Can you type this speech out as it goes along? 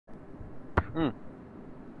From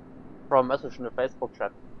a message in the Facebook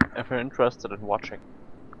chat if you're interested in watching.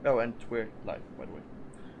 Oh, and we're live, by the way.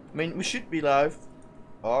 I mean, we should be live.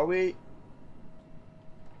 Are we?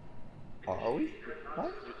 Are we?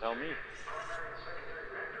 Live? You tell me.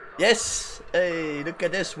 Yes! Hey, look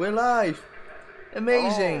at this, we're live!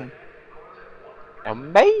 Amazing! Oh.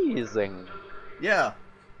 Amazing! Yeah,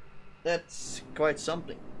 that's quite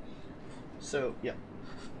something. So, yeah.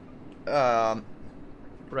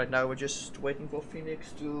 Right now we're just waiting for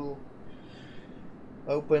Phoenix to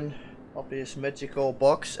open up his magical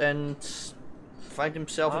box and find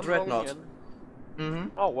himself a dreadnought.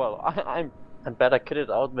 Oh well, I'm better kitted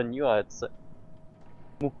out than you, I'd say.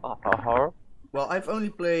 Well, I've only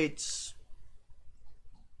played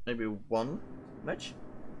maybe one match.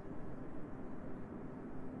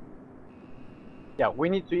 Yeah, we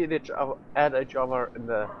need to add each other in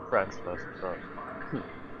the friends list first.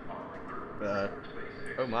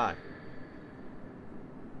 Oh my.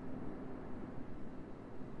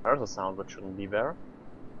 There's a sound that shouldn't be there.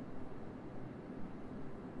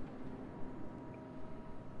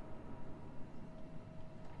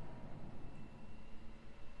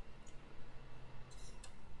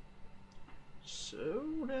 So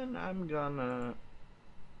then I'm gonna...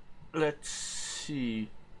 Let's see.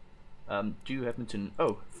 Do you happen to...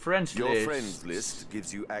 Oh, friends list. Your friends list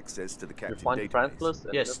gives you access to the captain you find database. friends list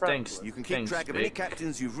in yes, the friends thanks. list. You can keep track of any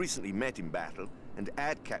captains you've recently met in battle and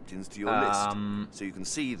add captains to your list, so you can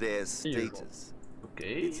see their status.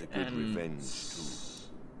 Okay, It's a good revenge tool.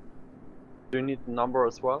 Do you need the number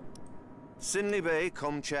as well? Sinley Bay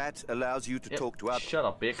ComChat allows you to talk to others. Shut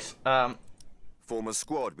up, Bix. Form a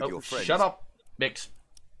squad with your friends. Shut up, Bix.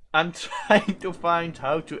 I'm trying to find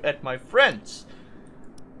how to add my friends.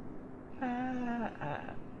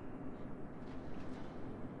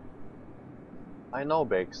 I know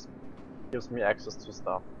Biggs. Gives me access to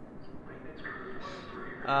stuff.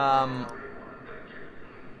 How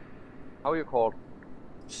are you called?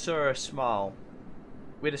 Sir Smile.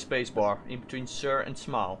 With a space bar in between Sir and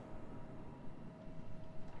Smile.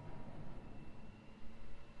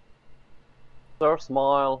 Sir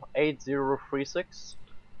Smile 8036.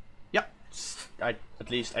 Yeah, at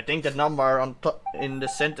least I think that number on top in the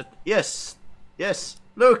center. Yes, yes.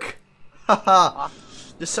 Look, haha.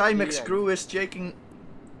 The SciMAX crew is shaking.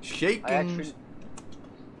 Taking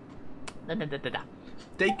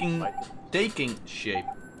shape.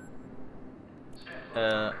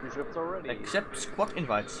 Accept squad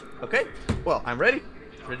invites. Okay. Well, I'm ready.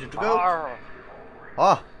 Ready to go.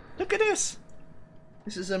 Ah, look at this.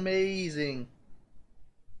 This is amazing.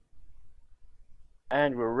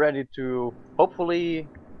 And we're ready to hopefully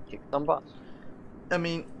kick some butt. I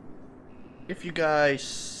mean, if you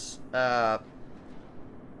guys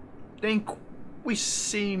think we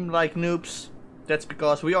seem like noobs, that's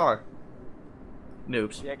because we are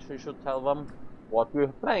noobs. We actually should tell them what we're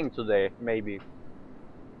playing today, maybe.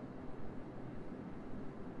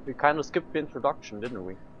 We kind of skipped the introduction, didn't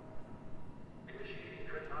we?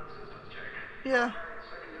 Yeah.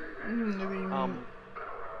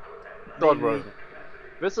 Short version.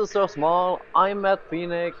 This is Sir Small, I'm Matt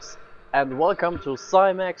Phoenix, and welcome to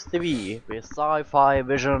SciMAX TV, the sci-fi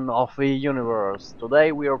vision of the universe.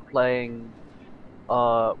 Today we are playing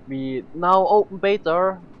the now open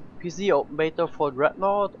beta, PC open beta for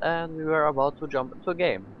Dreadnought, and we are about to jump into a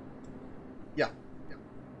game. Yeah.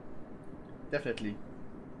 Definitely.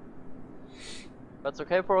 That's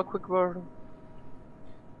okay for a quick version?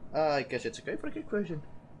 I guess it's okay for a quick version.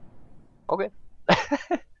 Okay.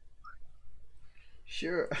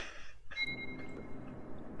 Sure.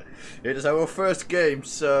 It is our first game,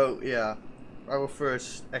 so yeah, our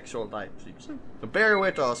first actual live stream. So bear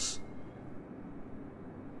with us.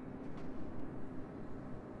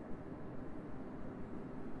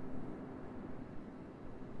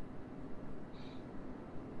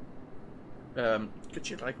 Could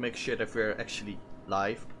you like make sure that we're actually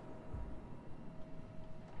live?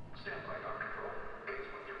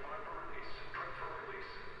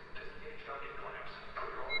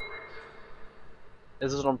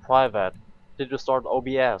 Is it on private? Did you start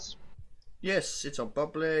OBS? Yes, it's on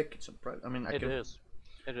public. It's on private. I mean, It is.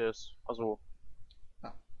 It is. Also.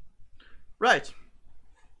 Ah. Right.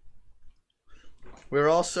 We're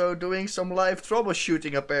also doing some live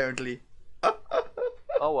troubleshooting, apparently.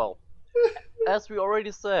 Oh well. As we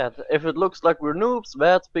already said, if it looks like we're noobs,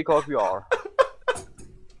 that's because we are.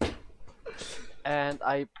 And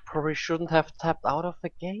I probably shouldn't have tapped out of the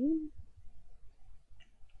game.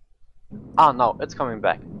 Ah, no, it's coming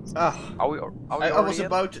back. Ah, I was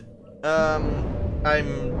about.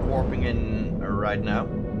 I'm warping in right now.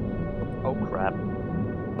 Oh crap.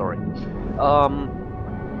 Sorry.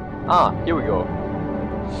 Ah, here we go.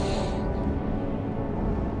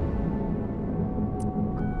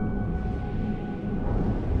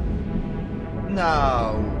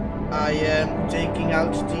 Now, I am taking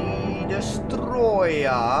out the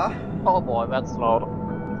destroyer. Oh boy, that's loud.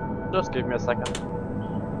 Just give me a second.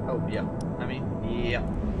 Oh, yeah. I mean, yeah.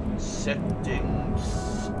 Settings.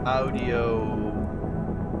 Audio.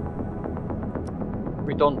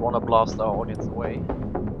 We don't want to blast our audience away.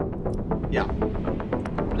 Yeah.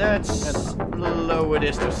 Let's lower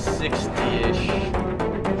this to 60-ish.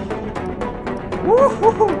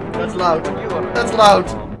 Woohoo! That's loud. That's loud.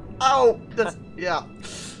 Ow! That's... yeah.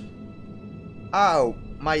 Ow!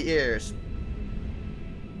 My ears.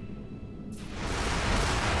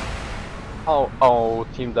 Oh,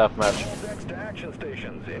 team deathmatch.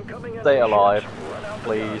 Stay alive,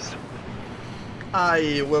 please.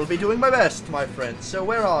 I will be doing my best, my friend. So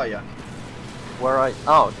where are you?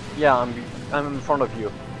 Oh, yeah, I'm in front of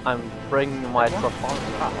you. I'm bringing my truck on.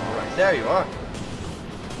 Right, there you are.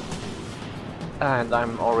 And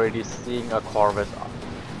I'm already seeing a Corvette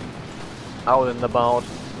out and about.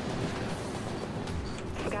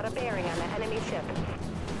 Got a bearing on the enemy ship.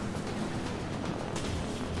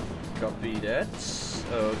 Copy that.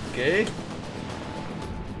 Okay.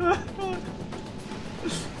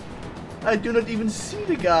 I do not even see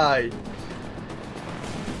the guy.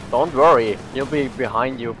 Don't worry, he'll be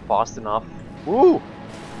behind you fast enough. Woo!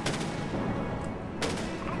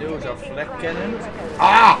 Those are flak cannons.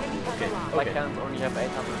 Ah! Okay, Flak cannons only have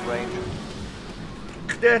 800 range.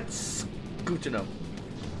 That's good to know.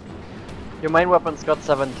 Your main weapon's got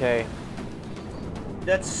 7k.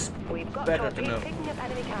 That's better to know. Picking up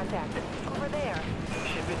enemy contact. Over there.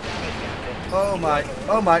 Oh my,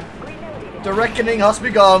 oh my. The reckoning has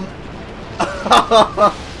begun.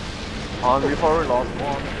 On before we lost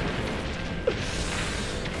one.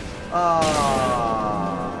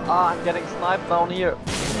 I'm getting sniped down here.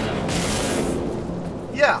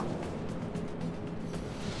 Yeah.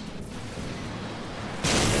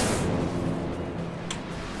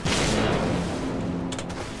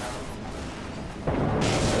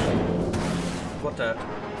 What the?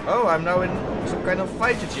 Oh, I'm now in some kind of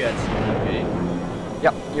fighter jet. Okay.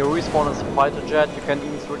 Yeah, your respawn is a fighter jet. You can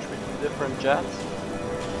even switch between different jets.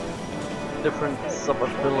 Different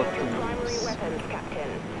sub-abilities. Primary weapons, Captain.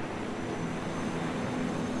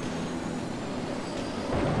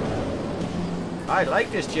 I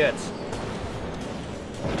like this jet.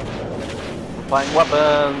 Flying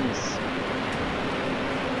weapons.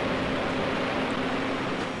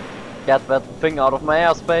 Get that thing out of my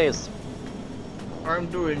airspace. I'm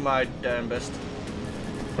doing my damn best.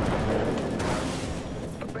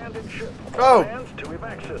 Abandoned ship. Oh! Plans to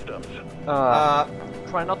evac systems.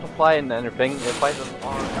 Try not to fly in anything. If fighters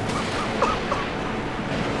aren't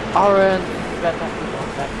that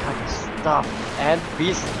kind of stuff. And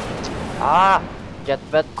beast. Get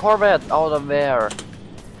that Corvette out of there.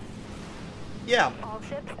 Yeah. All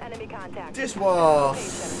ships, enemy contact. This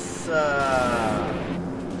was yeah.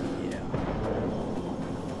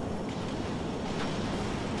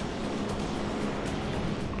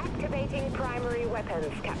 Activating primary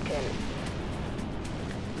weapons, Captain.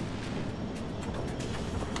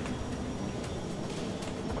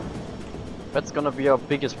 That's gonna be our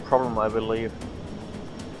biggest problem, I believe.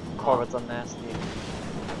 Corvettes are nasty.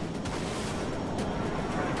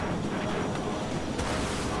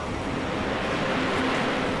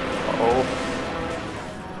 Uh-oh.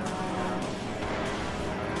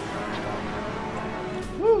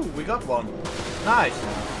 Woo, we got one. Nice.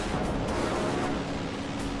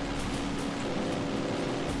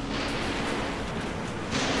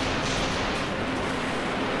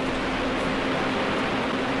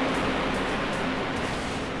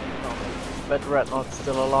 But dreadnought's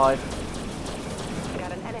still alive.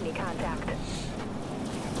 Got an enemy contact.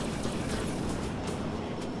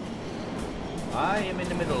 I am in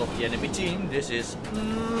the middle of the enemy team. This is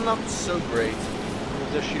not so great.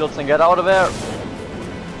 Use your shields and get out of there.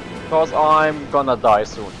 Cause I'm gonna die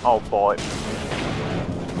soon. Oh boy.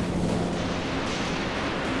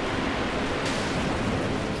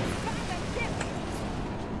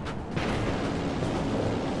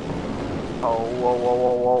 Oh, whoa, whoa,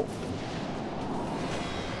 whoa, whoa.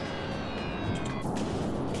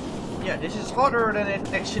 Yeah, this is harder than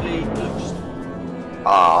it actually looks.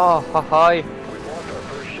 Ah, hi. We lost our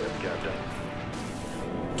first ship, Captain.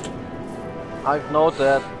 I've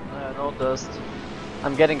noticed.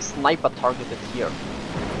 I'm getting sniper targeted here.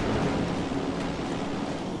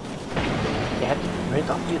 Get rid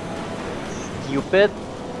of you stupid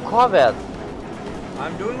Corvette.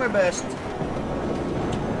 I'm doing my best.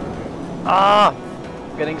 Ah!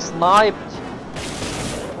 Getting sniped.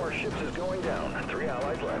 One of our 3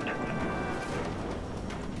 allies left.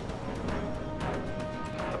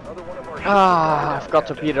 Another one of our ships Ah, is I've got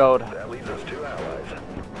Captain. torpedoed. That leaves us 2 allies.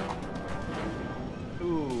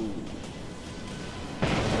 Ooh.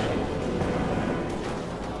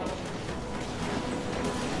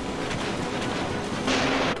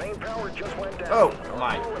 Main power just went down. Oh,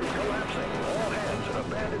 my. Hull is collapsing. All hands,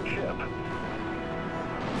 abandoned ship.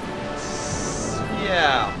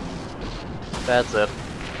 Yeah. That's it.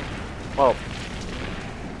 Well,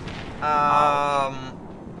 Um.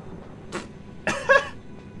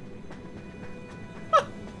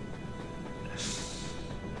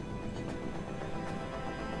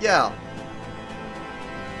 Yeah.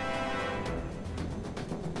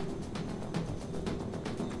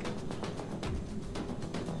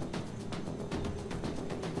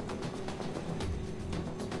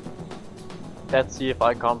 let's see if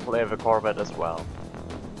I can't play the Corvette as well.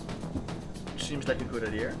 Seems like a good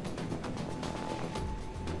idea.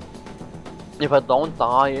 If I don't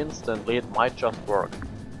die instantly, it might just work.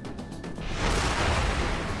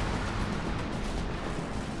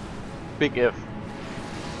 Big if.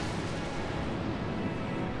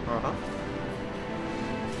 Uh-huh.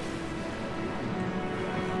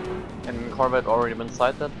 And Corvette already been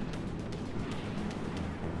sighted?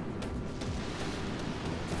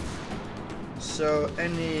 So,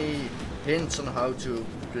 any hints on how to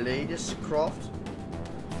play this craft?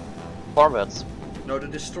 Corvettes. No, the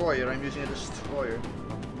destroyer. I'm using a destroyer.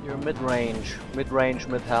 You're mid-range,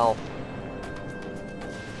 mid-health.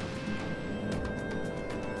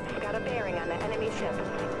 Got a bearing on the enemy ship.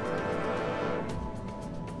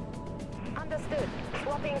 Understood.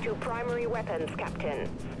 Swapping to primary weapons, Captain.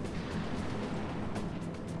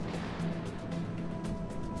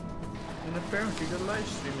 And apparently the live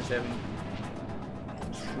stream is having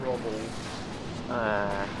trouble.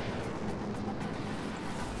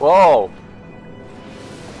 Whoa!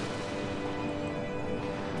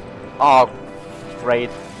 Oh, great.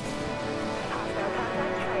 Hostile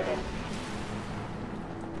contact sighted.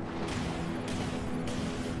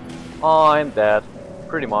 Oh, I'm dead.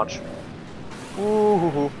 Pretty much.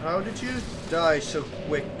 Ooh. How did you die so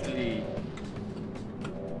quickly?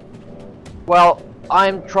 Well,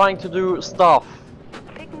 I'm trying to do stuff,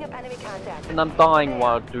 Picking up enemy contact. and I'm dying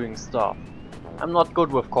while doing stuff. I'm not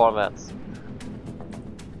good with Corvettes.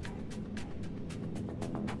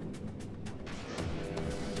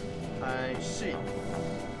 I see.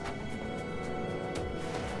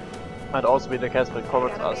 Might also be the case that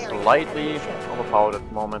Corvettes are slightly overpowered at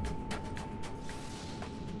the moment.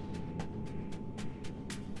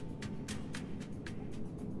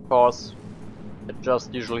 Of course, it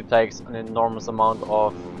just usually takes an enormous amount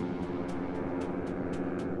of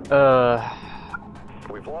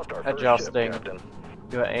We've lost our first adjusting ship, Captain.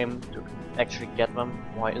 your aim to actually get them.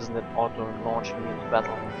 Why isn't it auto launching me into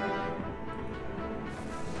battle?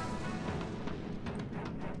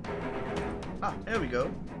 Ah, there we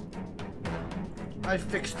go. I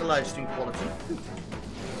fixed the live stream quality.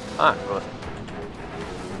 Ah, good.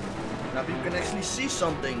 Now people can actually see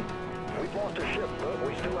something. We've lost a ship, but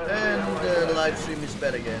we still have 3 And allies the left. live stream is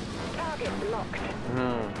bad again. Target locked.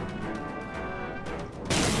 Hmm.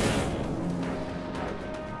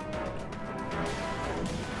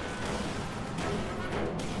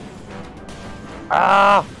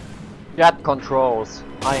 Ah! Jet controls.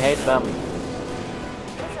 I hate them.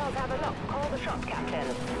 Missiles have a lock. Call the shot, Captain.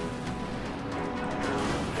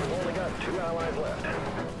 We've only got 2 allies left.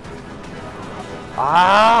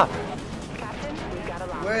 Ah! Captain, we've got a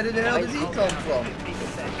lock. Where the hell did he come from?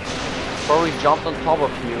 50%. Probably jumped on top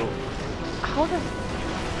of you. How the...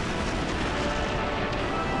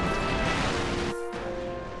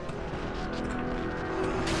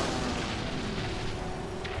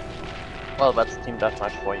 Well, that's team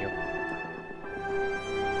deathmatch for you.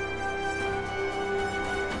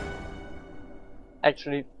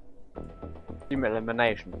 Actually, team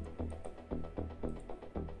elimination.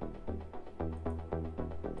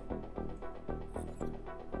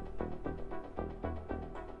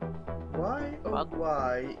 Why, oh What?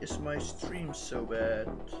 why is my stream so bad?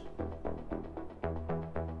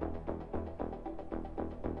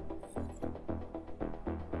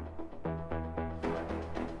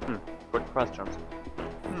 Good questions.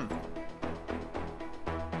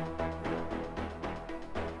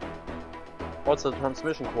 What's the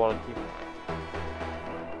transmission quality?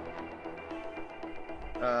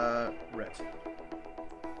 Red.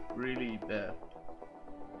 Really bad.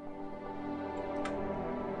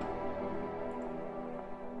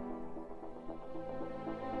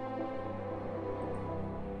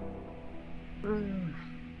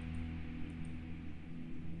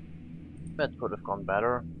 That could have gone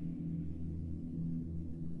better.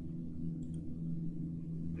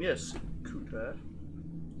 Yes, could have.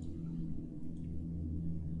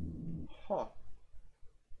 Huh.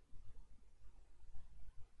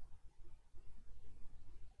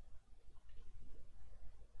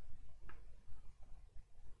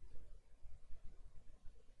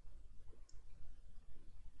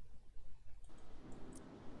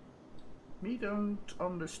 Me don't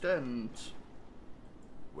understand.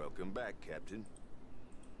 Welcome back, Captain.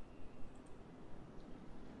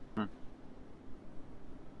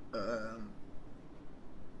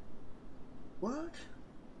 What?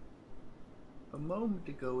 A moment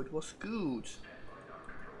ago it was good.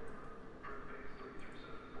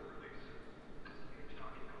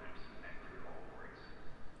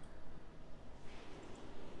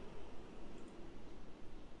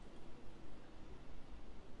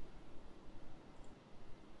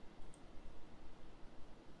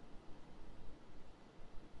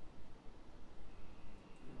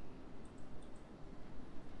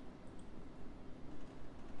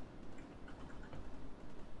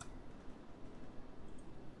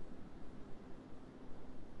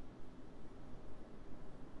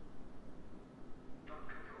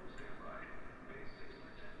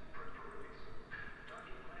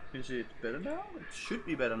 Is it better now? It should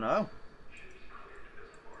be better now.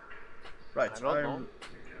 Right, I'm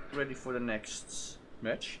ready for the next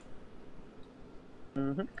match.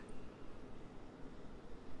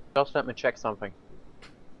 Just let me check something.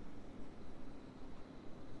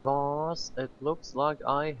 Because it looks like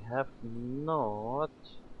I have not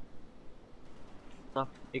enough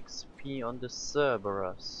XP on the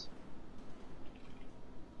Cerberus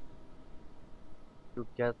to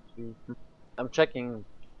get the... I'm checking.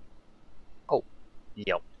 Oh,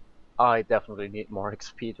 yep. I definitely need more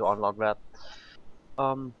XP to unlock that.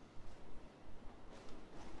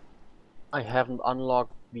 I haven't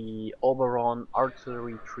unlocked the Oberon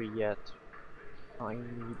artillery tree yet. I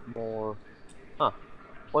need more. Huh.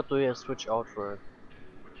 What do you switch out for it?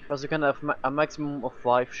 Because you can have a maximum of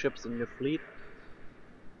 5 ships in your fleet.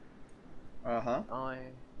 Uh-huh.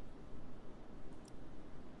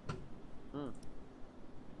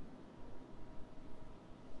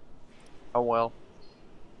 Oh well.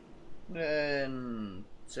 And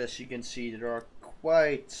as you can see, there are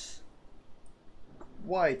quite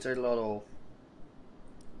a lot of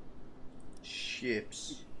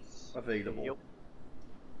ships available. Yep.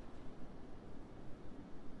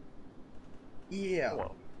 Yeah.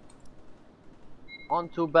 Well. On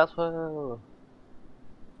to battle.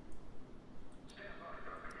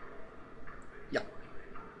 Yeah.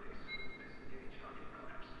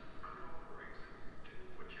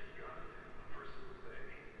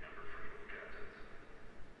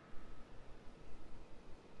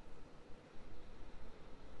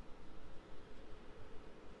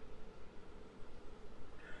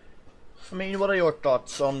 I mean, what are your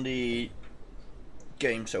thoughts on the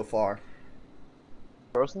game so far?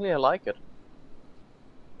 Personally, I like it.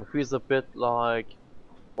 It feels a bit like,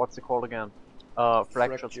 what's it called again?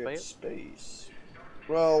 Fractured Space.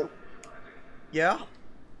 Well, yeah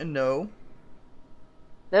and no.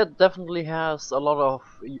 That definitely has a lot of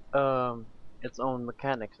its own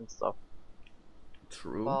mechanics and stuff.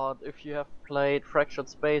 True. But if you have played Fractured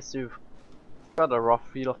Space, you've got a rough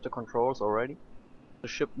feel of the controls already. The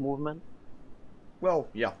ship movement. Well,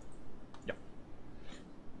 yeah.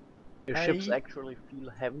 Your ships actually feel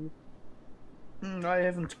heavy. I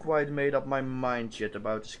haven't quite made up my mind yet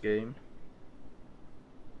about this game.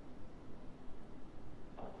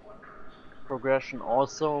 Progression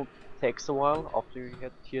also takes a while after you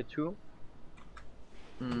hit tier 2.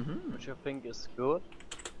 Which I think is good,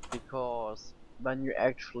 because then you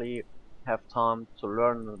actually have time to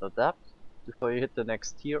learn and adapt before you hit the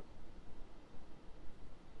next tier.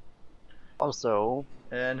 Also,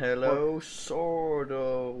 and hello,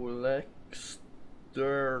 Sordo Lex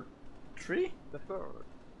the third.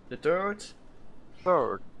 The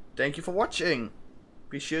third. Thank you for watching.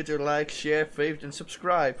 Be sure to like, share, favorite, and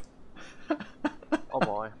subscribe. Oh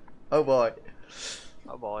boy. Oh boy.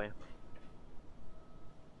 Oh boy.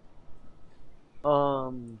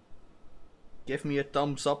 Give me a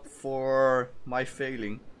thumbs up for my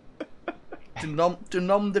failing. to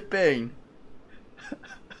numb the pain.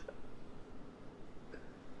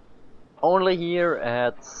 Only here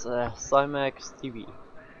at SciMAX TV.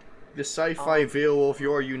 The sci-fi veil of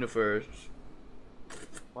your universe.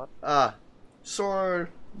 What?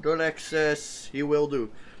 Sor Dolex says he will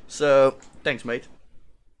do. So, thanks, mate.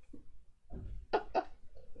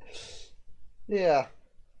 Yeah.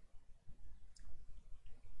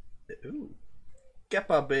 Ooh.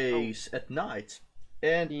 Kappa base at night.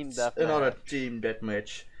 And another team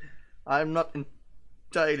deathmatch. I'm not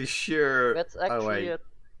entirely sure. That's actually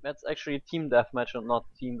That's actually team deathmatch and not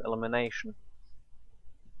team elimination.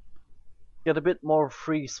 Get a bit more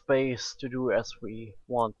free space to do as we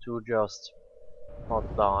want to, just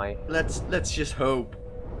not die. Let's just hope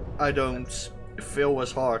I don't fail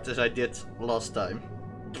as hard as I did last time.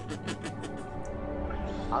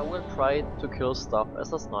 I will try to kill stuff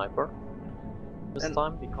as a sniper this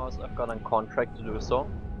time because I've got a contract to do so.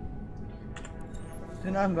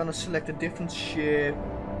 Then I'm gonna select a different ship.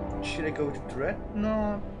 Should I go with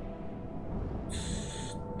dreadnought?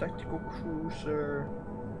 Tactical cruiser.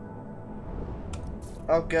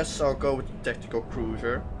 I guess I'll go with the tactical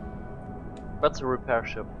cruiser. That's a repair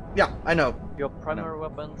ship. Yeah, I know. Your primary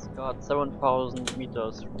weapons got 7,000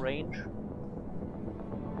 meters range.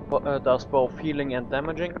 Does both healing and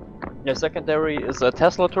damaging. Your secondary is a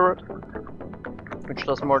Tesla turret, which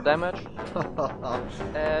does more damage.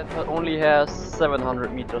 And it only has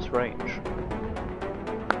 700 meters range.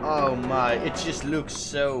 Oh my, it just looks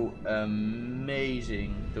so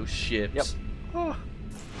amazing, those ships. Yep. Oh.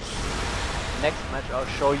 Next match I'll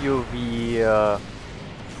show you the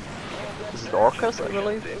is it Orcas, I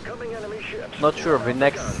believe? Not sure, the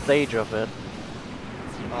next stage of it.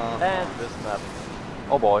 And this map.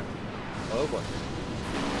 Oh boy. Oh boy.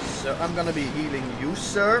 So I'm gonna be healing you,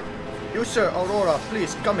 sir. You, sir, Aurora,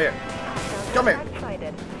 please come here. Come here.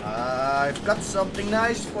 I've got something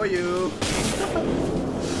nice for you.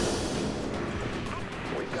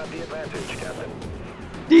 We've got the advantage, Captain.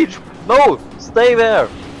 Deej! No! Stay there!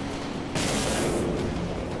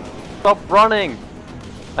 Stop running!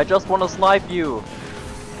 I just want to snipe you!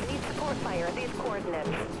 Need support fire at these coordinates.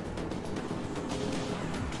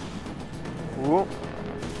 Ooh.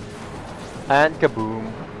 And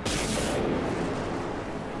kaboom.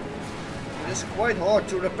 It is quite hard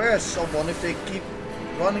to repair someone if they keep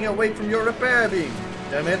running away from your repair beam.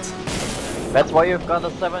 Damn it. That's why you've got a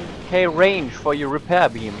 7k range for your repair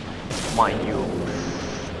beam, mind you.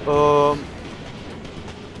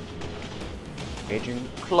 Aging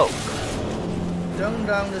cloak. Tone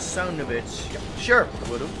down the sound of it. Yeah, sure,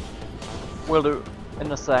 will do. Will do.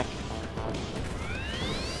 In a sec.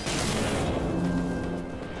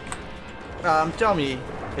 Tell me,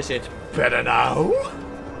 is it better now?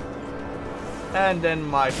 And then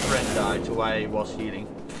my friend died who I was healing.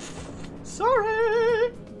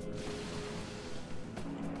 Sorry!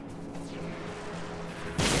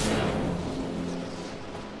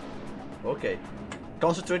 Okay.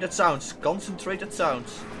 Concentrated sounds. Concentrated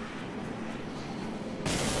sounds.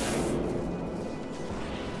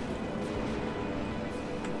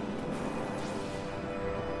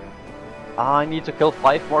 I need to kill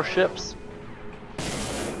 5 more ships.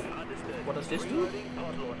 What does this do?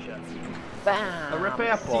 Bam! A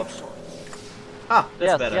repair pod. Ah, that's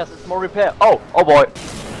yes, better. yes, it's more repair. Oh boy.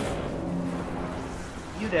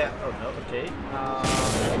 You there? Oh no, okay.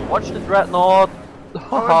 Watch the dreadnought.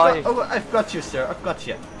 Hi. I've got you, sir. I've got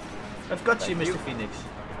you. I've got you, Mr. Phoenix.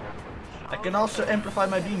 I can also amplify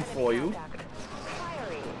my beam for you.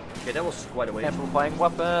 Okay, that was quite a waste. Amplifying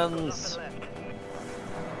weapons.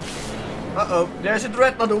 Uh-oh, there's a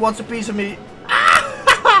dreadnought who wants a piece of me.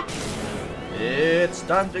 It's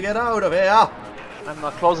time to get out of here. I'm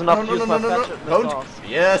not close enough to use my gadget Don't. missiles.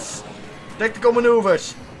 Yes. Tactical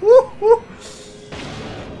maneuvers. Woo-hoo.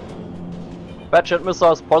 Gadget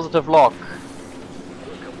missiles, positive lock.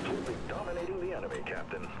 Completely dominating the enemy,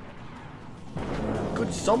 Captain.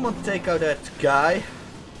 Could someone take out that guy?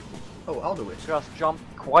 Oh, I'll do it. Just jumped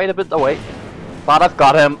quite a bit away. But I've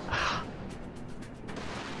got him.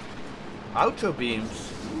 Auto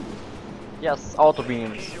beams. Yes, auto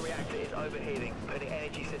beams. Fusion reactor is overheating, putting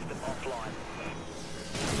energy system offline.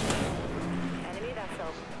 Enemy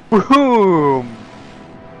vessel. Boom!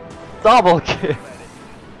 Double kill.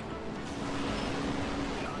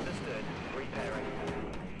 Understood. Repairing.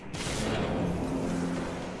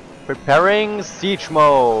 Preparing siege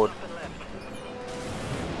mode.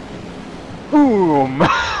 Boom!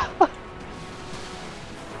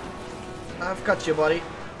 I've got you, buddy.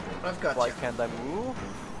 I've got Why you. can't I move?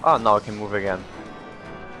 Oh, now I can move again.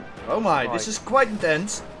 Oh my, this is quite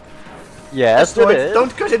intense. Yes, it Asteroid, is.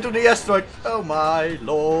 don't cut into the asteroid. Oh my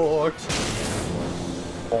lord.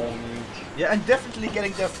 Bonk. Yeah, I'm definitely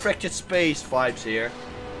getting the fractured space vibes here.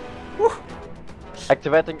 Whew.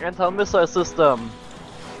 Activating anti-missile system.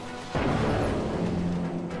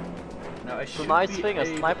 Now I The should nice be thing, a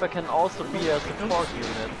able- sniper can also be a support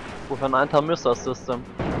unit with an anti-missile system.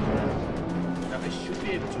 Now I should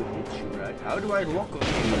be able to hit you, right? How do I lock on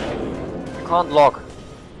you? You can't lock.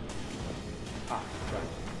 Ah, right.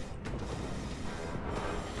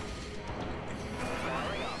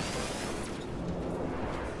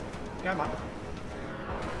 Come on.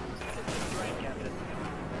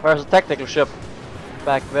 Where's the tactical ship?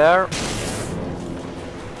 Back there.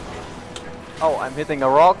 Oh, I'm hitting a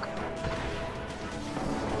rock.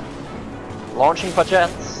 Launching for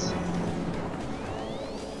jets.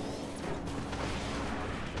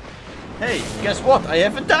 Hey, guess what? I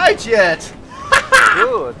haven't died yet!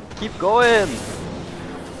 Good. Keep going.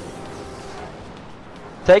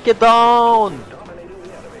 Take it down.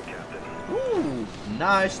 Ooh,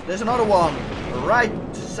 nice. There's another one. Right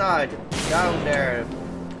side. Down there.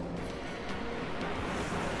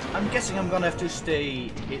 I'm guessing I'm gonna have to stay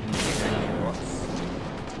hidden behind the rocks.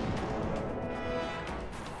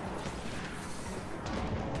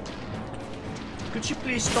 Could you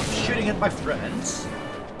please stop shooting at my friends?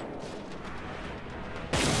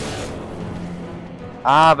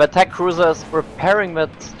 Ah, the attack cruiser is repairing that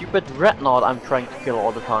stupid dreadnought I'm trying to kill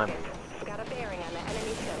all the time. Got a bearing on the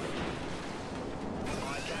enemy ship.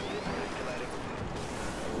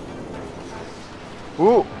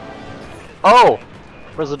 Ooh! Oh!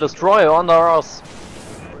 There's a destroyer under us.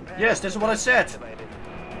 Yes, that's what I said.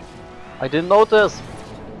 I didn't notice.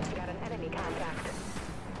 Got an enemy contact.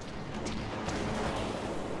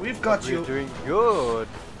 We've got You're you. doing good.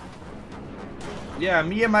 Yeah,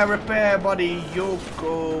 me and my repair buddy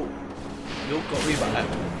Yoko Riva.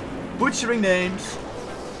 Butchering names.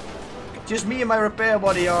 Just me and my repair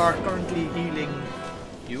buddy are currently healing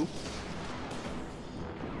you.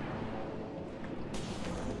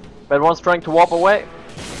 That one's trying to warp away.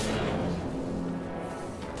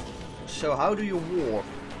 So how do you warp?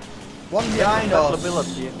 One behind Special us.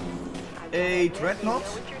 ability. A dreadnought?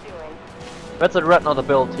 What you're doing. That's a dreadnought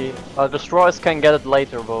ability. Destroyers can get it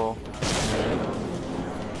later though.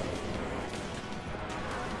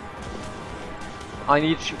 I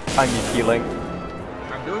need healing.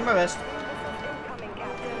 I'm doing my best. Incoming,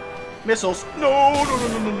 Captain. Missiles. No, no, no,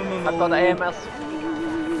 no, no, no, no. I've got AMS.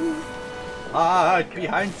 Hide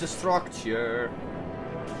behind the structure.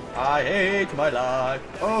 I hate my life.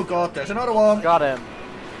 Oh god, there's another one. Got him.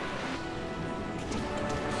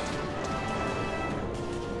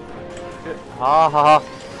 Ha ha ha.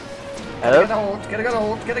 Hello?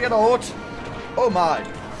 Get out. Oh my.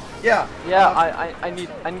 Yeah. Yeah, I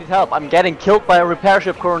need help. I'm getting killed by a repair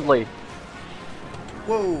ship currently.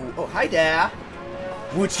 Whoa. Oh, hi there.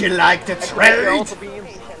 Would you like to Activate trade? your auto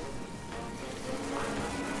beams.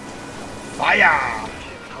 Fire!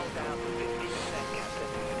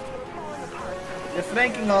 They're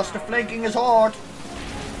flanking us. They're flanking us hard.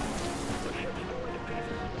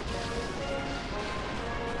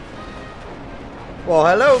 Well,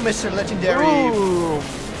 hello, Mr. Legendary. Ooh,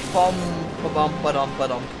 Pomfin.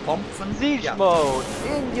 siege Yeah. mode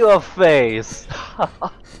in your face.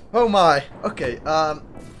 Oh my. Okay. Oh,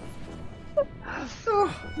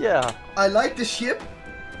 Yeah. I like the ship.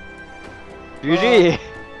 GG.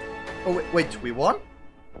 Oh wait, we won?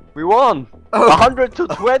 We won. Oh. 100 to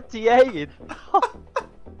 28.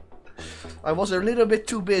 I was a little bit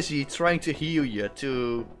too busy trying to heal you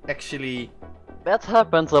to actually. That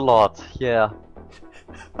happens a lot. Yeah.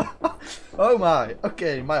 Oh my.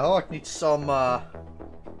 Okay, my heart needs some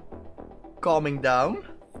calming down.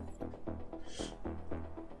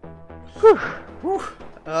 Whew. Whew.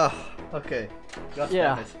 Okay. God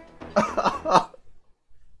Yeah. damn it.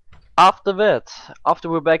 After that, after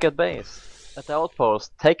we're back at base, at the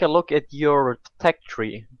outpost, take a look at your tech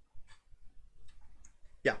tree.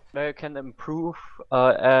 Yeah. Where you can improve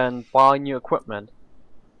and buy new equipment.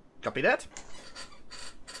 Copy that.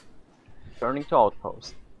 Turning to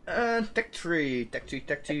outpost. And tech tree.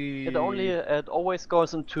 It always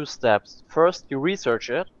goes in 2 steps. First you research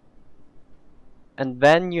it, and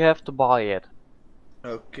then you have to buy it.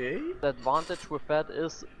 Okay. The advantage with that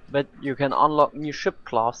is that you can unlock new ship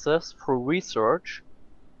classes through research,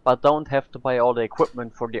 but don't have to buy all the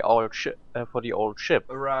equipment for the old ship.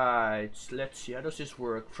 Right. Let's see. How does this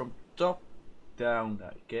work? From top down,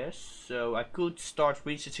 I guess. So I could start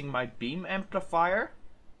researching my beam amplifier,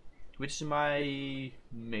 which is my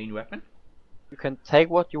main weapon. You can take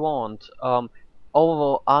what you want.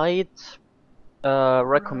 Although I'd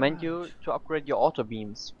recommend you to upgrade your auto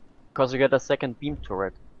beams, because you get a second beam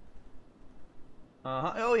turret.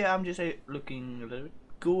 Oh yeah, I'm just looking a little bit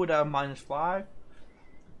good. -5.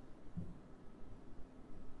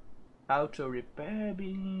 Auto repair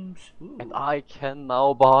beams. Ooh. And I can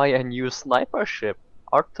now buy a new sniper ship,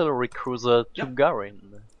 artillery cruiser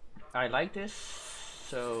Tugarin. I like this.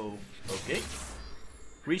 So okay.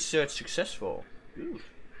 Research successful. Ooh.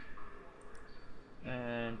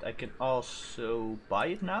 And I can also buy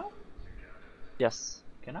it now. Yes.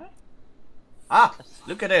 Can I? Ah!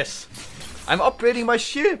 Look at this! I'm upgrading my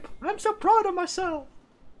ship! I'm so proud of myself!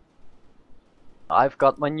 I've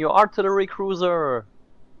got my new artillery cruiser.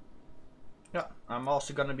 I'm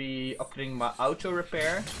also gonna be upgrading my auto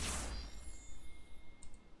repair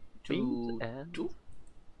to and 2,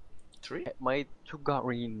 3, my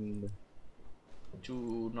Tugarin.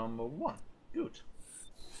 to number 1. Good.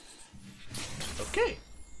 Okay.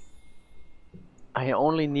 I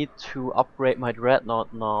only need to upgrade my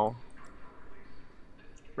dreadnought now.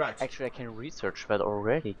 Right. Actually, I can research that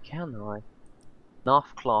already, can I?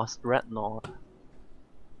 Nav class dreadnought.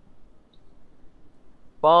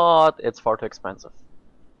 But it's far too expensive.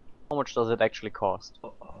 How much does it actually cost?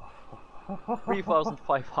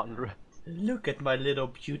 3,500. Look at my little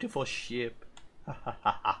beautiful ship.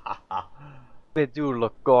 They do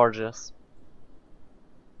look gorgeous.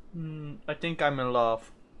 I think I'm in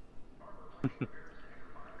love.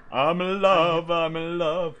 I'm in love, I'm in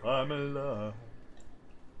love, I'm in love.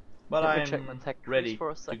 But Let me check my I'm tech trees ready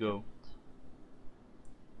for a to second. go.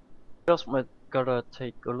 Just gotta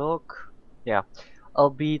take a look. Yeah, I'll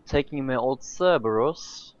be taking my old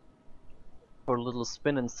Cerberus for a little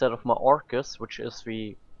spin instead of my Orcus, which is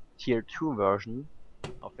the tier 2 version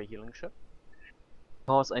of the healing ship.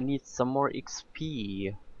 Because I need some more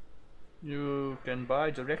XP. You can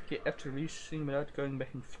buy directly after reaching without going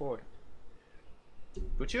back and forth.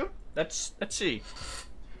 Could you? Let's see.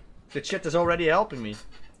 The chat is already helping me.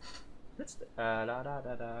 Let's load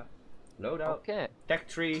out. Okay. Tech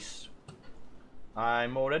trees.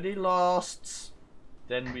 I'm already lost.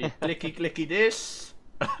 Then we clicky this.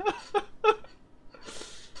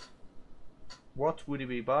 What would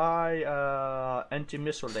we buy?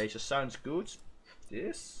 Anti-missile laser sounds good.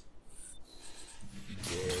 This.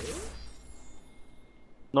 Yeah.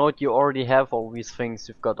 Note you already have all these things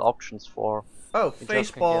you've got options for. Oh, You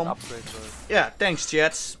just can get facepalm. upgrades. Yeah, thanks,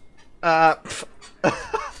 Jets.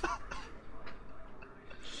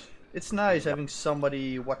 It's nice having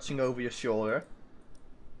somebody watching over your shoulder.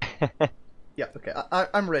 Yeah, okay,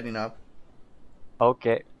 I'm ready now.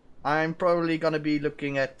 Okay. I'm probably gonna be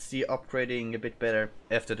looking at the upgrading a bit better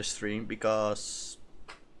after the stream because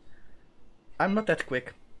I'm not that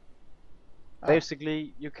quick.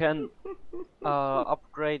 Basically, you can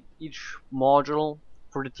upgrade each module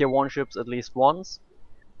for the tier 1 ships at least once.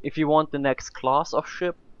 If you want the next class of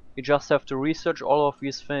ship, you just have to research all of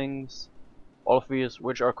these things, all of these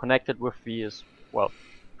which are connected with these, well,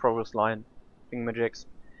 progress line thingamajigs.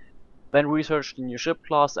 Then research the new ship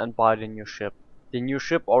class and buy the new ship. The new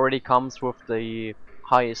ship already comes with the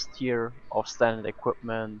highest tier of standard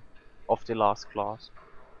equipment of the last class.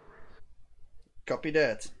 Copy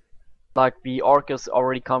that. Like the Orcus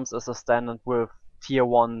already comes as a standard with tier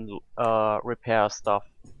 1 repair stuff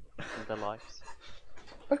in their lives.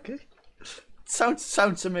 Okay.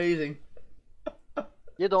 Sounds amazing.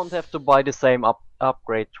 You don't have to buy the same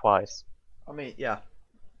upgrade twice. I mean, yeah.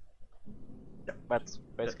 That's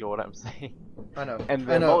basically what I'm saying. I know. And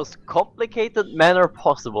I the know. most complicated manner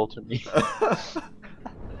possible to me.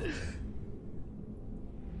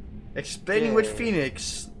 Explaining with Yay.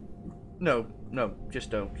 Phoenix. No,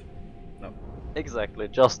 just don't. No. Exactly,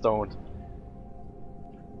 just don't.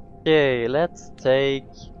 Okay, let's take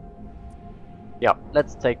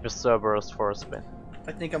the Cerberus for a spin.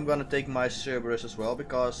 I think I'm gonna take my Cerberus as well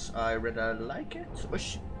because I rather like it. Or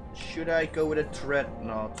should I go with a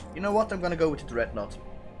dreadnought? You know what? I'm gonna go with the dreadnought.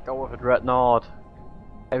 Go with a dreadnought.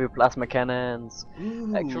 Heavy plasma cannons.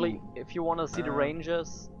 Ooh. Actually, if you wanna see the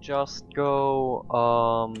ranges, just go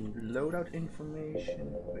Loadout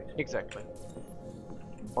information. Wait. exactly.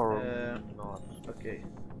 Or not. Okay.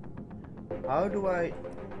 How do I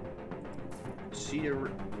see the?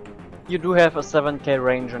 You do have a 7k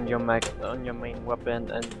range on your main weapon,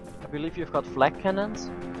 and I believe you've got flak cannons.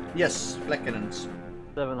 Yes, flak cannons.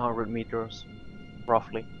 700 meters,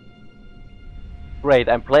 roughly. Great,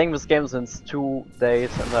 I'm playing this game since 2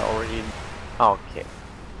 days and I already... Okay.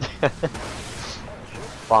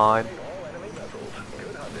 Fine.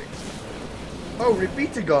 Oh,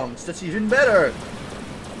 repeater guns. That's even better.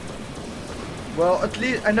 Well, at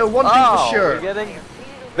least I know one thing for sure. We're getting...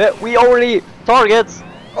 We already... Targets!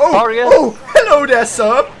 Oh, Targets! oh, hello there,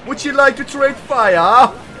 sir. Would you like to trade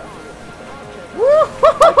fire?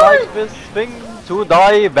 I'd like this thing to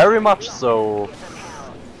die very much so.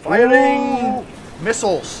 Firing Ooh.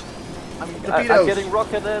 missiles, I'm torpedoes, getting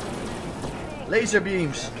rocketed. laser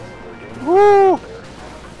beams. Woo!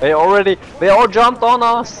 They all jumped on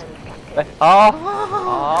us.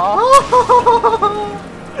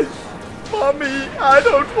 Mommy, I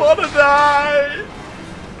don't want to die.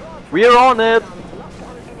 We're on it.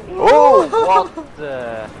 Oh, what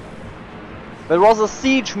the? There was a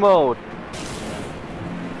siege mode.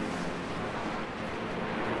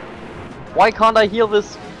 Why can't I heal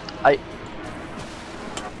this?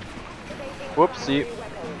 Whoopsie.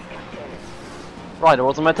 Right, it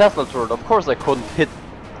was my Tesla turret. Of course I couldn't hit.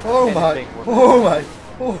 Oh my! anything with Oh my!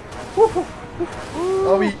 Oh.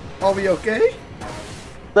 Are we okay?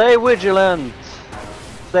 Stay vigilant.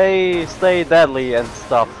 Stay deadly and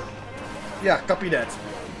stuff. Yeah, copy that.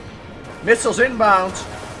 Missiles inbound.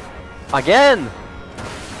 Again.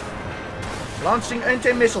 Launching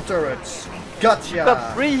anti-missile turrets. Gotcha. You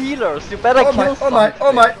got 3 healers. You better Oh kill my! something.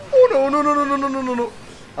 Oh my! Oh no!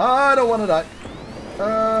 I don't want to die.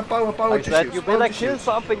 Power I said tissues. you power better kill tissues.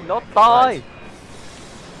 something, not die.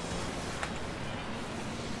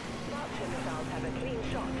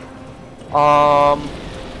 Right.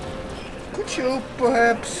 Could you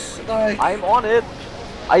perhaps like? I'm on it.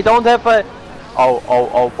 I don't have a.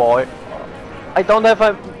 Oh boy. I don't have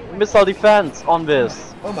a missile defense on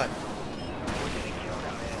this. Oh my!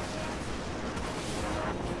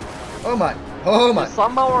 Oh my! Oh my! You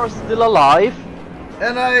somehow are still alive.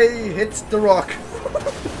 And I hit the rock.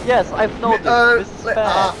 Yes, I've noticed. This is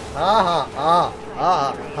bad.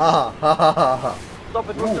 Stop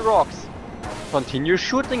it with the rocks. Continue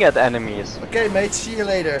shooting at enemies. Okay, mate. See you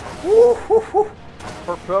later.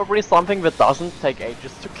 Preferably something that doesn't take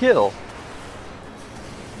ages to kill.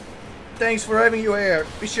 Thanks for having you here.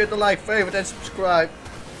 Be sure to like, favorite, and subscribe.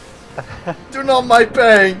 Do not my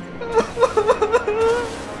pain.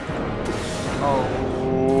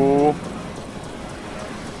 Oh.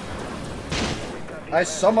 I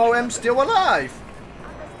somehow am still alive.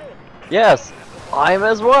 Yes, I'm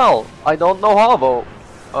as well. I don't know how though.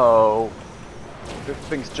 Oh. Good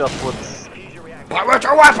things just would. Power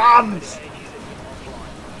to weapons!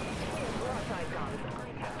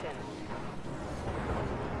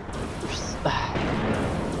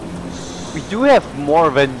 We do have more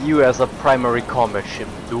than you as a primary combat ship,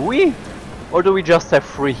 do we? Or do we just have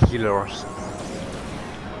 3 healers?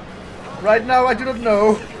 Right now, I do not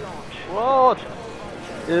know. What?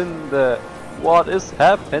 In the... What is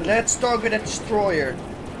happening? Let's target a destroyer.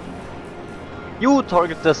 You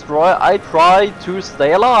target destroyer, I try to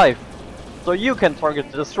stay alive. So you can target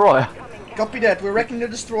the destroyer. Copy that. We're wrecking the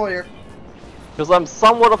destroyer. Because I'm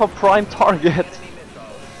somewhat of a prime target.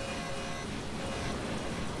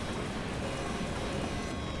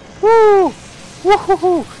 Woo!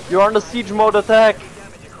 Woohoo! You're on the siege mode attack.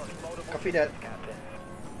 Copy that.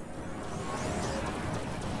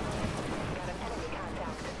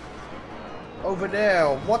 Over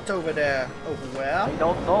there. What over there? Over where? I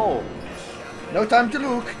don't know. No time to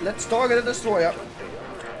look. Let's target a destroyer.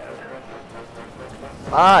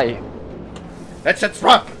 Aye. Let's set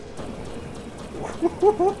trap. Understood.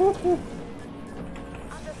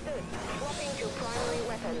 Swapping to primary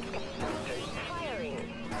weapons. Firing.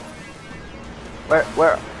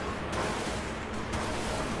 Where?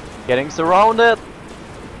 Getting surrounded.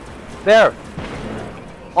 There.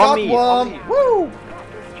 On Got me. one. On me. Woo!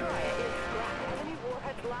 Destroyer is scrapped. Enemy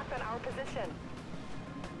warheads locked on our position.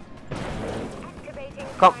 Activating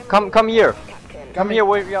Come here. Captain. Come here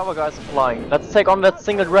where the other guys are flying. Let's take on that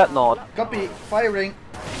single dreadnought. Copy. Firing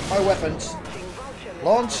my weapons.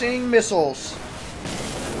 Launching missiles.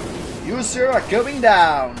 User are going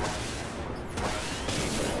down.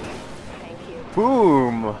 Thank you.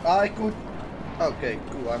 Boom. I could... Okay,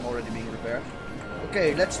 cool. I'm already being repaired.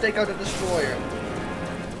 Okay, let's take out the destroyer.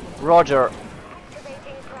 Roger.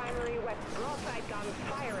 Activating primary weapon. Broadside guns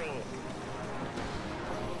firing.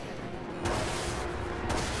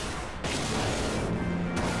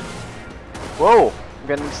 Whoa. I'm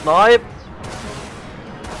getting sniped.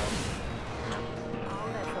 All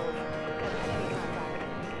missiles. Got enemy contact.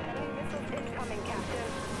 Enemy missiles incoming,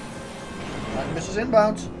 Captain. Missiles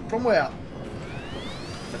inbound. From where?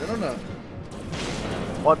 I don't know.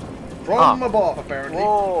 What? From above, apparently.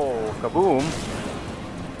 Whoa. Kaboom.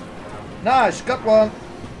 Nice, got one.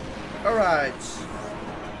 Alright.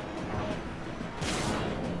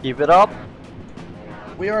 Keep it up.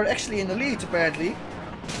 We are actually in the lead, apparently.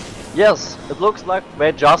 Yes, it looks like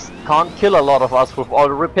they just can't kill a lot of us with all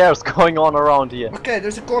the repairs going on around here. Okay,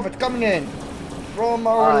 there's a corvette coming in. From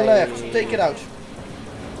our Aye. left. Take it out.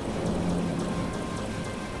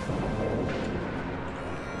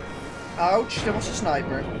 Ouch, there was a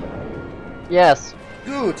sniper. Yes.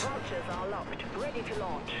 Good. Launchers are locked. Ready to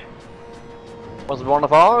launch. Was it one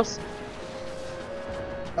of ours?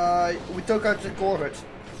 We took out the corvette.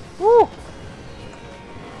 Woo!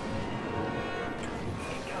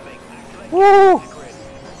 Woo!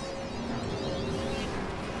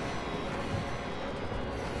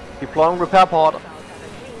 Deploying repair pod.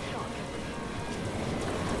 Swapping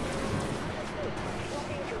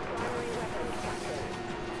to primary weapons, Captain.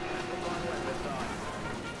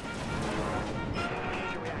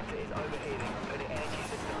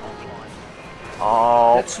 Oh.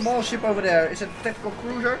 Oh. That small ship over there, is it a tactical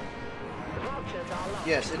cruiser?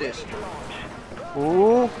 Yes, it is.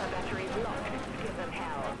 Ooh.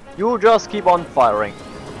 You just keep on firing.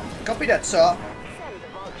 Copy that, sir.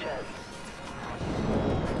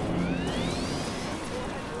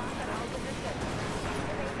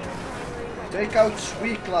 Take out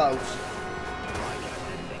sweet clouds.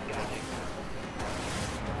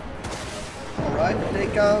 Alright,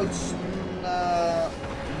 take out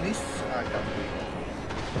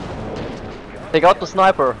Take out the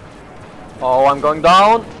sniper. Oh, I'm going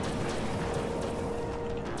down.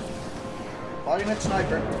 Firing at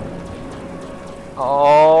sniper.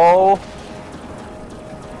 Oh.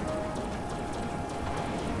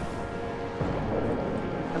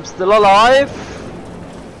 I'm still alive.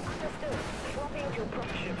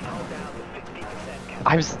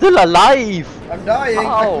 I'm still alive. I'm dying.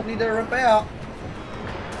 Ow. I need a repair.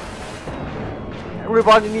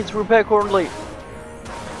 Everybody needs repair currently.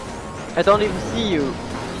 I don't even see you.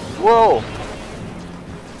 Whoa.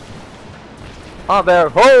 Ah,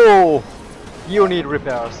 there. Oh. You need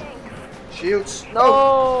repairs. Shields. No.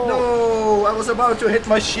 Oh, no, I was about to hit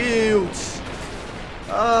my shields.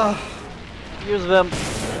 Use them.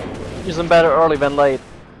 Use them better early than late.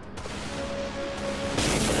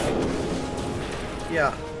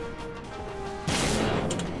 Yeah.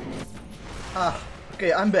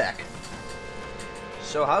 Okay, I'm back.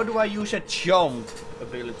 So how do I use a jump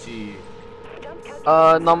ability?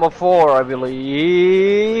 Number 4, I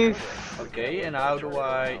believe. Okay, and how do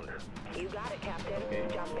I... Okay,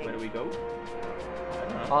 where do we go?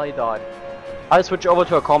 I died. I switch over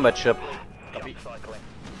to a combat ship. Copy.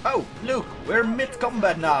 Oh, look, we're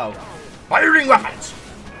mid-combat now. Firing weapons!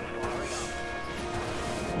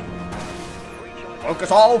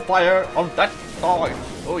 Focus all fire on that side.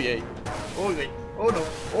 Oh yay. Oh yay. Oh no.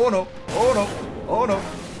 Oh no. Oh no. Oh no.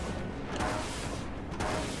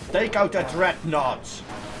 Take out the dreadnought.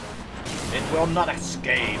 It will not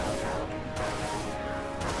escape.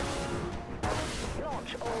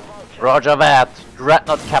 Roger that.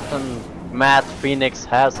 Dreadnought Captain Matt Phoenix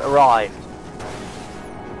has arrived.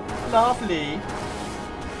 Lovely.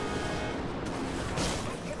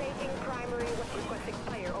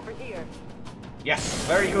 Yes,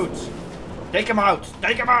 very good. Take him out.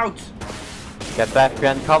 Take him out. Get back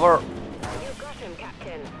and cover.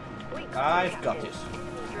 I've got this.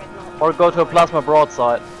 Or go to a plasma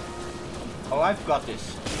broadside. Oh, I've got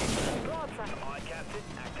this.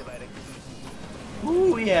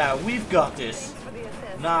 Ooh, yeah, we've got this.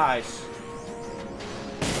 Nice.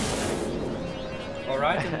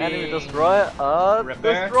 Alright, Enemy destroyer.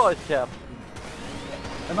 Repair. Destroyed, Cap.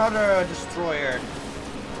 Another destroyer.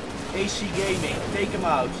 AC Gaming, take him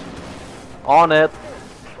out. On it.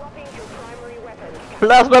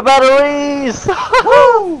 Plasma batteries!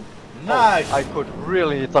 Woo! Nice. I could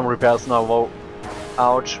really need some repairs now, though.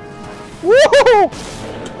 Ouch. Woohoo!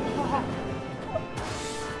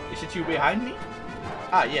 Is it you behind me?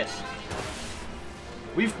 Ah, yes.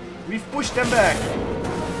 We've pushed them back.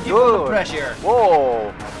 Keep on the pressure.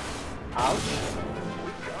 Whoa! Ouch.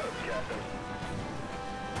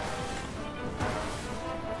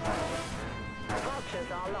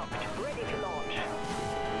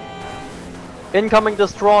 Incoming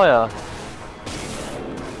destroyer.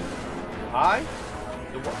 High?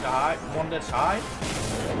 The high one that's high?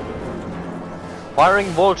 Firing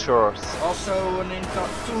vultures. Also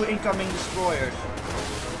two incoming destroyers.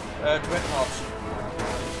 Dreadnoughts.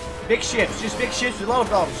 Big ships, just big ships with a lot of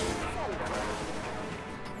guns.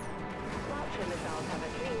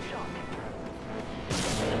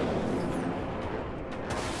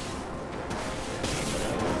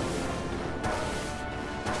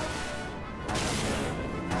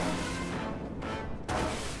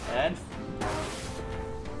 And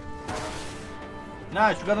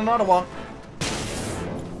nice, we got another one.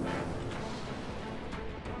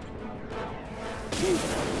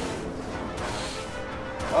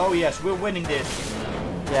 Oh yes, we're winning this.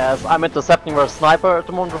 Yes, I'm intercepting their sniper at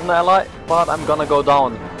the moment with an ally, but I'm gonna go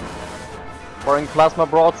down. Firing plasma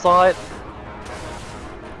broadside.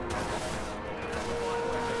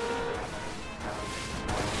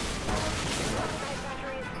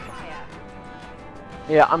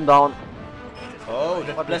 Yeah, I'm down. Oh,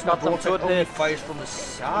 that But we've plasma got some broadside good only hits. fires from the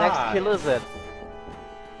side. Next kill is it.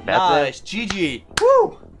 That's Nice, GG.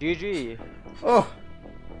 Woo! it. GG. Oh.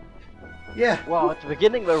 Yeah. Wow, at the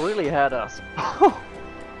beginning they really had us.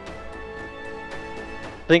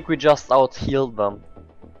 Think we just out-healed them.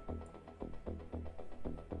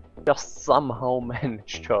 Just somehow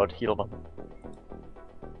managed to out-heal them.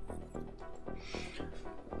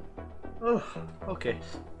 Oh, okay.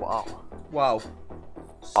 Wow. Wow.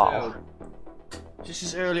 Wow. So, This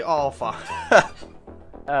is early alpha.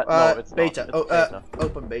 No, it's beta. not. It's beta.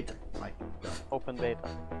 Open beta. Right. Open beta.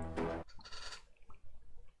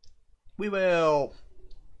 We will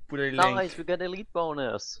put a link Nice, we get elite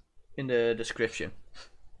bonus. in the description.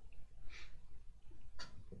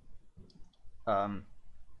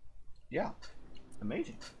 Yeah,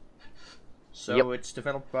 amazing. So Yep. it's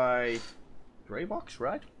developed by Greybox,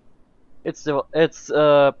 right? It's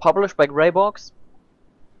published by Greybox,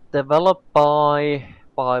 developed by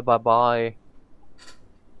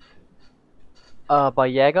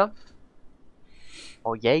Jaeger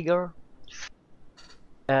or Jaeger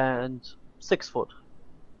and 6foot.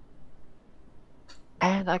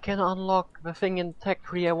 And I can unlock the thing in Tech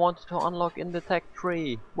Tree I wanted to unlock in the Tech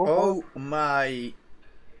Tree. Whoop, whoop. Oh my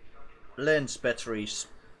lens batteries.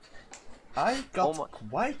 I got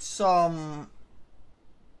quite some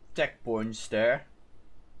tech points there.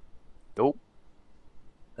 Nope.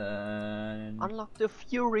 And Unlock the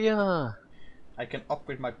Furia. I can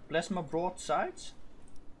upgrade my plasma broadsides.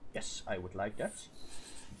 Yes, I would like that.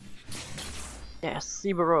 Yes,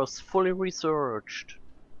 Cerberus, fully researched.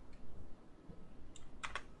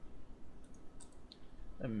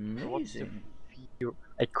 Amazing.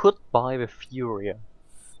 I could buy the Furia.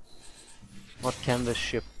 What can the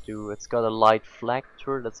ship do? It's got a light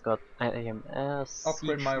flagtor, it's got AMS,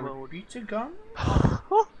 Upgrade siege my mode. repeater gun.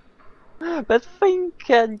 That thing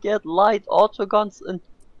can get light autoguns and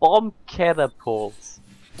bomb catapults.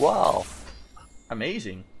 Wow.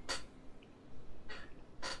 Amazing.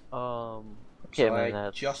 Okay, So man,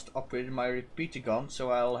 I just upgraded my repeater gun,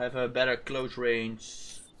 so I'll have a better close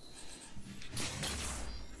range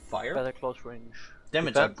fire. better close range.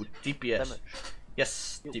 Damage Defense? output, DPS. Damage.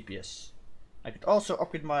 Yes, DPS. I could also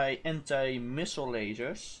upgrade my anti-missile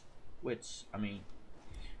lasers, which, I mean,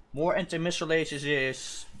 more anti-missile lasers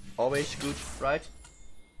is always good, right?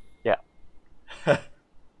 Yeah.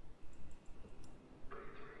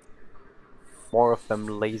 More of them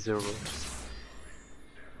lasers.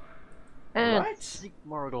 And Right.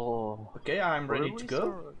 Sigmardal. Okay, I'm ready to go.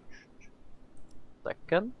 Researched.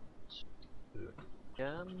 Second.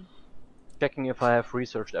 Again. Checking if I have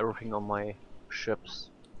researched everything on my ships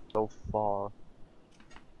so far.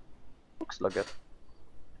 Looks like it.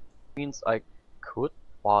 Means I could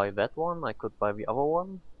buy that one, I could buy the other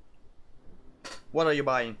one. What are you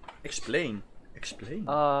buying? Explain. Explain.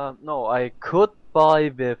 No, I could buy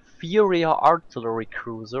the Furia artillery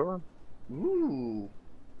cruiser, Ooh.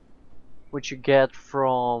 which you get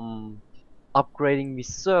from upgrading the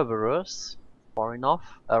Cerberus far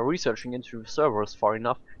enough, researching into the Cerberus far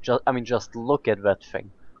enough. Just look at that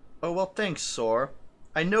thing. Oh well, thanks, Sor.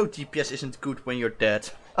 I know DPS isn't good when you're dead.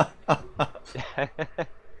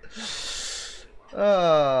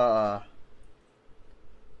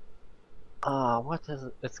 What is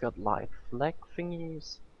it? It's got light flag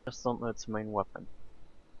thingies. Just don't know its main weapon.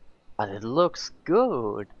 But it looks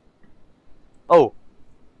good. Oh,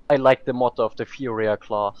 I like the motto of the Furia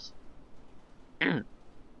class. The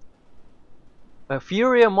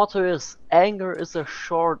Furia motto is "Anger is a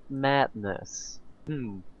short madness."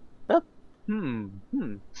 I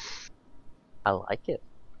like it.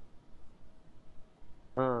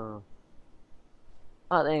 But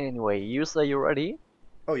anyway, user, you ready?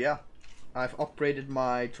 Oh yeah. I've upgraded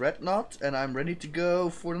my dreadnought and I'm ready to go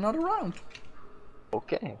for another round.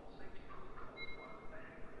 Okay.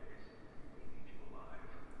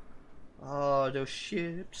 Oh, those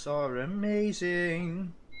ships are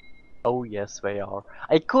amazing. Oh yes, they are.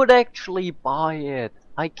 I could actually buy it.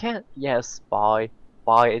 I can't. Yes, buy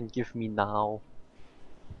and give me now.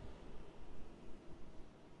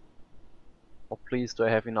 Oh please, do I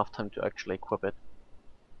have enough time to actually equip it?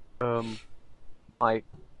 I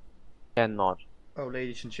cannot. Oh,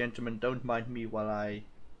 ladies and gentlemen, don't mind me while I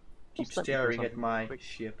keep Just let me do staring at something my quick.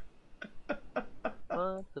 ship.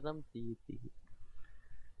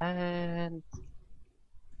 And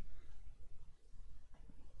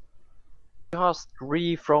just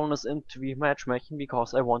re-thrown us into the matchmaking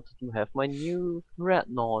because I wanted to have my new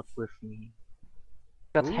dreadnought with me.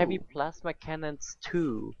 Got heavy Ooh. plasma cannons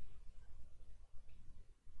too.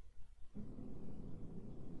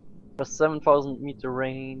 Just 7,000 meter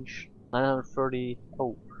range, 930.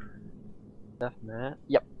 Oh, deathmatch.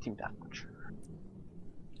 Yep, team deathmatch.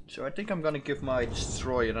 So I think I'm gonna give my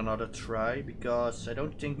destroyer another try, because I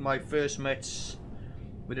don't think my first match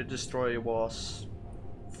with the destroyer was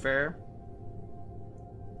fair.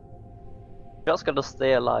 Just gotta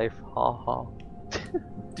stay alive. Haha.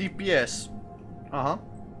 DPS. Uh-huh.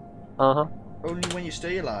 Uh-huh. Only when you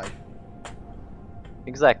stay alive.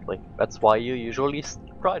 Exactly. That's why you usually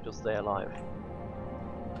try to stay alive.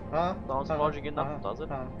 Huh? Sounds logic enough, does it?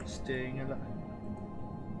 Staying alive.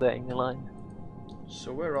 staying alive.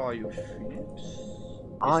 So where are you, Phoenix?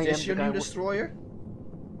 I Is am this your the guy new with- destroyer?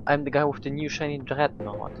 I'm the guy with the new shiny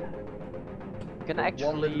dreadnought. You can actually.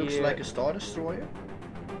 One that looks like a Star Destroyer?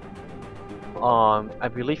 I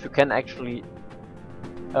believe you can actually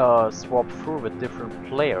swap through with different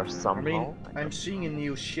players somehow. I mean, I'm seeing a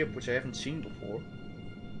new ship which I haven't seen before.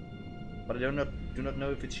 But I do not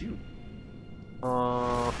know if it's you.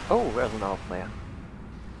 Oh, where's another player?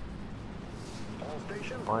 All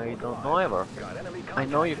stations, I don't know ever. got enemy I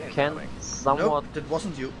know you contact can incoming. somewhat. Nope, that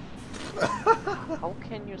wasn't you. How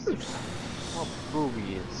can you swap through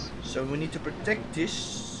these? So we need to protect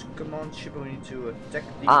this command ship and we need to attack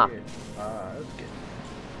the... Ah. Okay.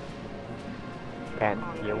 And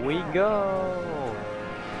here we go!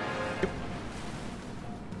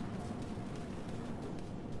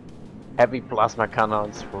 Heavy plasma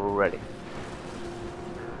cannons ready.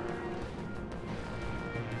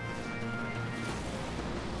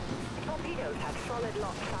 Torpedoes have solid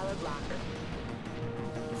lock, solid lock.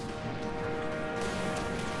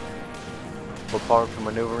 Prepare for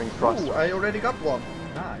maneuvering Ooh, thrusters. I already got one.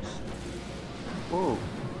 Nice. Ooh.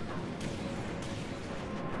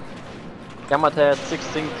 Gamma at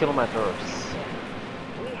 16 kilometers.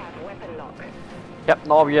 We have weapon lock.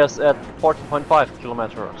 Captain Obvious at 40.5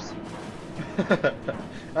 kilometers.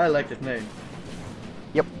 I like that name.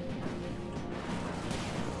 Yep.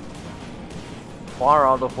 Far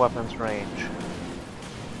out of weapons range.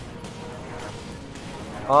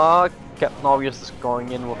 Captain Obvious is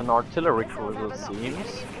going in with an artillery cruiser, it seems. Command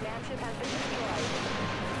ship has been destroyed.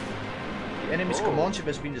 The enemy's Oh. command ship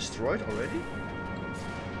has been destroyed already?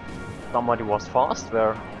 Somebody was fast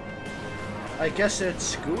there. I guess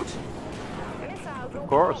it's good. Missiles Of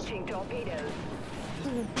course. launching torpedoes.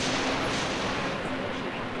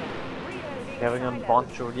 Having a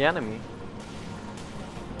bunch of the enemy.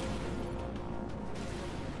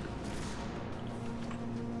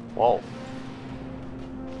 Whoa.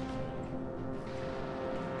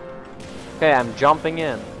 Okay, I'm jumping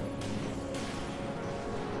in.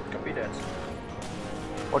 Copy that.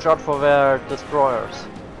 Watch out for their destroyers.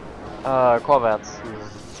 Corvettes. Got an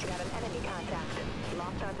enemy contact.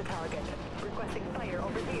 Locked onto target. Requesting fire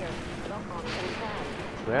over here. Lock on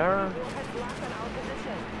confirmed. Where Warheads locked on our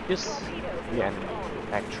position. is Torpedoes the enemy, locked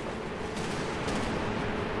on. actually?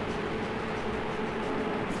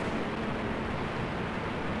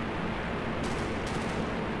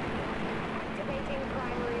 Activating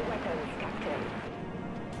primary weapons, Captain.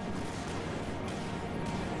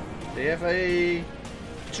 They have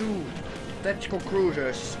two tactical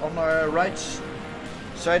cruisers on our right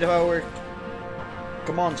side of our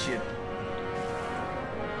command ship.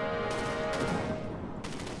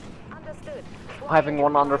 Understood. Having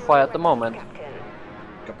one under fire at the moment. Captain.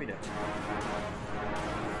 Copy that.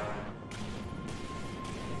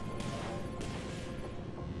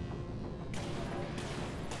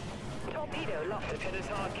 Torpedo locked. Hit us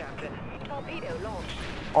hard, Captain. Torpedo launched.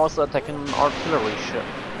 Also attacking an artillery ship.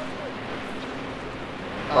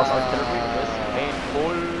 Plus artillery is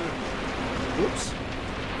painful. Oops.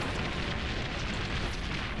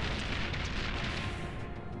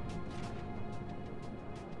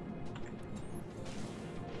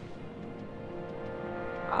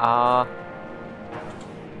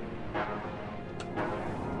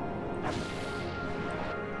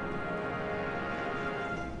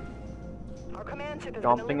 Our command ship has been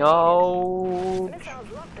Jumping eliminated. out.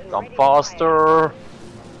 Missiles locked and Jump ready to fire. faster.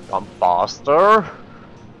 Jump faster.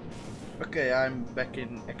 Okay, I'm back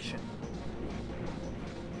in action.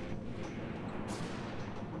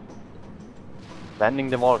 Landing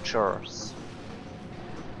the vultures.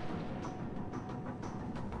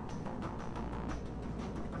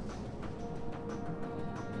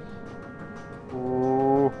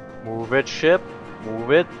 Ooh, move it, ship.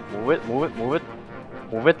 Move it, move it, move it, move it.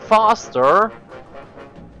 Move it faster.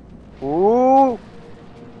 Ooh.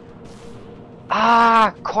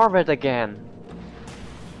 Ah, Corvette again.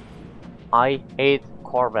 I hate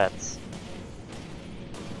Corvettes.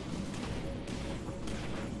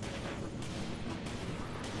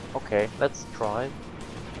 Okay, let's try.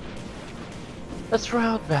 Let's try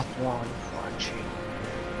out that one for a change.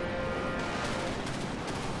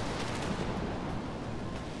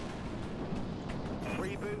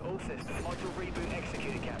 Reboot all systems. Module reboot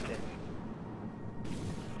executed, Captain.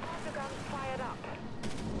 Guns fired up.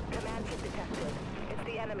 Command ship detected. It's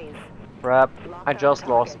the enemies. Crap, I just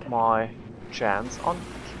lost my chance on...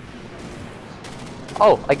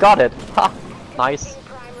 Oh, I got it! Ha! Nice.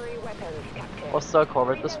 Primary weapons, Captain. Was the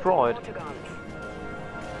Corvette destroyed? Autoguns.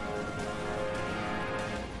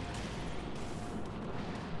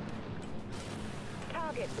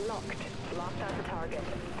 Target Target locked. Locked on the target.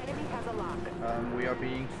 Enemy has a lock. We are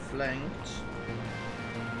being flanked.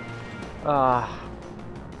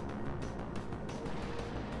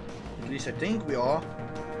 At least I think we are.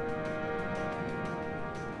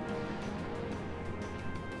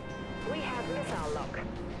 We have missile lock.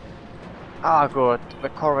 Ah, good. The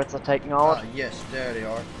corvettes are taken out. Ah, yes, there they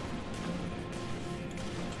are.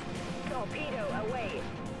 Torpedo away.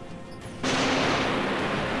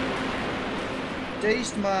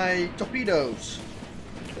 Taste my torpedoes,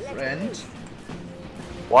 friend.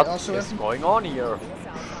 What also is have- going on here?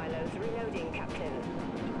 Missile silos reloading, Captain.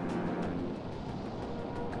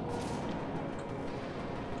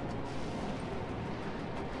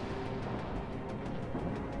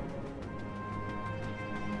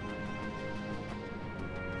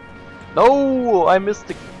 No, I missed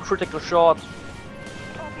the critical shot.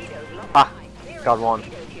 Torpedoes locked. Ah, Zero got one.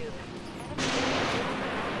 torpedo tube.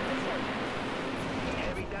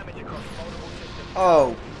 Heavy damage across multiple systems.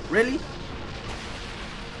 Oh, really?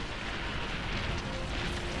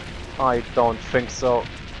 I don't think so.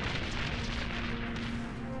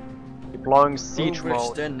 Deploying siege mode.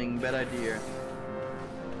 Overextending, bad idea.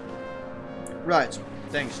 Right,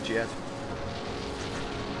 thanks, Jet.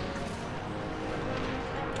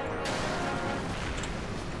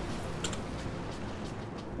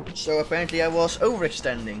 So apparently I was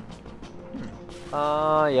overextending.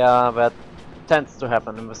 Yeah, that tends to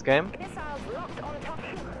happen in this game. Missiles locked on top.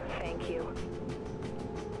 Thank you.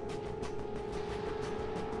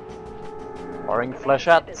 Firing Is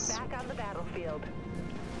flashettes. back on the battlefield.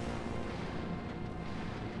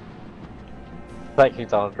 Taking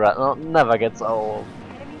down a dreadnought never gets old.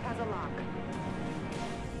 Enemy has a lock.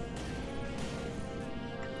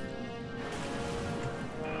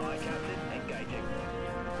 Aye, Captain. Engaging.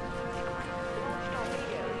 Launch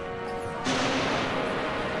torpedoes.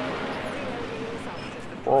 Reloading missile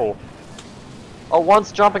system. Whoa. Oh,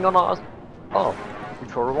 one's jumping on us. Oh,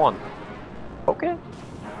 controller one. Okay.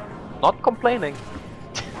 Not complaining.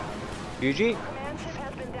 GG. Command ship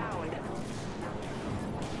has been downed.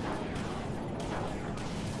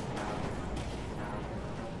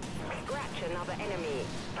 Scratch another enemy.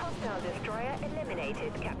 Hostile destroyer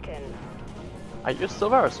eliminated, Captain. Are you still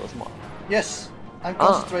there, so smart? Yes, I'm Ah.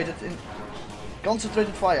 concentrated in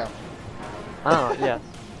concentrated fire. Ah, yes.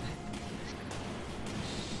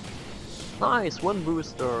 Nice, one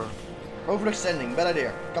booster. Overextending, bad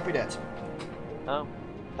idea. Copy that. Oh,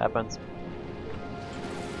 happens.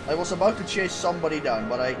 I was about to chase somebody down,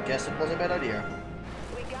 but I guess it was a bad idea.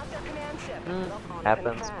 We got the command ship. Lock on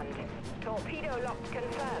happens. confirmed. Torpedo locked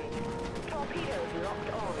confirmed. Torpedoes locked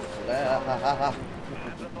on.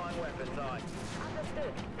 Amplifying weapons. Aye.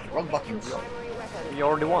 Understood. Wrong buttons. Primary weapons. We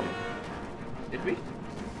already won. Did we?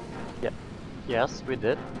 Yeah. Yes, we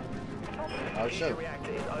did. How so?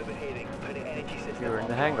 Reactor is overheating. Putting energy system You're in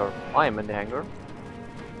the offline. hangar. I am in the hangar.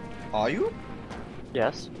 Are you?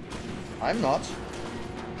 Yes. I'm not.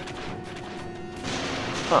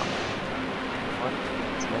 Huh. What?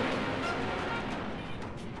 Let's make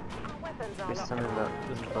Our weapons are this locked time in the on.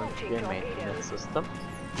 this is going to Launching be a maintenance torpedoes. system.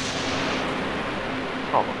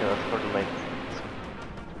 Oh, okay, that's for the late.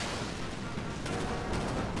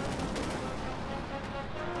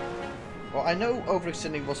 Well, I know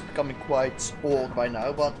overextending was becoming quite old by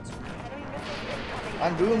now, but Enemy missile system coming.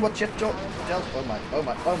 I'm doing what Jet tells. Oh my, oh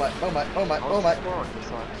my, oh my, oh my, oh my, oh my. Score on this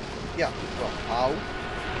side. Yeah, well, ow.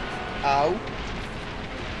 Ow.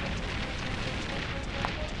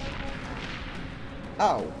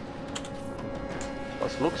 Ow.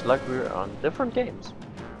 This looks like we're on different games.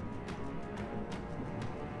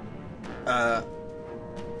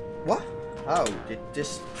 What? How did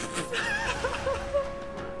this...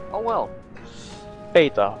 Oh well.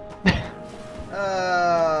 Beta.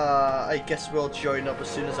 I guess we'll join up as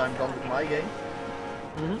soon as I'm done with my game.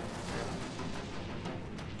 Mm-hmm.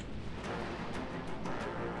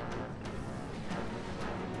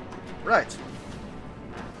 Right.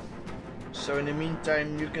 So in the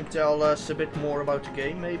meantime, you can tell us a bit more about the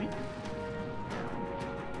game, maybe?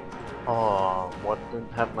 Oh, what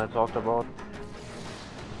haven't I talked about?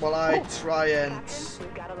 While I try and, Captain,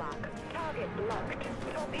 we've got a lock. Target locked.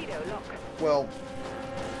 Torpedo lock. well,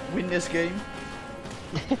 win this game.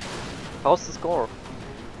 How's the score?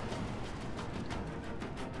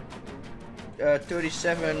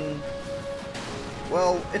 37.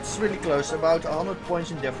 Well, it's really close, about 100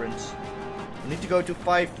 points in difference. We need to go to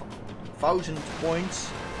 5,000 points,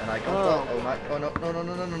 and I can't tell. Oh my! Oh no! No! No!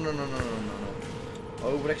 No! No! No! No! No! No! No!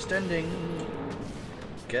 No! Overextending.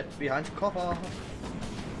 Get behind the cover.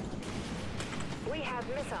 We have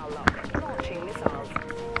missile lock. Launching missiles.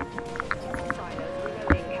 Silos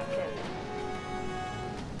reloading, Captain.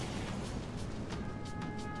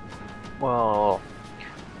 Well,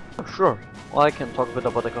 sure. Well, I can talk a bit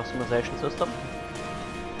about the customization system.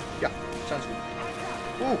 Yeah, sounds good.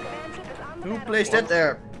 Ooh, who placed that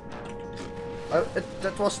there?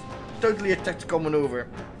 That was totally a tactical maneuver.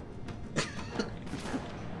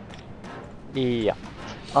 Yeah.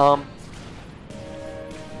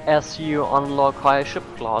 As you unlock higher ship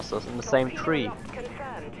classes in the same tree,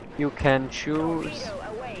 you can choose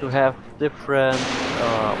to have different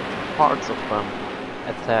parts of them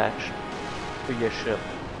attached to your ship.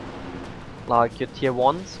 Like your tier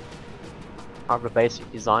 1s are the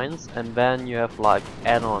basic designs, and then you have like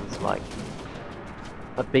add-ons like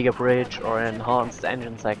a bigger bridge or an enhanced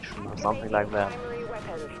engine section or something like that.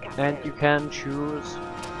 And you can choose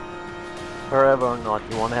wherever or not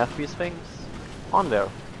you want to have these things on there.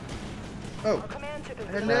 Oh,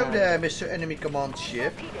 hello there, Mr. Enemy Command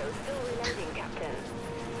Ship.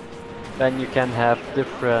 Then you can have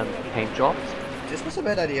different paint jobs. This was a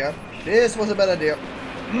bad idea. This was a bad idea.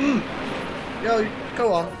 Yo,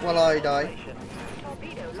 go on while I die.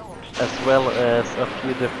 As well as a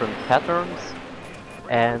few different patterns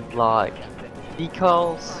and like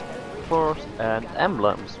decals, of course, and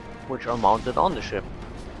emblems which are mounted on the ship.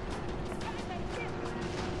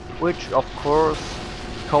 Which of course,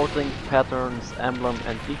 coating patterns, emblem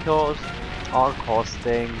and decals are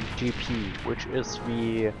costing GP, which is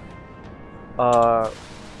the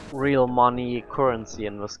real money currency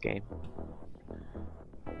in this game.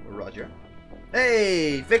 Roger.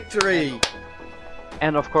 Hey, victory!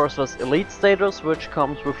 And of course there's elite status, which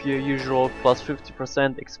comes with your usual plus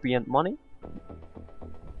 50% XP and money.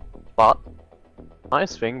 But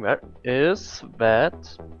nice thing there is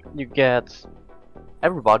that you get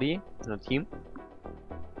everybody in a team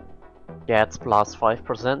gets plus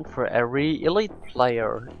 5% for every elite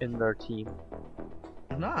player in their team.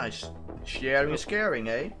 Nice. Sharing is caring,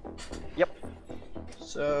 eh? Yep.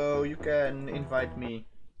 So you can invite me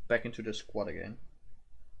back into the squad again.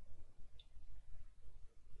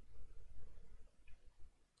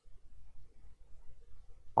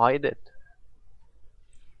 I did.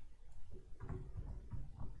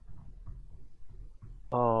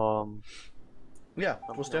 Yeah,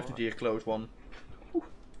 it was definitely a close one.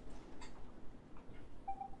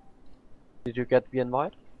 Did you get the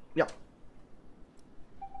invite? Yeah.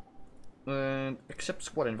 Accept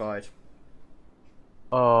squad invite.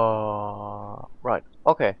 Right.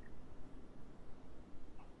 Okay.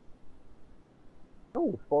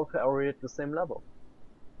 Oh, both are already at the same level.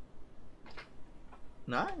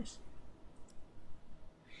 Nice.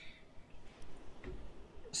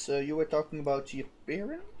 So you were talking about the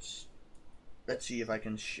appearance? Let's see if I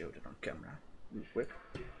can show that on camera real quick.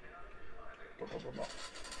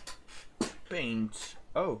 Paint.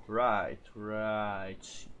 Oh, right.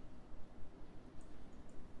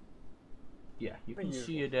 Yeah, you can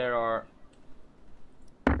see there are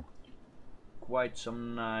quite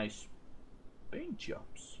some nice paint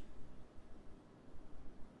jobs.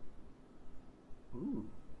 Ooh.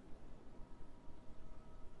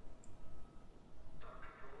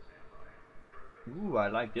 Ooh, I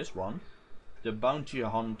like this one. The Bounty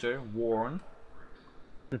Hunter worn.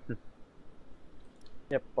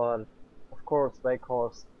 Yep, but of course they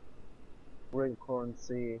cost real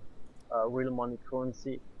currency, real money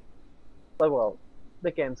currency. But well,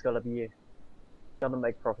 the game's gonna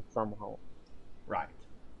make profit somehow. Right.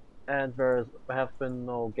 And there have been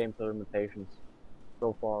no gameplay limitations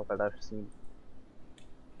so far that I've seen.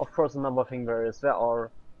 Of course, another thing there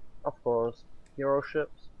are, of course, hero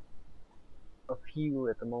ships. A few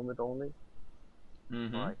at the moment only.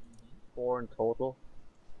 Like 4 in total.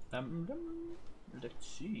 Emblem? Let's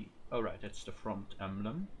see. Oh right, that's the front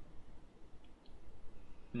emblem.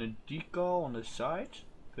 And a decal on the side.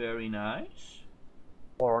 Very nice.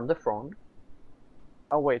 Or on the front.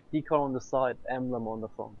 Oh wait, decal on the side, emblem on the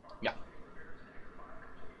front. Yeah.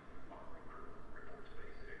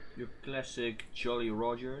 Your classic Jolly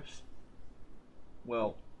Rogers.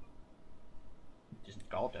 Well, it isn't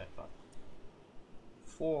called that, but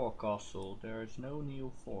forecastle. There is no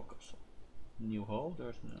new forecastle. New hull.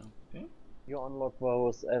 There's no. Okay. You unlock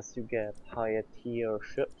those as you get higher tier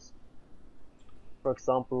ships. For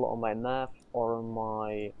example, on my nav or on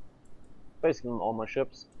my, basically on all my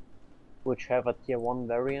ships, which have a tier 1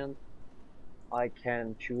 variant, I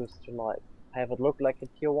can choose to like have it look like a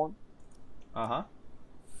tier 1. But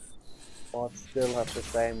still have the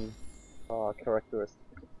same characteristics.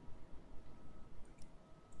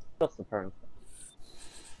 Just apparent.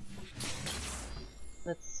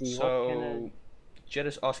 Let's see, what can I... Jet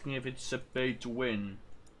is asking if it's a pay to win.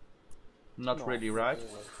 Not really, right?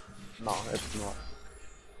 No, it's not.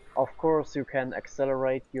 Of course you can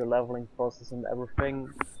accelerate your leveling process and everything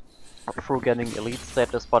through getting elite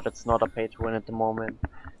status, but it's not a pay to win at the moment,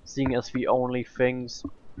 seeing as the only things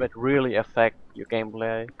that really affect your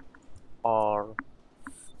gameplay are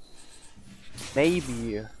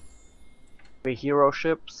maybe the hero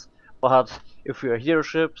ships, but if your hero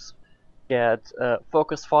ships get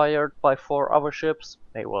focus fired by 4 other ships,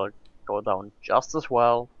 they will go down just as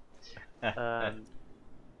well.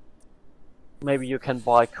 Maybe you can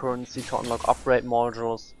buy currency to unlock upgrade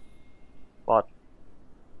modules, but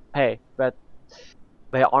hey,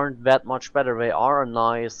 they aren't that much better. They are a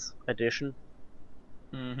nice addition,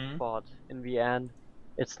 but in the end,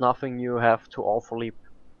 it's nothing you have to awfully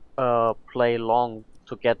play long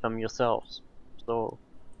to get them yourselves. So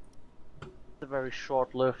it's a very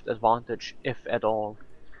short-lived advantage, if at all.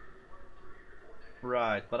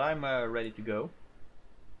 Right, but I'm ready to go.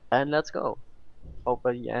 And let's go. Hope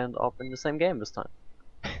we end up in the same game this time.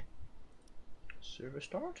 Server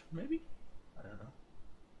start, maybe? I don't know.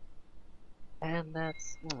 And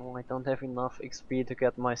that's... oh, I don't have enough XP to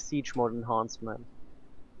get my siege mode enhancement.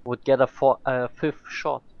 Would get a 5th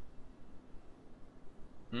shot.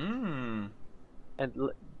 And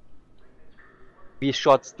these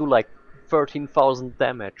shots do like 13,000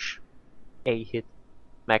 damage. A hit.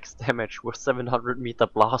 Max damage with 700-meter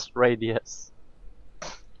blast radius.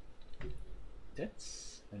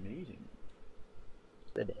 That's amazing.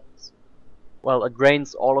 It is. Well, it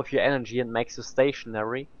drains all of your energy and makes you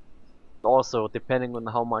stationary. Also, depending on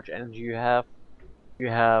how much energy you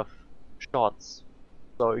have shots.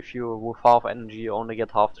 So if you with half energy, you only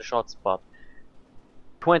get half the shots, but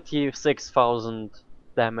 26,000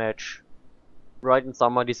 damage right in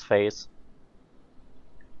somebody's face.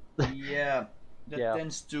 Yeah, that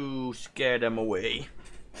tends to scare them away.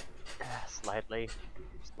 Slightly.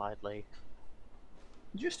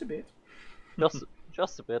 Just a bit.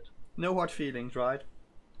 Just a bit. No hard feelings, right?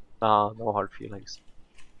 No hard feelings.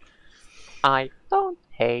 I don't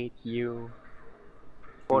hate you.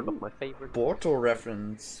 One of my favorite. Portal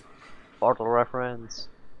reference. Portal reference.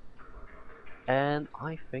 And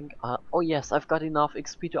I think, oh yes, I've got enough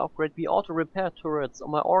XP to upgrade the auto repair turrets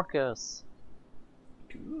on my Orcas.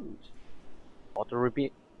 Good.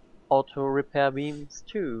 Auto repair beams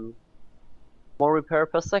too. More repair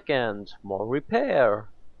per second. More repair.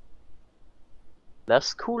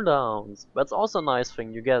 Less cooldowns. That's also a nice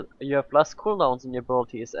thing. You have less cooldowns in your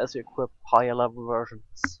abilities as you equip higher level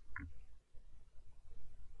versions.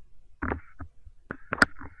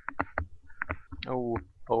 Oh,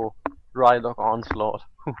 Drydock Onslaught.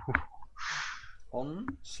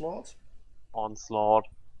 Onslaught? Onslaught.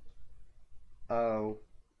 Oh.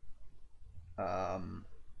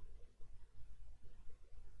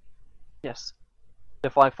 Yes. The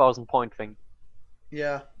 5,000 point thing.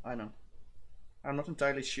 Yeah, I know. I'm not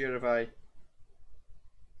entirely sure if I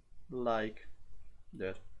like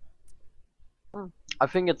that. I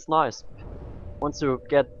think it's nice. Once you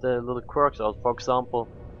get the little quirks out, for example,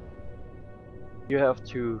 you have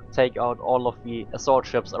to take out all of the assault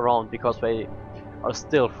ships around because they are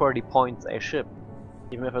still 30 points a ship,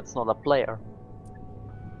 even if it's not a player.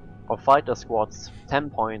 Or fighter squads, 10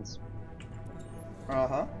 points.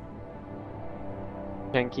 Uh-huh.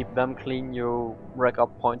 You can keep them clean, you rack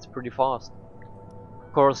up points pretty fast.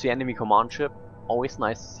 Of course, the enemy command ship, always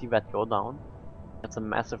nice to see that go down. That's a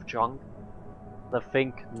massive chunk. I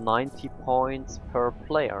think 90 points per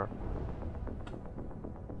player.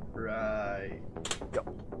 Right. Yep.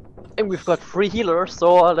 And we've got 3 healers,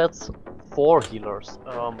 so that's 4 healers.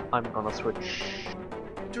 I'm gonna switch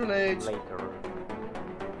Too late. later.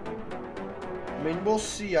 I mean, we'll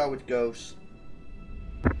see how it goes.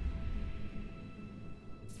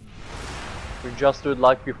 We just do it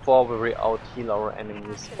like before, where we out heal our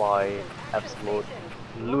enemies by absolute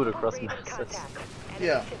ludicrous masses.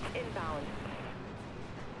 Yeah.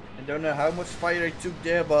 I don't know how much fire I took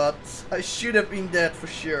there, but I should have been dead for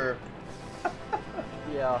sure.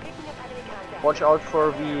 Yeah. Watch out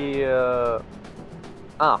for the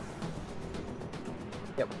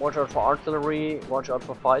Yep, watch out for artillery, watch out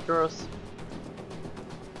for fighters.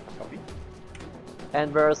 Copy.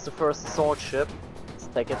 And where is the first assault ship? Let's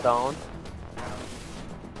take it down.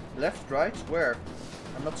 Left, right, where?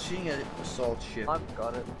 I'm not seeing an assault ship. I've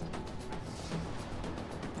got it.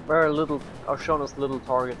 Where are shown as little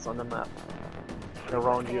targets on the map.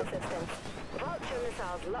 Around you. Vulture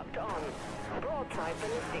missiles locked on. Broadside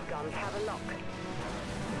ballistic guns have a lock.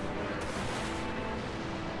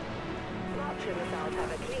 Vulture missiles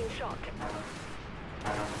have a clean shot.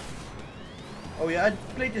 Oh yeah, I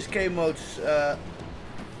played this game mode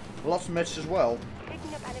last match as well.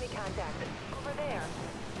 Picking up enemy contact. Over there.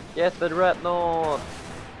 Yes, the dreadnought!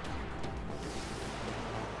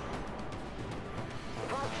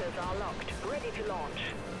 Vultures are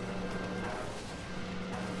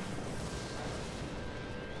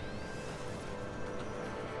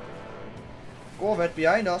Corvette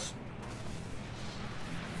behind us.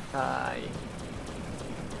 Hi.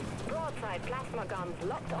 Broadside plasma guns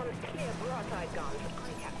locked on clear broadside guns.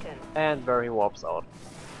 Aye, Captain. And there he warps out.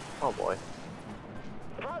 Oh boy.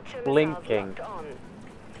 Vulture Blinking. missiles locked on.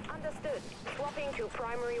 Understood. Swapping to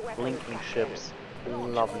primary weapons. Blinking Captain. ships.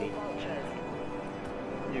 Launch Lovely. all vultures.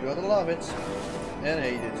 You gotta love it. And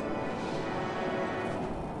hate it.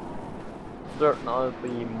 Certainly I'll be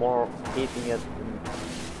more hating it than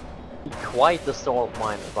be quite the salt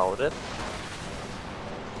mine about it.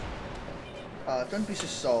 Don't be so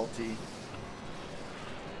salty.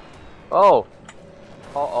 Oh!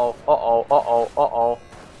 Uh-oh, uh-oh, uh-oh, uh-oh.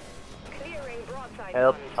 Clearing broadside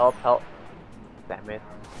Help, guns. help, help. Damn it.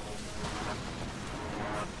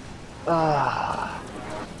 Ah,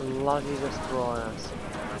 bloody destroyers.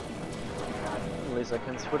 At least I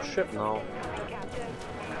can switch ship now. Captain.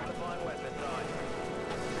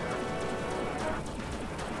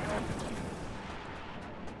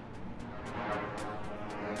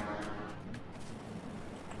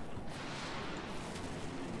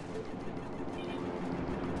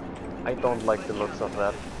 I don't like the looks of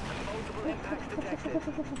that.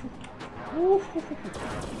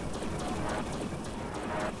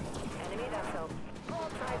 Enemy vessel.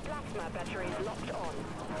 Broadside plasma batteries locked on.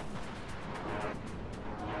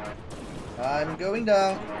 I'm going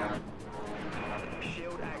down.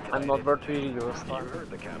 Shield activated. I'm not virtually this You time. heard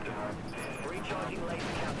the captain. Recharging laser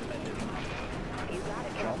countermeasures. You got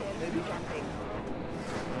it, Jump, Captain. maybe. Jumping.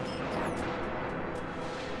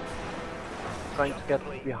 Trying to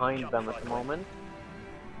get behind them at the moment.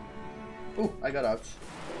 Ooh, I got out.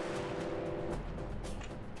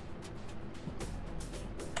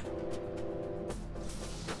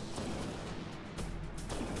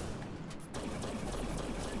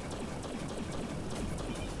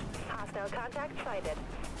 Hostile contact sighted.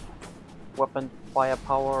 Weapon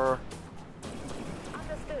firepower.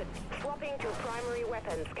 Understood. Swapping to primary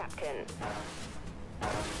weapons, Captain.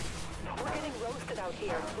 We're getting roasted out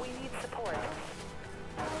here. We need support.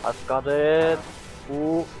 I've got it.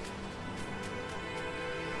 Ooh.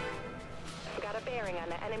 Got a bearing on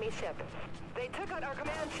the enemy ship. They took out our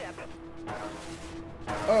command ship.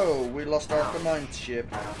 Oh, we lost our command ship.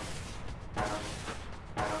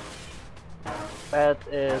 That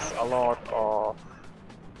is a lot of.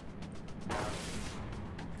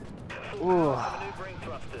 Ooh. Maneuvering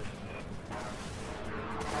thrusters.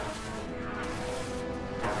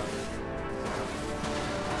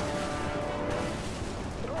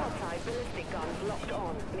 Broadside ballistic guns locked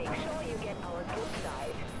on. Make sure you get our good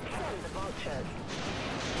side. Send the vultures.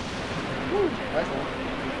 Nice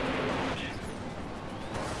one.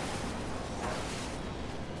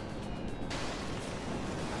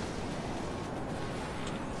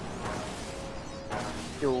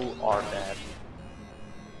 You are dead.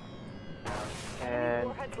 And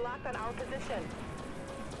Warheads locked on our position.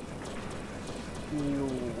 you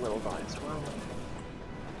will die as well.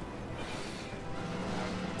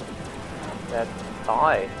 That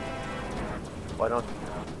die. Why not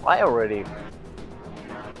die already?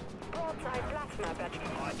 Broadside plasma battery.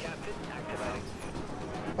 Aye, captain. Activating.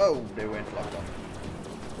 Oh, they went locked on.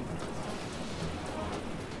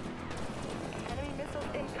 Enemy missiles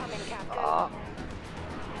incoming, Captain. Ah.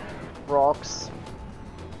 Rocks.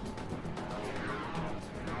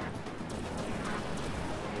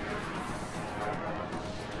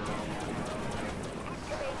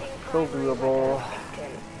 Activating So primary doable. weapons,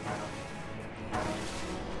 Captain.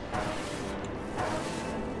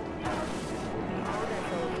 All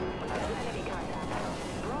vessels. Enemy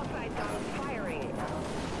contact. Broadside guns firing.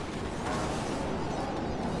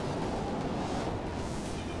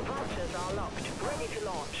 Vultures are locked. Ready to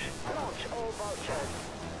launch. Launch all vultures.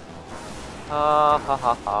 Ha ha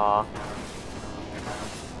ha ha.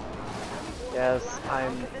 Yes, Locked on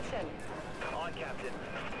I'm. position. Aye, captain.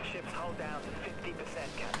 Ship's hull down to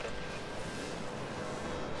 50%, captain.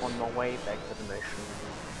 On my way back to the mission.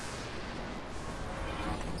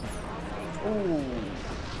 Ooh.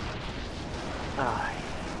 Ah,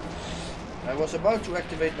 I was about to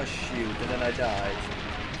activate my shield and then I died.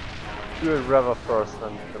 you would rather first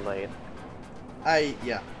than delayed.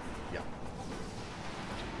 Yeah.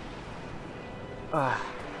 Ah.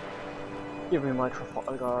 Give me my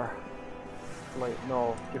Trafalgar. Wait,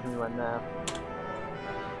 no, give me my nap.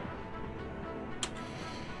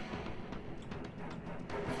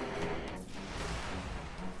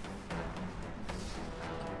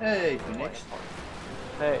 Hey, Phoenix.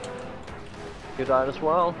 Hey. You died as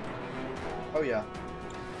well? Oh yeah.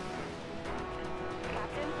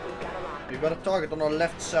 Captain, we've got a lock. We've got a target on our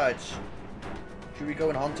left side. Should we go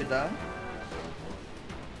and hunt it down?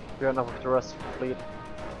 You're enough with the rest of the fleet.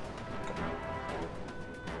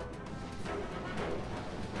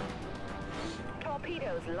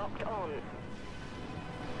 Torpedoes locked on.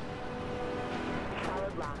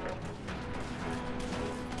 Solid lock.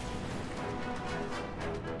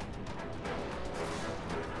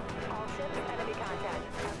 All ships, enemy contact.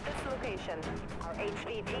 At this location. Our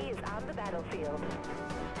HVT is on the battlefield.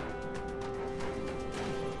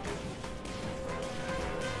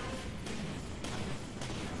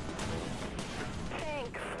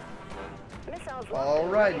 Thanks. Missiles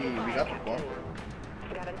Alrighty, we got one.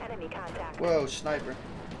 Got an enemy contact. Whoa, sniper.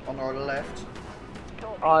 On our left.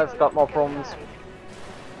 I've got more problems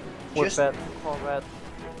with Just- that Corvette.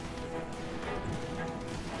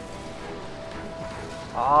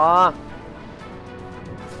 Ah!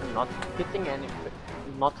 I'm not hitting anything.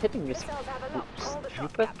 Not hitting these Missiles have a lock. Hold the shot,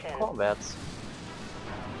 stupid Captain. Corvettes.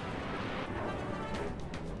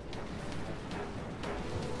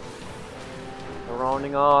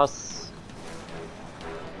 Surrounding us.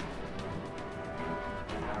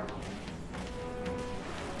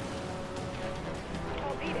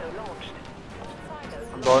 Torpedo launched.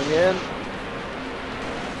 Silos I'm going in.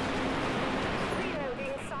 Torpedo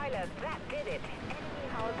being siloed. That did it. Enemy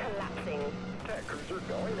hull collapsing. Attack cruiser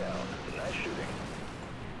going down. Nice shooting.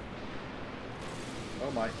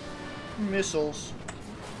 Oh my. Missiles.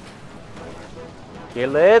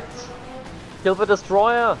 Kill it! Kill the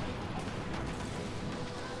destroyer!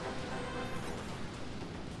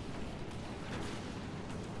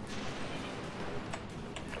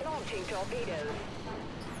 Launching torpedoes.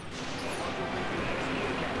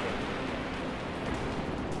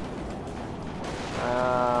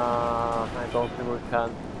 I don't think we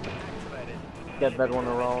can get that one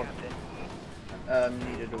around.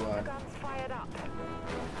 Neither do I. Guns fired up.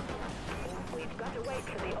 We've got to wait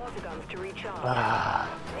for the autoguns to recharge. Ah,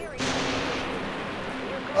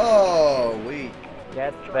 Oh, wait.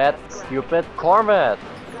 get that stupid Corvette!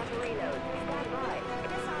 Got to reload. Stand by.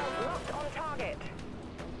 Missiles locked on target.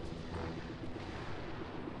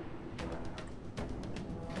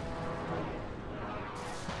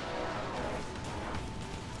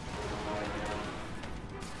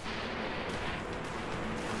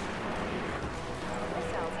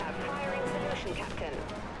 Missiles have firing solution, Captain.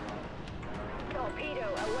 Torpedo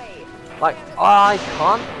away. Like, I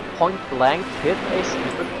can't point blank hit a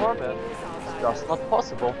stupid Corvette. Missile It's silos. just not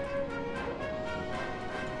possible.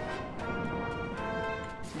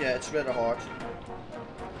 Yeah, it's rather hard.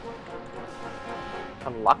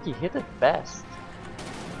 Unlucky hit at best.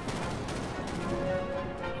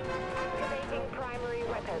 Activating primary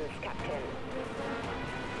weapons, Captain.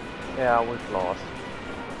 Yeah, we've lost.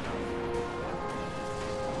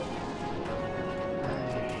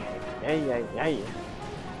 Ay.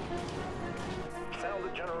 Sound the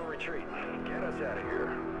general retreat. Get us out of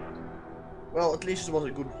here. Well, at least it was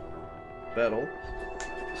a good battle.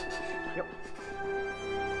 Yep.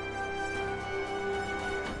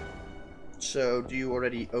 So, do you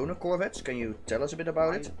already own a Corvette? Can you tell us a bit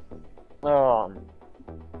about it? I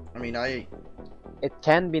mean, It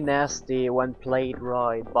can be nasty when played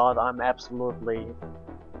right, but I'm absolutely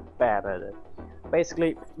bad at it.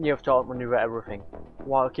 Basically, you have to outmaneuver everything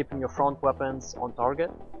while keeping your front weapons on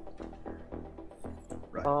target.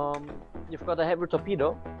 Right. You've got a heavy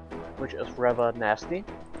torpedo, which is rather nasty,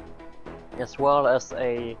 as well as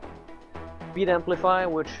a speed amplifier,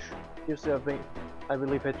 which gives you I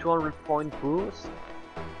believe a 200-point boost,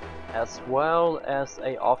 as well as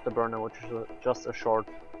a afterburner, which is just a short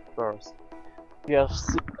burst.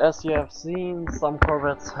 As you have seen, some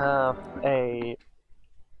Corvettes have a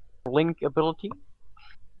blink ability,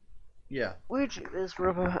 Yeah. which is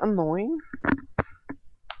rather annoying.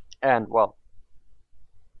 And well,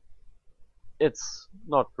 it's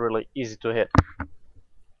not really easy to hit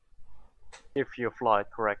if you fly it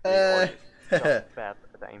correctly or you're just bad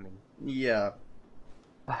at aiming. Yeah.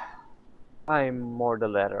 I'm more the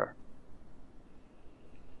latter.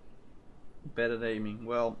 Bad at aiming.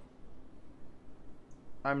 Well,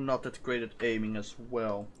 I'm not that great at aiming as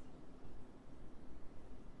well.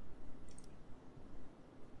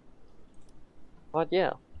 But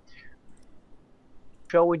yeah.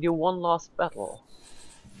 Shall we do one last battle?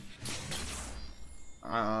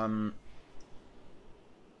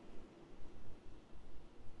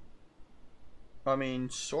 I mean,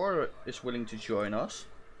 Sora is willing to join us.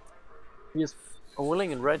 He's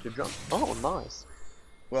willing and ready to jump. Oh, nice.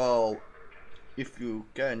 Well, if you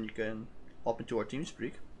can hop into our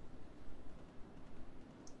TeamSpeak.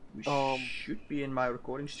 We should be in my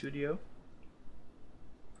recording studio.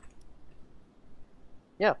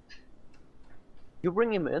 Yeah. You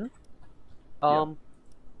bring him in. Yeah.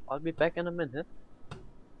 I'll be back in a minute.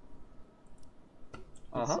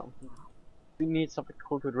 We need something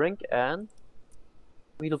cool to drink and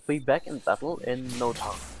We'll be back in battle in no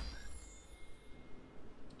time.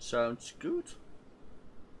 Sounds good.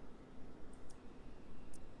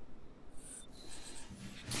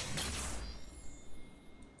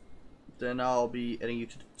 Then I'll be adding you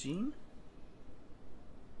to the team.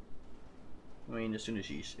 I mean, as soon as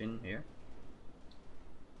he's in here.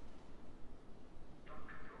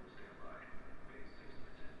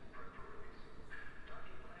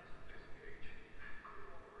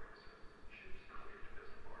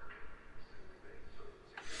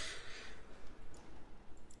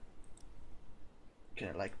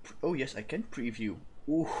 Can I like? Oh yes, I can preview.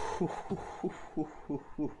 Ooh.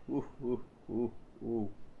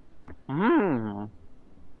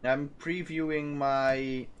 I'm previewing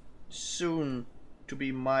my soon to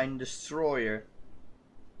be mine destroyer.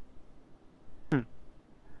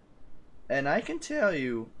 And I can tell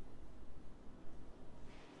you,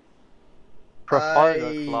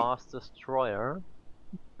 Profiler class destroyer.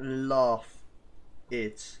 Love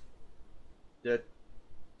it. That,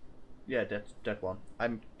 yeah, that one.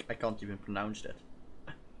 I can't even pronounce that.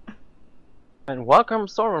 And welcome,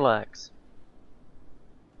 Snorlax.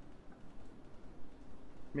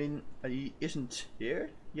 I mean, he isn't here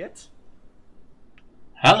yet.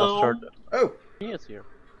 Hello. Oh, He is here.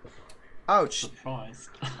 ouch. Surprise.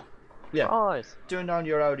 Yeah. Nice. Turn down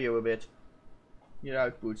your audio a bit. Your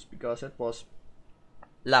outputs, because it was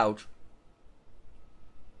loud.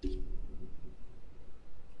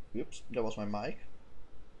 Oops, that was my mic.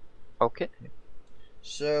 Okay.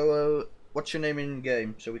 So, what's your name in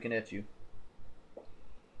game so we can add you?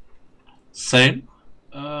 Same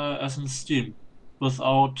as in Steam,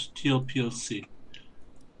 without TLPLC.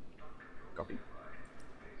 Copy.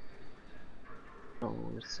 Oh,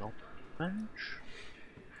 so much.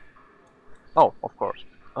 Oh, of course.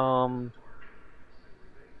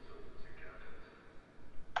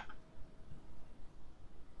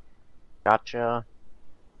 Gotcha.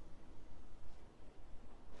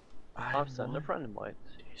 I'll send a friend invite.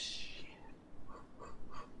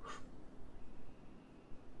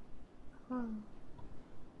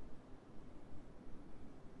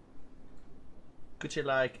 Could you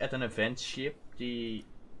like add an event ship? The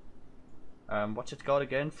what's it called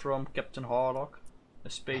again from Captain Harlock? A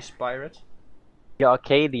space pirate? Yeah,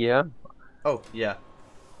 Arcadia. Oh yeah.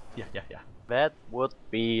 Yeah. That would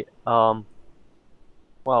be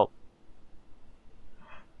well.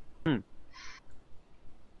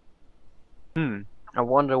 I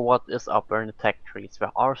wonder what is up there in the tech trees.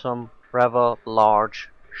 There are some rather large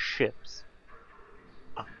ships.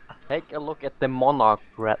 Take a look at the Monarch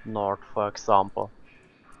dreadnought, for example.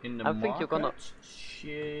 In the I think you're gonna.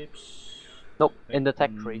 ships. Nope, in the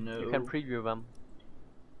tech tree. No. You can preview them.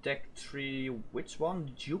 Tech tree. Which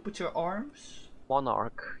one? Jupiter arms.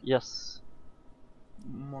 Monarch, yes.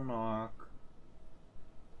 Monarch.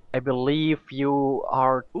 I believe you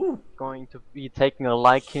are going to be taking a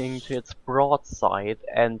liking to its broadside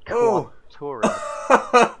and quad turret.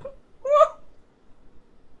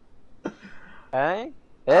 Hey?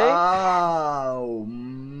 Hey? Oh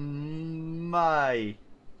my.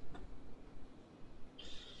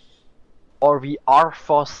 Or the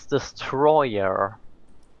Arphos destroyer.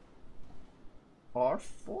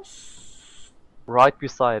 Arphos? Right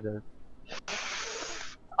beside it.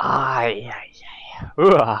 Ay.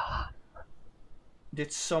 Ugh.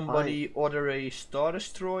 Did somebody order a Star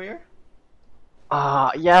Destroyer?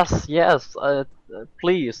 Yes,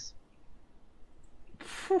 please.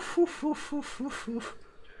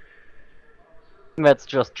 That's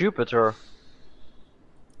just Jupiter.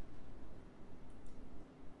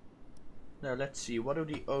 Now let's see, what do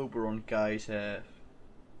the Oberon guys have?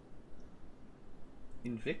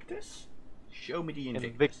 Invictus? Show me the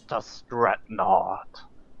Invictus Dreadnought.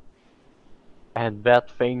 And that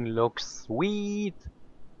thing looks sweet.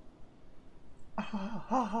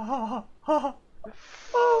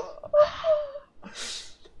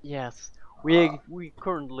 Yes, we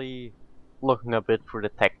currently looking a bit through the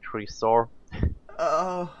tech tree store.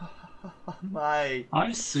 Oh my.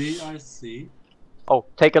 I see. Oh,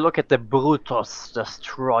 take a look at the Brutus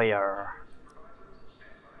destroyer.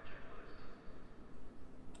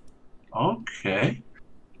 Okay.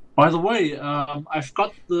 By the way, I've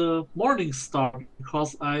got the Morning Star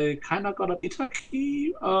because I kinda got a beta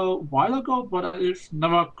key a while ago, but I've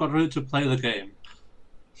never got ready to play the game.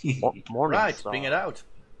 Morning Right, Star. bring it out.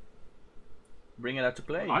 Bring it out to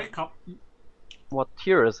play. What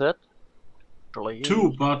tier is it? Please.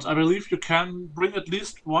 2, but I believe you can bring at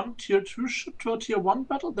least one tier 2 ship to a tier 1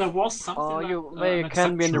 battle. There was something you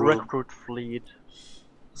can be in the recruit fleet.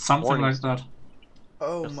 Something like that.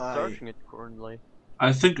 Oh Just my. searching it currently.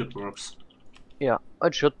 I think it works. Yeah,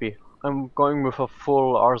 it should be. I'm going with a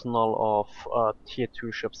full arsenal of tier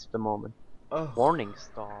 2 ships at the moment. Oh. Morning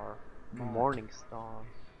Star. Morning Star.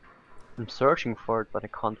 I'm searching for it, but I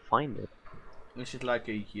can't find it. Is it like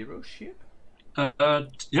a hero ship?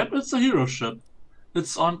 Yep, it's a hero ship.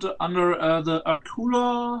 It's under the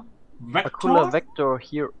Akula Vector. Akula Vector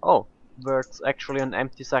here. Oh, where it's actually an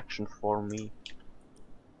empty section for me.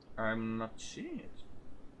 I'm not seeing it.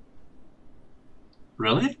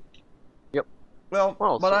 Really? Yep. Well,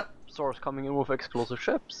 but Source coming in with exclusive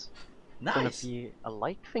ships. nice. Gonna be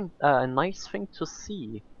a nice thing to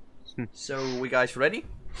see. So, we guys ready?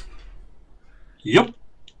 Yep.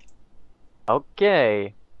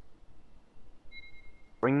 Okay.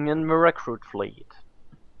 Bring in the recruit fleet.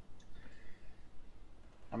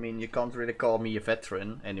 I mean, you can't really call me a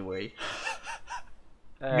veteran anyway.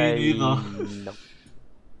 Me neither. No.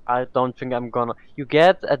 I don't think I'm gonna. You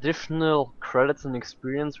get additional credits and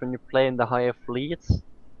experience when you play in the higher fleets,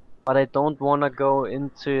 but I don't wanna go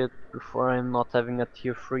into it before I'm not having a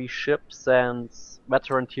tier 3 ships, and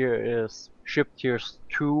veteran tier is ship tiers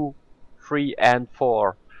 2, 3 and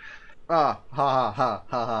 4. Ah, ha ha ha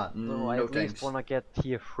ha ha. So I No at thanks. least wanna get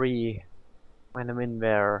tier 3 when I'm in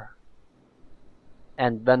there.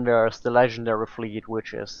 And then there's the legendary fleet,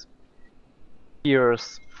 which is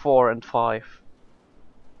tiers 4 and 5.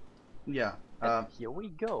 Yeah. And here we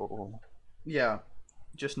go. Yeah.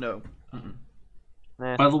 Just no.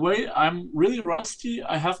 Nah. By the way, I'm really rusty.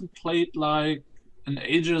 I haven't played like in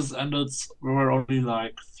ages, and we're only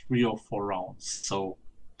like 3 or 4 rounds, so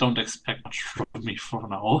don't expect much from me for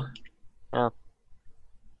now. Yeah.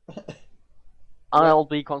 I'll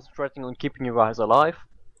be concentrating on keeping you guys alive.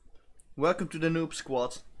 Welcome to the noob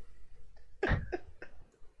squad.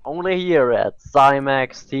 Only here at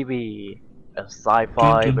SciMAX TV, a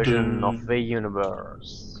sci-fi vision of the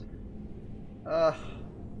universe.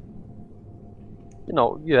 You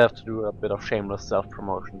know, you have to do a bit of shameless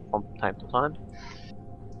self-promotion from time to time.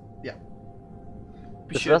 Yeah.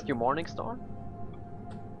 Is that your morning star?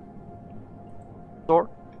 Store?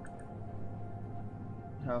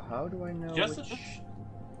 Now, how do I know Yes, which...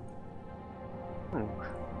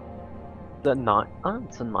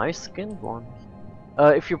 It's a nice skinned one.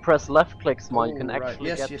 If you press left click smile, you can right. actually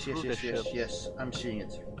Yes, get yes, through yes, the yes, ship. yes, I'm seeing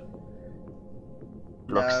it.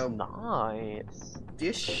 Looks Now, nice.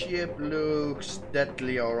 this ship looks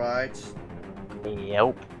deadly, alright.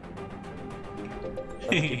 Yep. Let's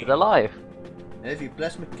keep it alive. Heavy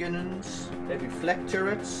plasma cannons, heavy flak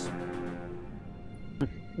turrets.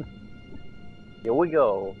 Here we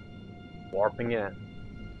go. Warping in.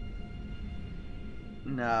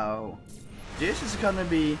 Now, this is gonna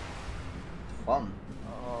be fun.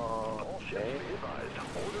 All ships be advised.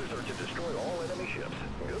 Orders are to destroy all enemy ships.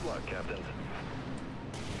 Good luck, captains.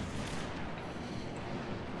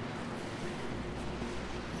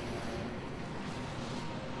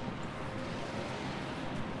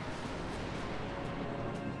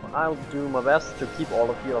 I'll do my best to keep all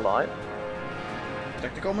of you alive.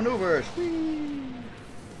 Tactical maneuvers.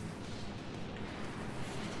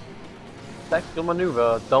 Tactical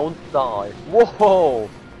maneuver, don't die. Whoa!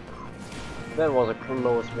 That was a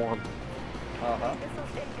close one. Uh-huh.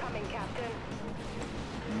 Missiles incoming, Captain.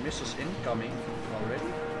 Missiles incoming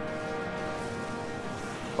already.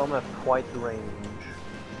 Some have quite the range.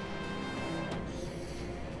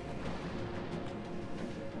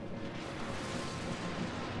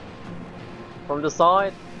 From the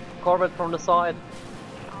side, Corvette from the side.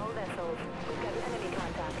 All vessels, we've got enemy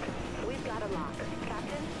contact. We've got a lock.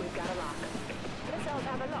 Captain, we've got a lock. Missiles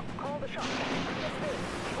have a lock. Call the shot. Understood.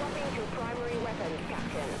 Swapping to primary weapons,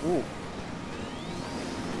 Captain. Ooh.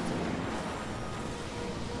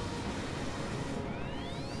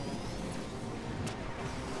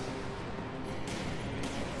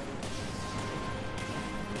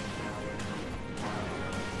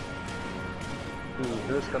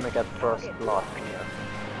 Who's gonna get first blood here?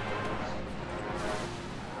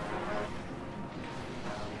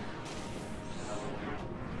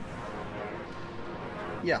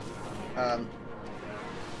 Yeah.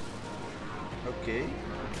 Okay.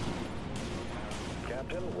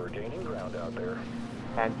 Captain, we're gaining ground out there.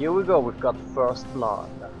 And here we go, we've got first blood.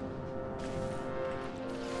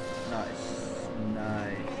 Nice.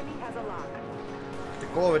 Nice. Enemy has a lock. The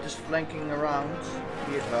Corvette is flanking around.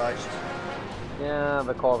 Be advised. Yeah,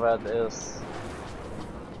 the Corvette is...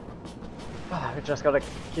 we just gotta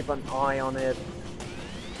keep an eye on it.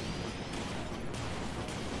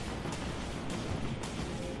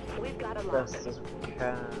 We've got a lock. Best as we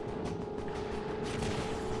can.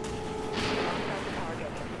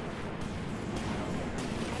 Target.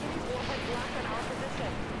 Enemy warheads locked in our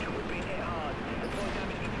position.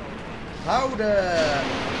 How the...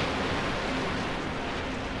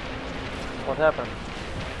 What happened?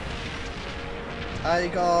 I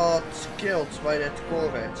got killed by that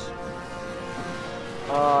corvette.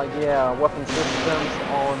 Yeah, weapon systems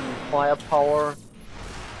on firepower,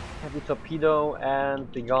 heavy torpedo,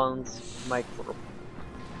 and the guns make for a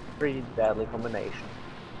pretty deadly combination.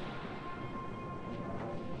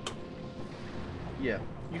 Yeah,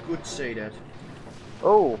 you could say that.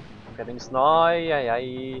 Oh, getting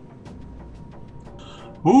snipe.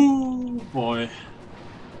 Ooh boy.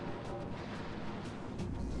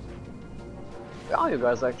 Where are you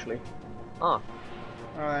guys actually? Ah,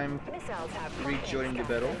 I'm Missiles have rejoining the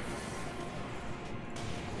battle.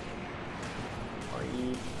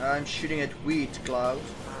 I'm shooting at wheat cloud.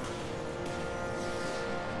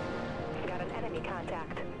 got an enemy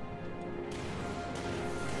contact.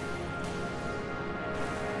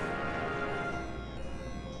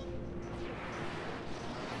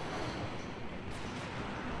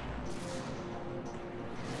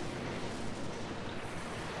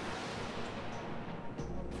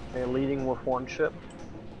 they're leading with one ship.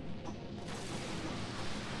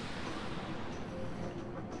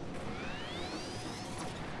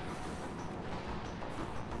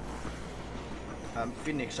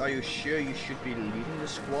 Phoenix, are you sure you should be leading the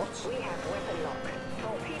squads? We have weapon lock.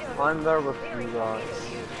 Torpedo. I'm there with you guys.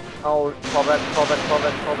 Oh, Corvette.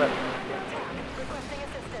 Requesting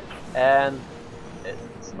assistance. And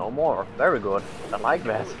it's no more. Very good. I like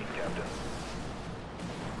that. Captain.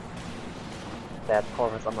 That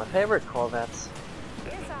Corvettes are my favorite Corvettes.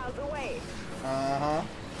 Missiles away. Uh-huh.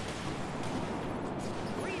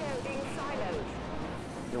 Reloading silos.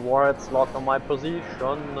 The warheads locked on my position.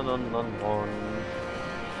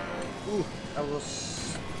 Ooh, I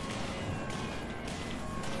was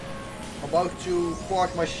about to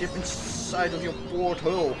park my ship inside of your port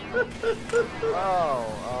hull.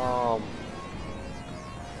 Oh,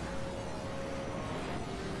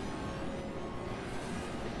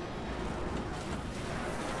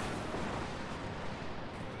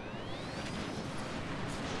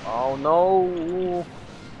 oh no!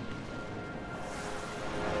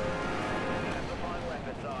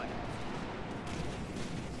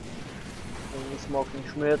 Smoking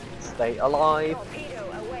Schmidt, stay alive.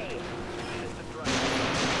 Torpedo away.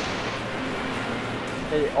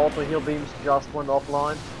 Hey, auto heal beams just went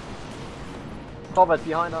offline. Corvette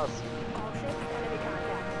behind us. All ships enemy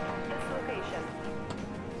contact. This location.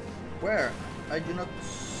 Where? I do not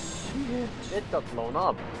see it. It got blown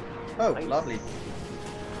up. Oh, Nice. lovely.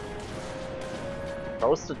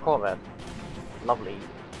 Roasted Corvette. Lovely.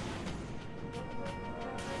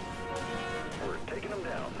 We're taking them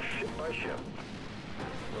down, ship by ship.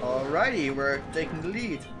 Alrighty, we're taking the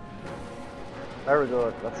lead. Very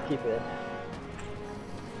good. Let's keep it.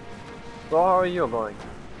 So how are you going?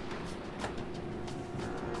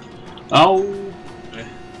 Oh,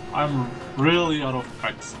 I'm really out of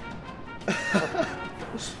kites.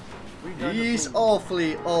 He's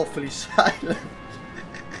awfully silent.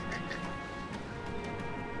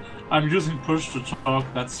 I'm using push to talk,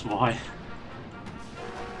 that's why.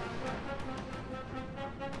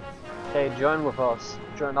 Okay, join with us.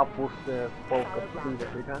 Join up with the bulk of the fleet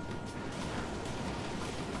if you can.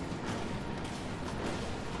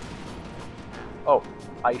 Oh,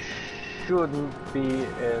 I shouldn't be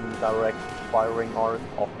in direct firing arc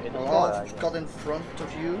of any destroyer, I I've guess. got in front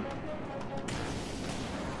of you.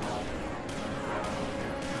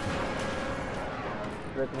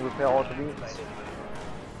 They can repair all the beams.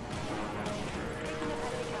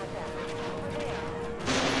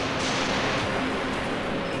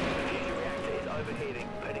 Reactor is overheating.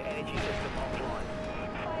 Put the energy system offline.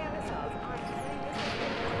 Fire missiles armed.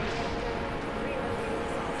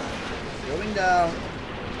 Going down.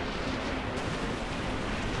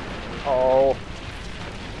 Oh.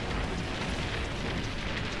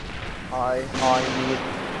 I need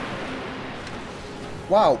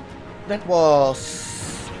Wow, that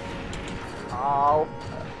was... ow.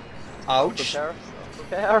 Ouch.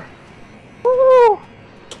 Prepare. Woo!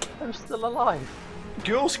 I'm still alive.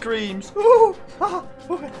 Girl screams. Ooh, ah,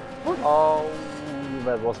 Oh,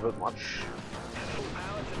 that was a bit much. Full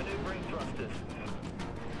power to maneuvering thrusters.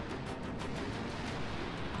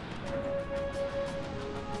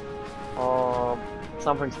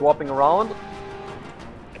 Something swapping around.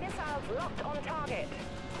 Missiles locked on target.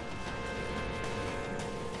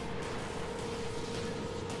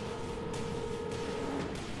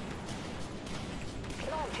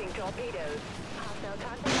 Launching torpedoes. Hostile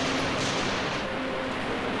contact.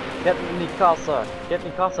 Get Mikasa. Get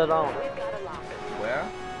Mikasa down. We've got a lock. Where?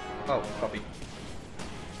 Oh, copy.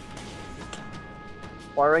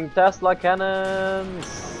 Firing Tesla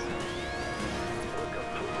cannons.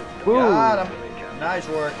 Boom. Got him. Nice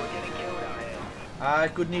work. We're getting killed out here. I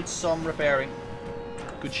could need some repairing.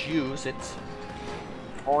 Could use it.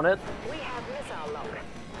 On it. We have missile lock.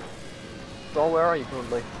 So where are you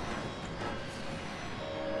currently?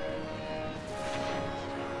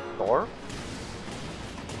 Thor?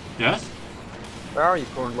 Yes? Where are you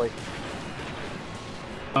currently?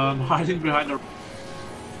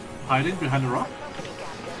 Hiding behind a rock.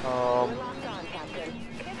 Um, Locked on, Captain.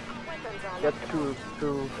 Weapons are get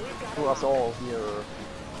locked to us all here.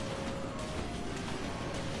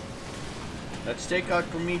 Let's take out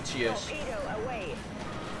Prometheus. Torpedo away.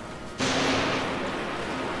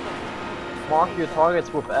 Mark your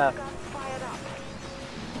targets with F. Guns fired up.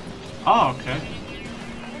 Oh, okay.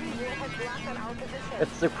 Enemy warheads locked on our position.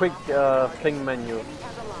 It's the quick ping menu,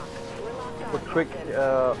 Has a lock. We're locked on. the quick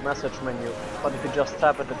message menu. But if you just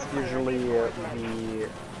tap it, it's usually the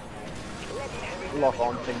lock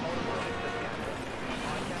on thing.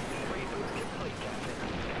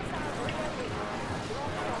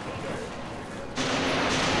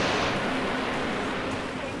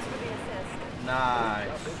 Thanks for the assist.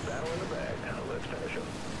 Nice. Big battle in the bag. Now let's finish him.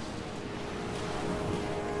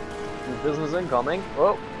 New business incoming.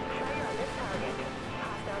 Oh, Fire on this target.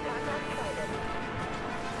 Hostile contact sighted.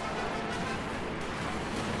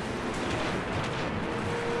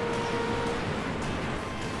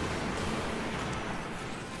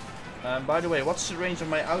 By the way, what's the range of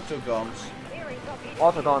my auto guns? Clearing torpedo.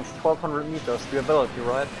 autoguns, 1200 meters. The ability,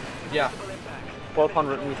 right? Yeah.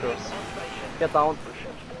 1200 meters. Get down.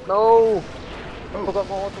 No! Oh. Forgot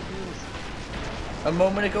my auto beams. A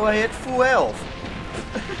moment ago I hit full health.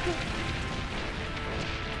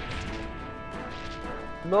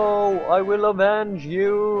 No, I will avenge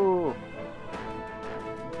you!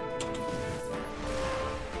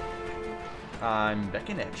 I'm back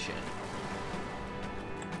in action.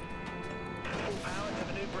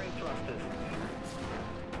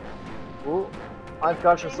 Ooh, I've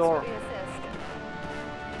got your Thanks sword. for the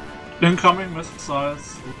assist. Incoming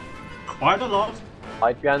missiles. Quite a lot.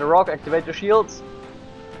 Hide behind the rock, activate your shields.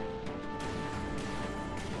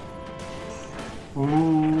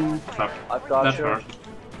 Ooh, crap. I've got That you. hurt.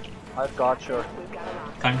 I've got you. We've got a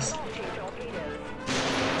lock. Thanks. Launching torpedoes.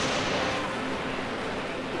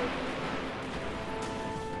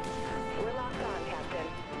 We're locked on, Captain.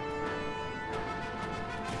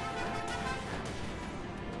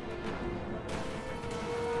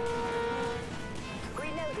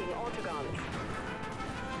 Reloading autogons.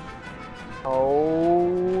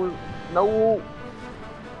 Oh no!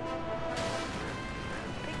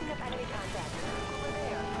 Picking up enemy contact. Over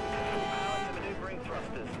there. Power to maneuvering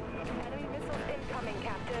thrusters. Enemy missiles incoming,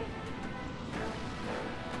 Captain.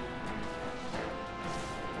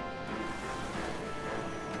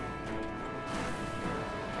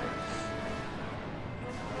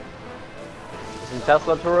 Using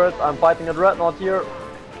Tesla turret, I'm fighting a dreadnought here.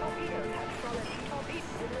 Torpedoes have solid torpedoes.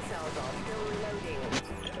 Missiles are still loading.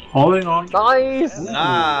 Holding on. Nice!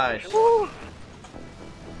 Nice. Woo.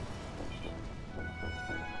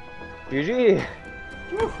 GG!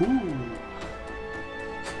 Woohoo.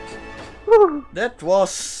 Woo. That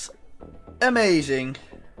was amazing.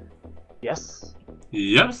 Yes.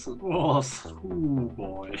 Yes, it was. Ooh,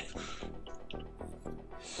 boy.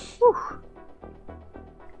 Whew.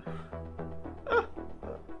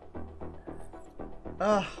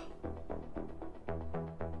 Ah,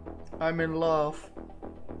 I'm in love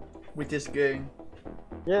with this game.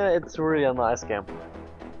 Yeah, it's really a nice game.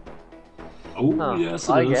 Oh, Huh, yes,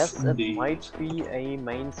 I it guess is it indeed. might be a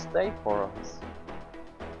mainstay for us.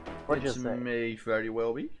 What did you It say? may very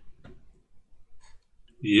well be.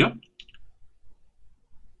 Yep.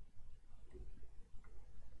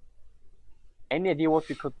 Any idea what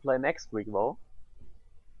we could play next week, though?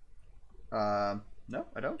 No,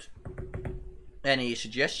 I don't. Any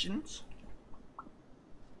suggestions?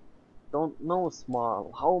 Don't know,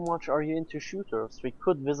 Smile. How much are you into shooters? We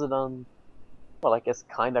could visit on, well, I guess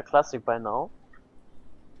kinda classic by now.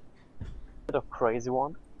 Bit of crazy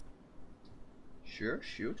one. Sure,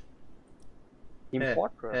 shoot. Team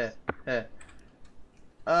Fortress.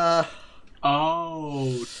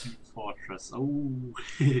 Oh, Team Fortress. Oh.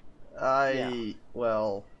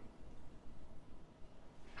 Well,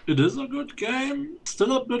 It is a good game.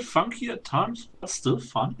 Still a bit funky at times, but still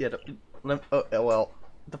fun. yeah, well,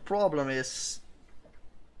 the problem is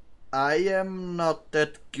I am not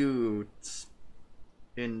that good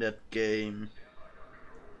in that game.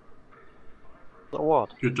 So what?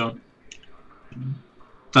 You don't.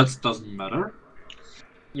 That doesn't matter.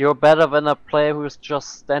 You're better than a player who's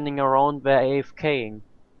just standing around there AFKing.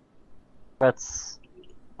 That's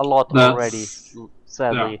a lot already,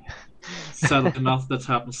 sadly. Sadly enough, that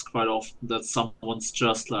happens quite often, that someone's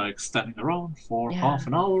just like standing around for half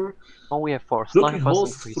an hour. All we have 4 Looking snipers and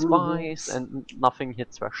holes 3 through spies, walls. and nothing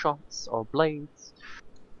hits their shots or blades.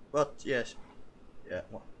 But yes, yeah,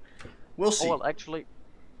 well, we'll see. Oh, well, actually,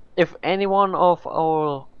 if anyone of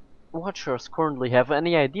our watchers currently have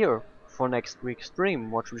any idea for next week's stream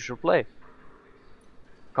what we should play,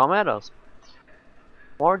 come at us.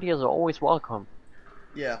 More ideas are always welcome.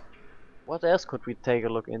 Yeah, What else could we take a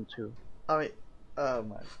look into? I mean, oh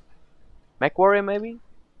man. MechWarrior maybe?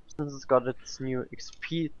 Since it's got its new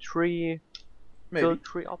XP tree, Maybe, build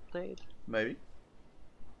tree update. maybe.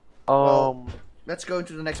 Well, Um, let's go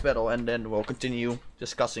into the next battle and then we'll continue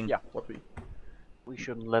discussing what we... we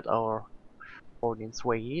shouldn't let our audience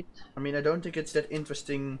wait. I mean, I don't think it's that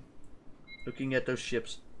interesting looking at those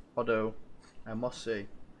ships, although, I must say.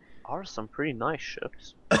 Are some pretty nice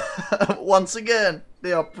ships. Once again,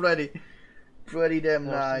 they are pretty damn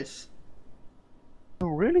nice.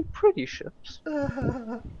 Really pretty ships.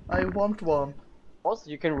 I want one. Also,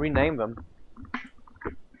 you can rename them.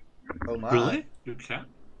 Oh my. Really? You can?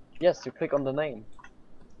 Yes, you click on the name.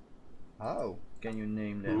 How can you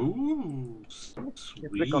name them? Ooh, You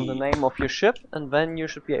click on the name of your ship, and then you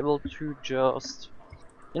should be able to just,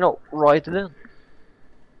 you know, write it in.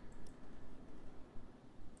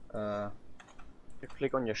 You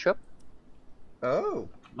click on your ship. Oh.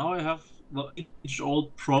 Now I have the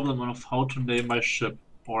age-old problem of how to name my ship,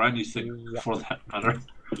 or anything for that matter.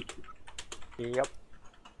 Yep.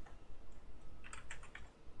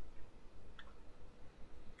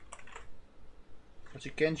 But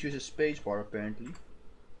you can't use a spacebar apparently.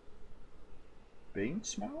 Paint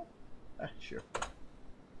smell? Ah, sure.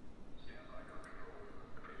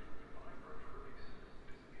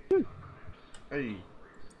 Hey.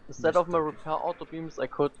 Instead of my repair auto beams, I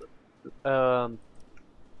could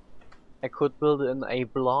build in a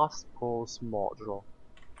blast pulse module.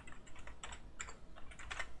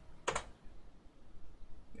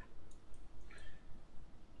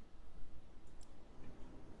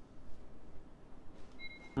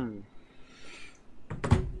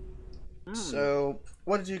 So,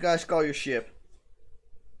 what did you guys call your ship?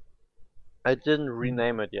 I didn't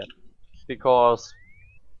rename it yet because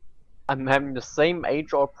I'm having the same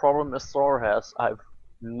age-old problem as Thor has. I have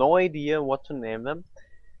no idea what to name them.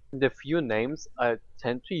 The few names I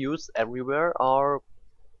tend to use everywhere are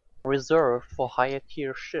reserved for higher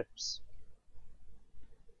tier ships.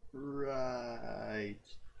 Right.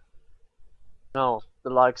 No, the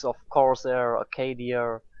likes of Corsair,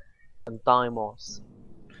 Arcadia, and Deimos.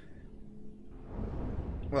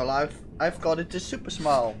 Well, I've got it to Super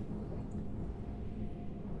Smile.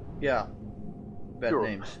 Yeah. Bad Sure.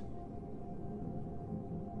 names.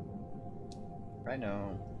 I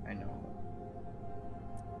know.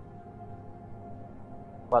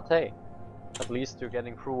 But hey, at least you're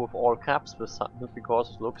getting through with all caps this time,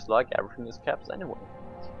 because it looks like everything is caps anyway.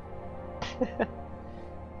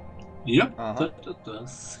 Yep, Uh-huh. that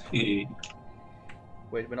does. Hey.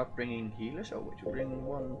 Wait, we're not bringing healers? Oh, wait, you're bringing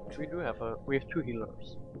one. We have 2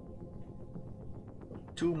 healers.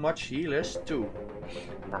 Too much healers? 2.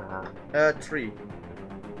 Nah. 3.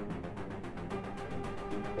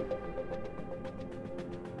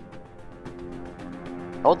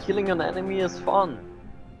 Out healing an enemy is fun.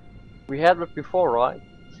 We had it before, right?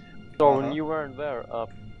 So when you weren't there, I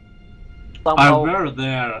somehow... were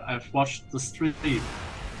there, I've watched the stream.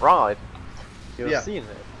 Right. You've Yeah. seen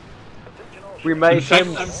it. We made In fact,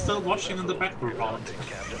 him... I'm still watching in the background.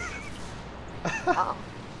 Ah,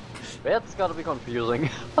 that's gotta be confusing.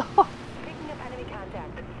 Picking up enemy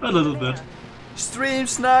contact. A little bit. Stream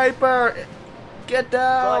sniper! Get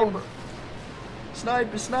down!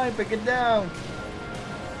 Sniper, get down!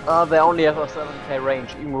 They only have a 7k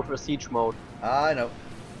range, even with a siege mode. I know.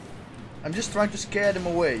 I'm just trying to scare them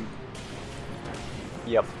away.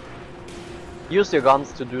 Yep. Use your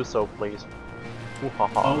guns to do so, please.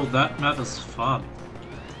 Ooh-ha-ha. Oh, that map is fun.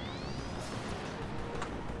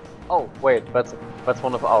 Oh, wait, that's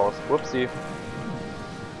one of ours. Whoopsie.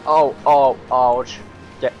 Oh, ouch.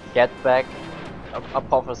 Get back.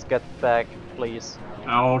 Apophis, get back, please.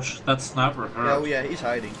 Ouch, that sniper hurt. Oh yeah, he's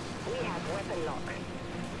hiding. We have weapon lock.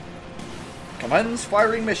 Commence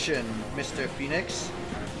firing mission, Mr. Phoenix.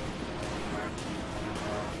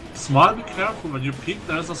 Smile, be careful when you peek,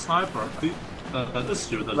 there's a sniper. That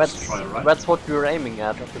is you, the destroyer, right? That's what we were aiming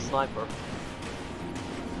at the sniper.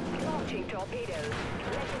 Launching torpedoes.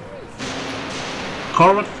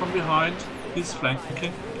 Corvette from behind, he's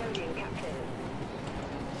flanking. Reloading, Captain.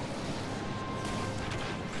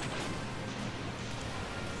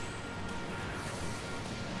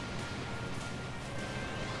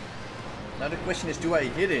 Now the question is, do I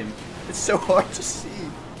hit him? It's so hard to see.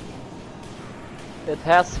 It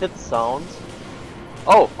has hit sounds.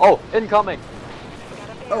 Oh, incoming!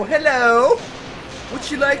 Oh, hello! Would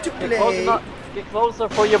you like to play? Get closer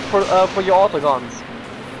for your autoguns.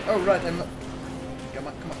 Oh, right, I'm not... Come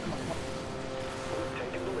on.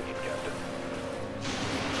 Taking the lead, Captain.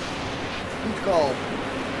 Good call.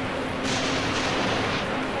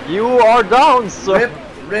 You are down, sir!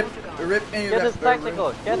 Rip, and you Get his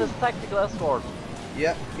tactical escort.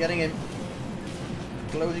 Yeah, getting in.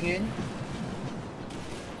 Closing in.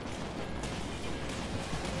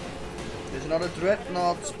 There's another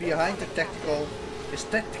dreadnought behind the tactical. His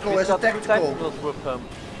tactical He's is a got two tactical. tacticals with him.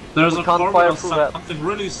 There's We a can't corner fire or through that. something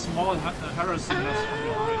really small harassing us from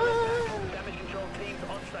behind. Damage control teams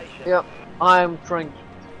on station. Yeah, I'm trying to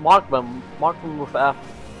mark them with F.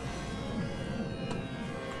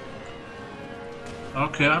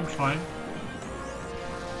 Okay, I'm trying.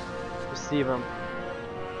 Receive him.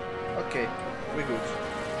 Okay, we're good.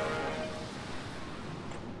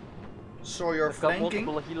 So you're We've got flanking?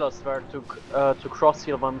 multiple healers there to cross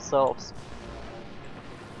heal themselves.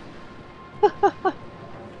 Lock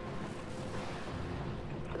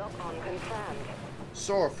on confirmed.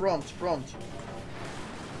 So, front.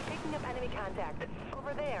 Picking up enemy contact.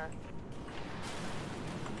 Over there.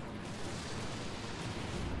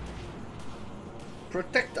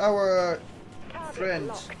 Protect our Target friends.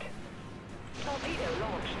 locked. Torpedo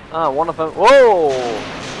launched. Ah, one of them. Whoa! Missiles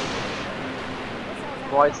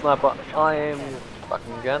Right sniper, I'm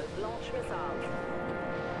fucking again. Launch missiles.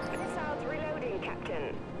 Missiles reloading,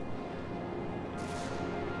 Captain.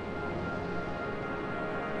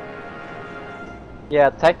 Yeah,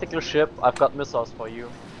 tactical ship, I've got missiles for you.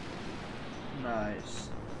 Nice.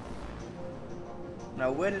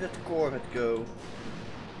 Now where did that corvette go?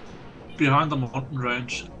 Behind the mountain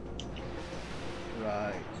range.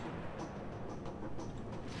 Right.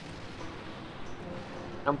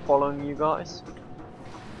 I'm following you guys.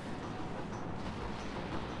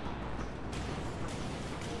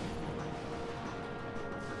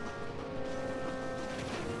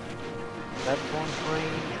 That one's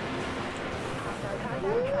range.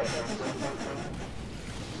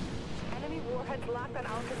 Enemy warheads locked on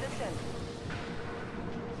our position.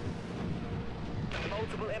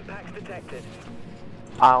 Multiple impacts detected.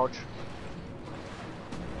 Ouch.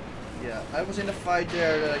 Yeah, I was in a fight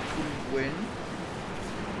there that I couldn't win.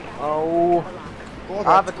 Oh, I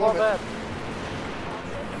have a Corvette.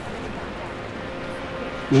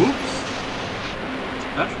 Corvette. Oops.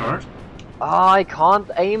 That hurt. I can't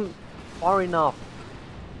aim far enough.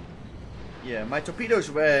 Yeah, my torpedoes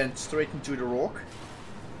went straight into the rock.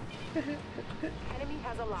 Enemy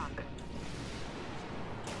has a lock.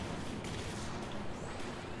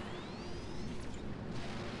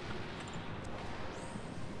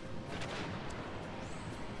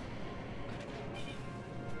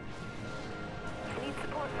 Need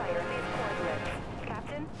support fire at these coordinates.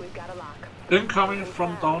 Captain, we've got a lock. Incoming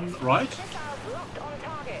from down right. Missiles locked on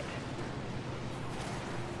target.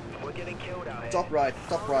 We're getting killed out here. Top right.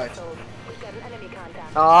 Missiles. We've got an enemy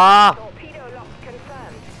contact. Ah! Torpedo lock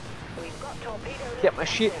confirmed. We've got torpedo lock. Get my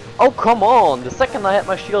shield. Oh, come on! The second I had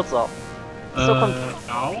my shields up. So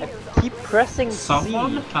Now. keep pressing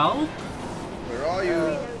Someone C. help. Where are you?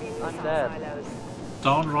 Reloading I'm missile dead. silos.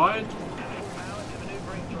 Down right. Power to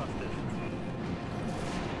maneuvering thrusters.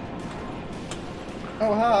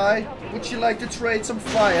 Oh hi. Would you like to trade some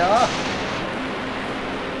fire?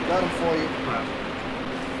 Got him for you. Crap.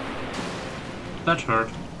 That hurt.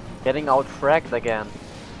 Getting out fragged again.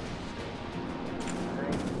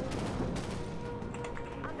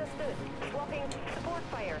 Understood. Swapping support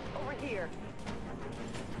fire over here.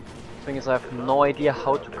 Thing is, I have no idea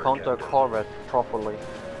how to counter a Corvette properly.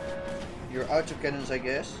 Your autocannons, I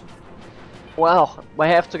guess. Well, I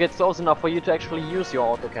have to get close enough for you to actually use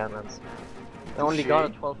your autocannons. I only got a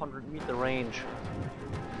 1200 meter range.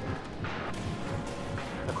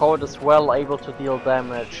 The Corvette is well able to deal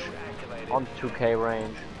damage on 2k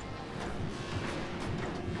range.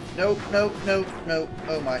 No.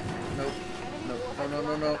 Oh my. No. No.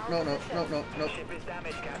 Ship is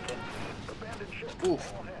damaged, Captain. Abandoned ship.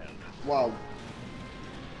 Oof. Wow.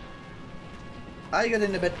 I got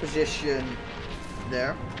in a bad position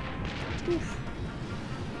there. Oof.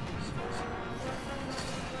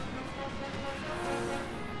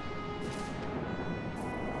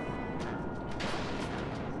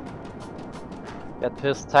 Get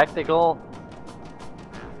his tactical.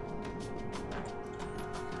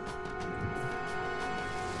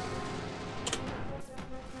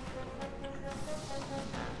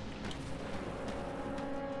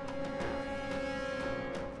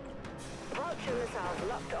 Vulture missiles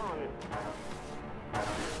locked on.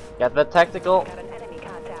 Get that tactical. Got an enemy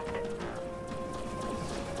contact.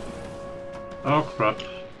 Oh crap.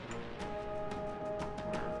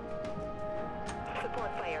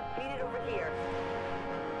 Support fire. Needed over here.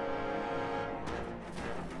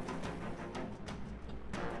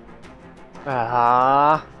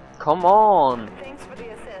 Ah, come on. Thanks for the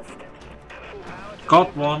assist.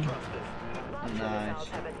 Got one. Nice.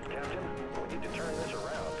 Captain, we need to turn this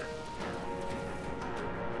around.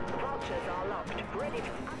 Vultures are locked. Ready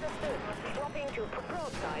to understood. Swapping to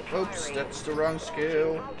broadside Oops, firing. that's the wrong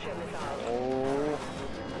skill. Vulture missile. Oh.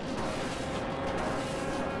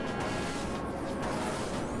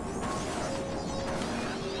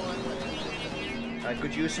 I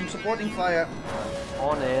could use some supporting fire.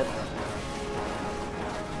 On it.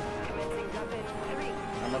 Commencing jump in 3.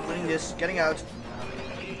 I'm not winning this. Getting out.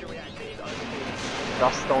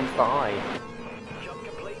 Just don't die. Jump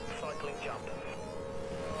complete, cycling jump.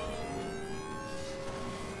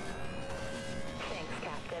 Thanks,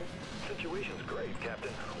 Captain. Situation's great,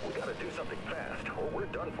 Captain. We gotta do something fast, or we're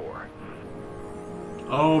done for.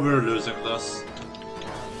 Oh, we're losing this.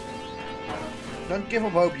 Don't give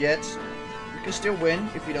up hope yet. You can still win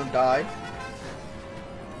if you don't die.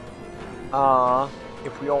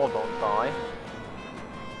 If we all don't die.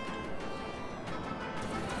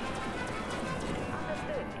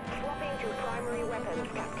 Understood. Swapping to primary weapons,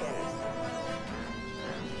 Captain.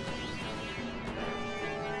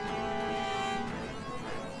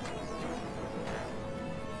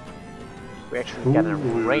 We actually get a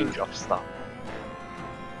Ooh. range of stuff.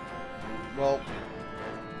 Well,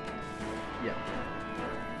 yeah.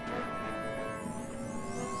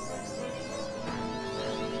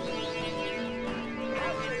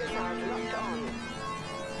 Vulture missiles locked on.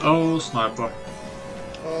 Oh, sniper.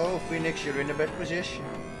 Oh, Phoenix, you're in a bad position.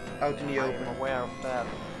 Out in the I'm open. aware of that.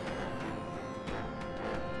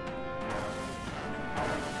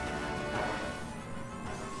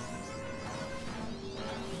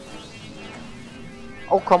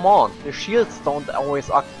 Oh, come on! The shields don't always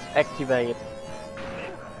activate.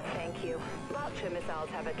 Thank you. Vulture missiles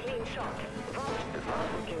have a clean shot. Vulture It's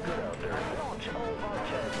not looking good out there. launch all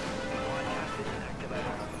vultures. Broadcast isn't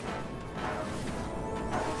activated.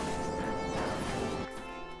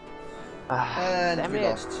 And Damn we it.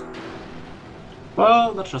 lost.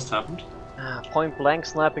 Well, that just happened. Point blank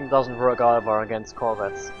sniping doesn't work either against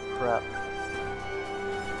corvettes. Crap.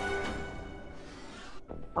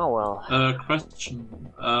 Oh well. Question.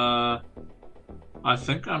 I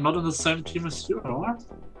think I'm not in the same team as you are.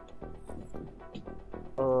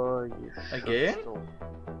 You should Again? still-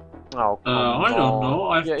 Oh, come I don't on. know.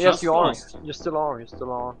 I've Yes, just you are. lost. You still are. You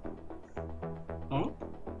still are. Oh?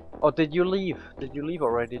 Oh, did you leave? Did you leave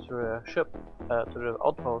already to the ship? To the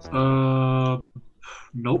outpost?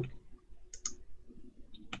 Nope.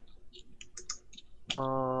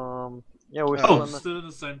 Yeah, we're Oh, still Oh, in the, still in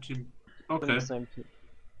the same team. in Okay. the same team.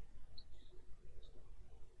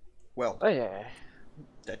 Well, Oh yeah,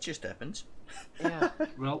 that just happened. yeah.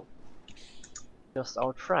 Well, Just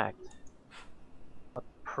outtracked. But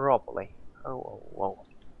probably. Oh, whoa.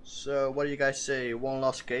 So, what do you guys say? One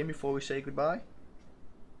last game before we say goodbye?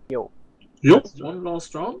 Yo, yup. One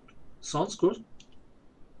last round. Sounds good.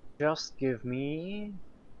 just give me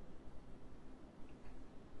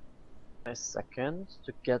a second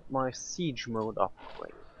to get my siege mode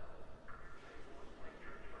upgrade.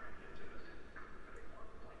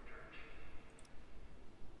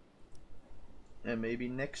 And maybe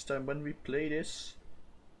next time when we play this,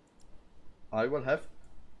 I will have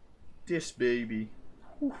this baby.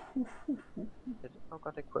 Did I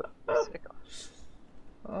got equipped? Yes, I got.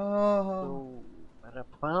 Oh, So,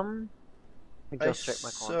 bum. Let me I just check my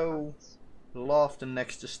so- contacts. love the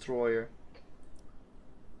next destroyer.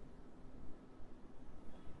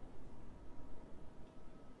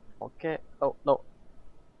 Okay. Oh no.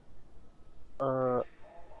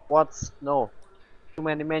 What's no? Too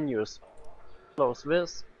many menus. Close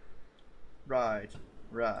this. Right.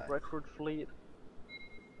 Recruit fleet.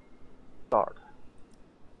 Start.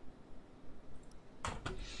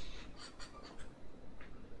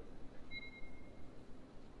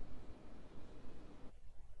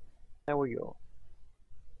 There we go.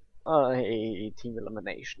 Team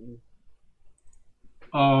elimination.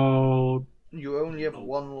 Oh, You only have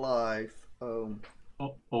one life. Oh.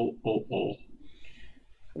 oh. You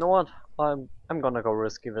know what? I'm gonna go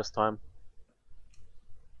risky this time.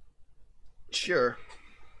 Sure.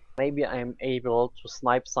 Maybe I'm able to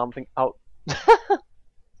snipe something out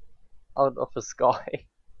out of the sky.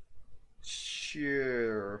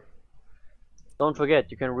 Sure. Don't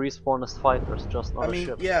forget, you can respawn as fighters, just not I as mean,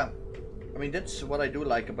 ships. yeah. I mean, that's what I do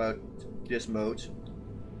like about this mode.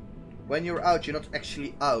 when you're out, you're not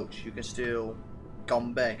actually out. You can still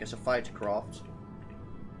come back as a fighter craft.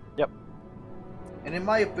 Yep. And in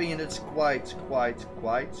my opinion, it's quite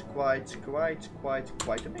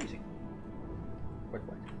amazing. Quite.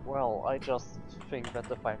 Well, I just think that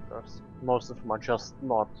the fighters, most of them are just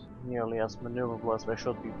not nearly as maneuverable as they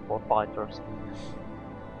should be for fighters.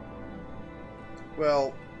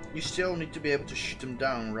 Well, you still need to be able to shoot them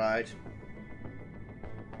down, right?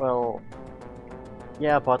 Well,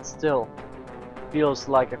 yeah, but still, feels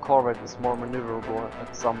like a corvette is more maneuverable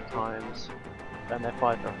at some times than a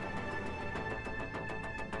fighter.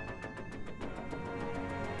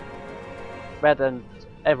 But and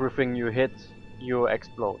everything you hit, you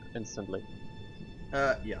explode instantly.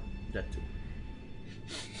 Yeah, that too.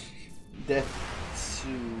 That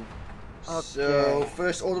too. Okay. So,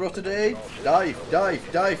 first order of the day, dive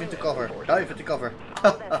into cover, dive into cover.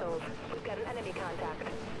 All vessels, we've got an enemy contact.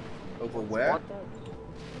 Over where? What?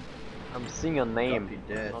 I'm seeing a name, Copy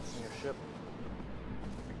that. not seeing a ship.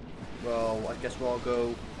 Well, I guess we'll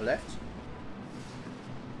go left.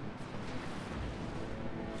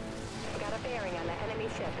 Got a bearing on the enemy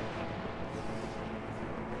ship.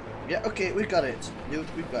 Yeah, okay, we got it. Dude,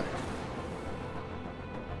 we got it.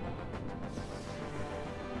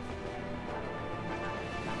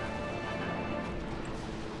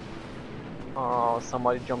 Oh,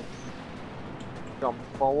 somebody jumped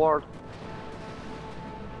forward.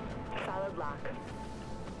 Solid lock.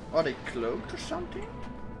 Are they cloaked or something?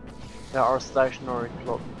 There are stationary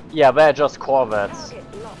cloaks. Yeah, they're just corvettes.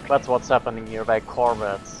 Target locked. That's what's happening here. They're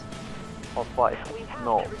corvettes. Or fight.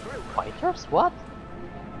 No. Fighters? What?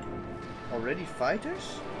 Already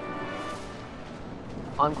fighters?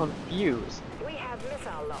 I'm confused. We have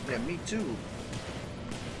missile lock. Yeah, me too.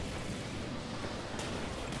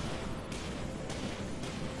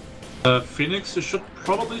 Phoenix, you should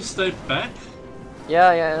probably stay back.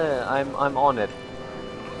 Yeah, I'm on it.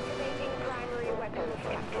 Activating primary weapons,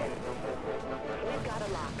 Captain. We've got a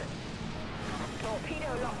lock.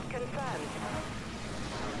 Torpedo lock confirmed.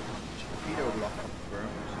 Torpedo lock confirmed.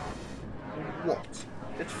 What?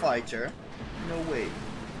 That fighter? No way.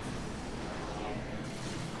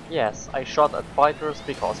 Yes, I shot at fighters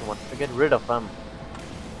because I wanted to get rid of them.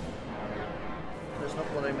 That's not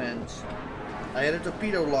what I meant. I had a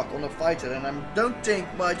torpedo lock on a fighter and I don't think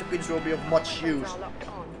my torpedoes will be of much use Missile locked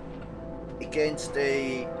on. against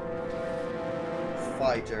a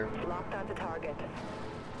fighter. Locked onto target.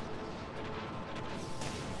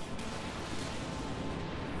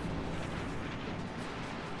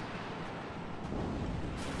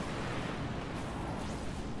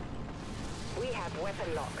 We have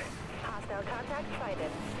weapon lock. Hostile contact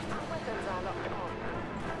sighted. Our weapons are locked on.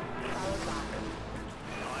 Solid lock.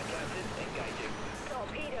 Aye, Captain. Engaging.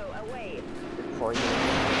 Torpedo away. For you.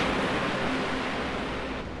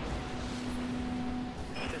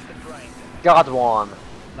 System drained. Got one.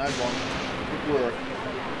 Nice one. Good work.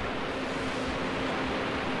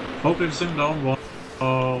 Focusing down one.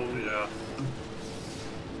 Oh, yeah.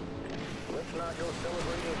 Let's not go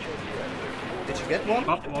celebrating chase yet. Did you get one?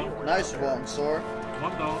 Got one. Nice one, Sor.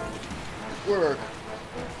 One down. Good work.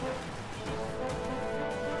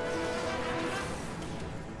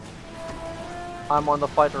 I'm on the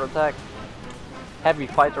fighter attack. Heavy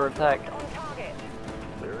fighter attack. On target.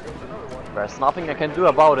 There goes another one. There's nothing I can do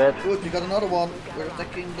about it. Good, we got another one. We're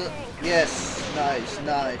attacking the... Yes, nice,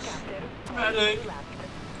 nice. Medic.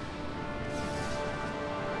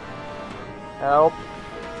 Help!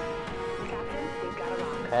 Captain, we've got a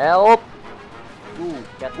lock. Help! Ooh,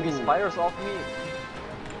 Get these ooh. fighters off me.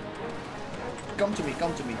 Come to me,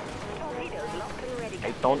 come to me. Torpedoes locked and ready.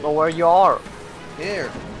 I don't know where you are.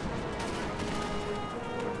 Here.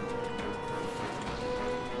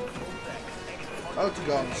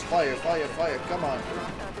 Autoguns, fire, fire, fire, come on.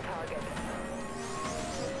 Locked onto target.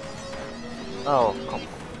 Oh,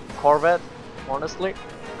 Corvette, honestly.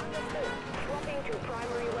 Understood. Swapping to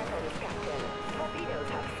primary weapons, Captain. Torpedoes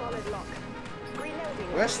have solid lock.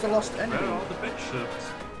 Reloading. Where's the lost Where enemy? are the big ships?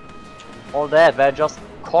 All that, they're just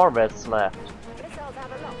Corvettes left. Missiles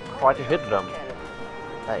have a lock. Try to hit them.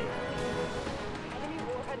 Hey. Enemy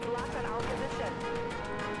warheads locked at our position.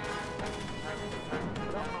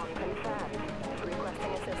 Lock on confirmed.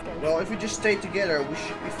 Requesting assistance. Well, if we just stay together, we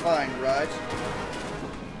should be fine, right?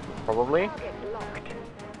 Probably. Target locked.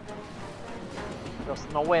 There's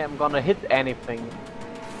no way I'm gonna hit anything.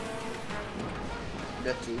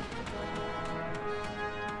 That too.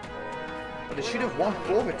 But they should have one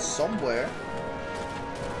Corvette somewhere.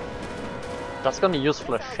 Just gonna use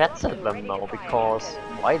flashettes at them now, because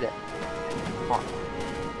why then? Come on.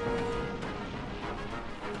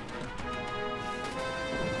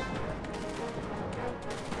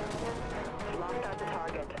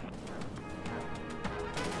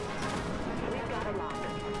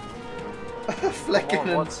 Come on,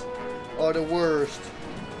 Fleckens are the worst.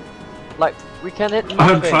 Like, we can hit I'm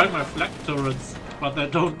nothing. trying my flak turrets, but they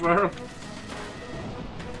don't work.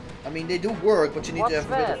 I mean, they do work, but you need What's to have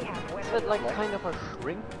that? a bit of... Is that like kind of a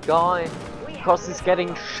shrink guy? Because he's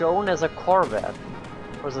getting shown as a Corvette.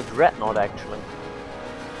 Or as a dreadnought, actually.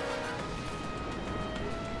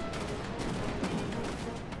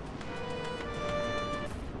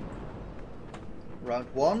 Round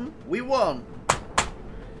 1, we won!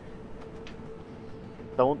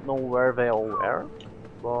 Don't know where they all were,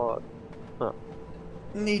 but... Huh.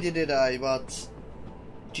 Neither did I, but...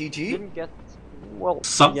 GG? Didn't get... Well,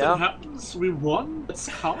 Something yeah. happens, we won, let's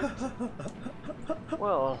count.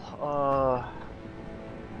 Well,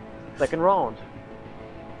 second round.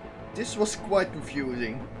 This was quite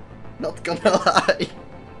confusing. Not gonna lie.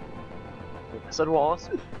 Yes, it was.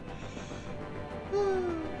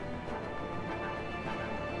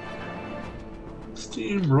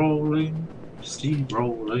 Steamrolling,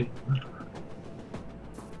 steamrolling.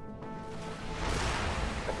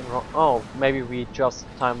 Second round. Oh, maybe we just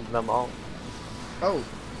timed them out. Oh.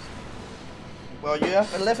 Well, you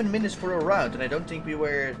have 11 minutes for a round, and I don't think we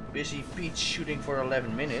were busy Peach shooting for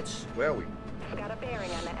 11 minutes, were we? Got a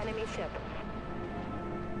bearing on the enemy ship.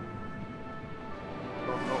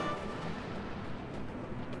 Don't know.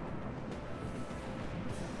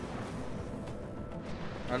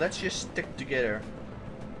 Now let's just stick together.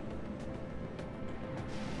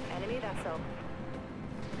 Enemy vessel.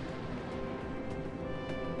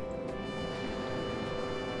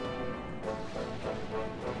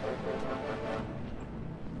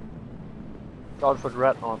 Out for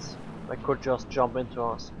dreadnoughts. They could just jump into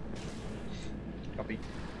us. Copy.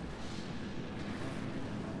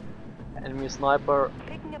 Enemy sniper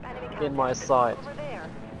Picking up enemy in my contact. sight. Over there.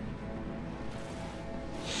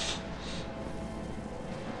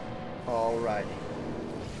 Alrighty.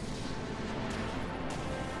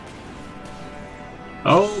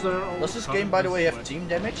 Oh, they're all Does this coming game, by the way, this have team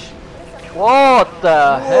damage? What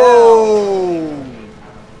the hell? Whoa!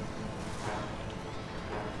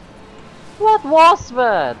 What was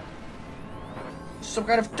that? Some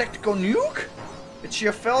kind of tactical nuke? It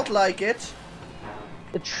sure felt like it.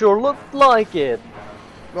 It sure looked like it.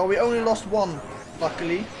 Well, we only lost one,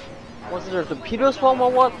 luckily. Was it a torpedo swarm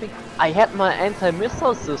or what? I had my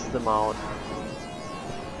anti-missile system out.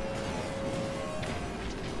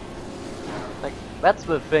 Like, that's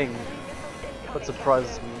the thing that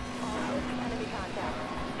surprises me. Enemy contact.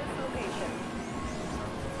 Dislocation.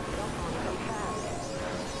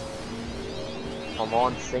 Come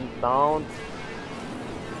on, sink down.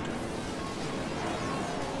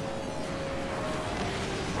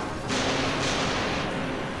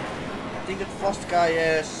 I think that fast guy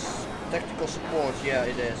is tactical support. Yeah,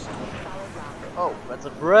 it is. Oh, that's a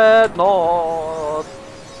dreadnought.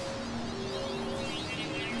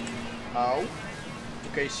 Ow.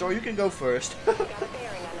 Okay, so you can go first. Got a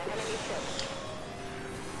bearing on the enemy ship.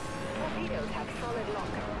 Torpedoes have solid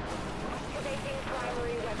lock. Activating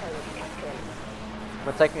primary weapons, Captain. I'm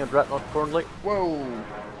attacking a dreadnought currently. Whoa.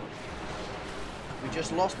 We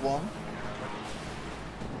just lost one.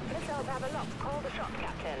 Missiles have a lock. Call the shot,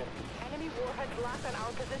 Captain. Enemy warheads locked on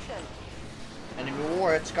our position. Enemy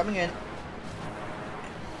warheads coming in. All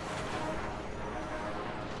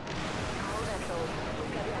vessels.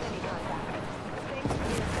 We've got enemy contact. Thanks for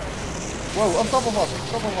the assist. Whoa, on top of us, on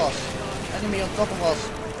top of us. Enemy on top of us.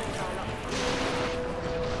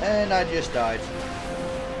 And I just died.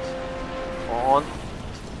 Come on.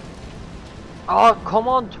 Oh, come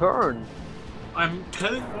on, turn. I'm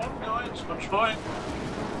killing one guy, I'm trying.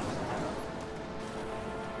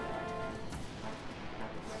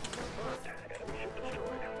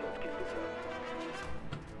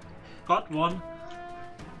 Got one.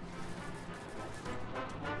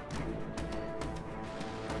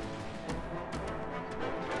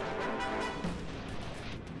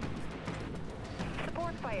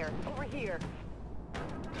 Support fire. Over here.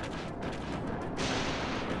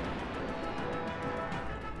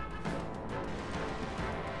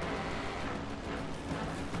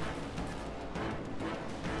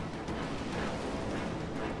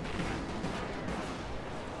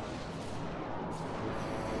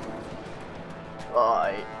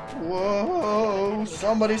 Whoa,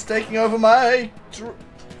 somebody's taking over my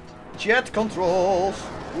jet controls.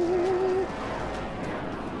 Ooh.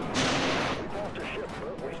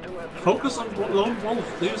 Focus on Lone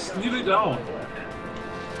Wolf, he's nearly down.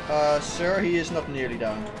 Sir, he is not nearly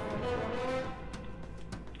down.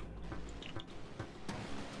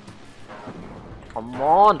 Come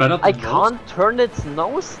on. Better than I most. can't turn its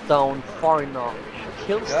nose down far enough to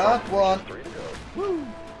kill Got someone. one. Woo.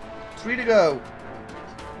 3 to go.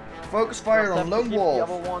 Focus fire Just on have to Lone keep the Wolf.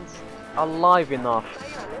 other ones alive enough.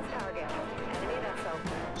 Fire on this target. Enemy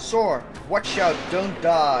vessel. Soar, watch out, don't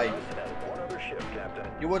die. One other ship, Captain.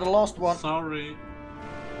 You were the last one. Sorry.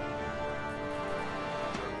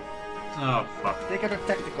 Oh, fuck. Take out a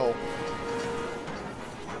tactical.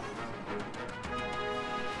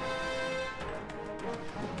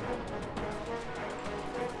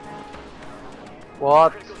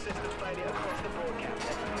 What? Critical systems failure across the board,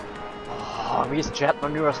 Captain. Oh, these jet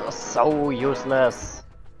maneuvers are so useless.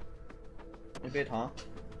 A bit, huh?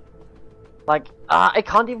 Like, I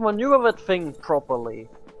can't even maneuver that thing properly.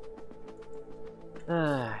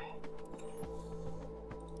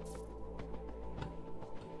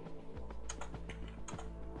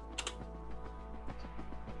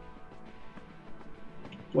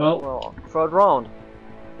 Well, third round.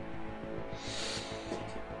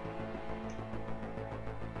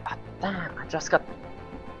 Ah, damn, I just got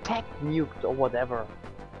tech nuked or whatever.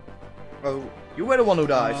 Oh, you were the one who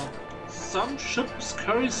died. Some ships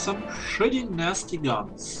carry some pretty nasty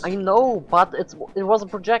guns. I know, but it was a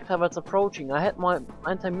projectile that's approaching. I had my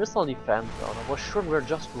anti-missile defense on. I was sure we were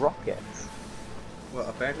just rockets. Well,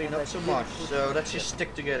 apparently not so much, so let's just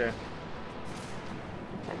stick together.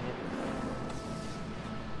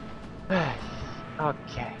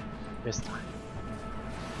 Okay, this time.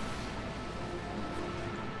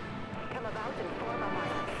 Come about and form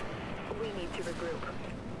alliance. We need to regroup.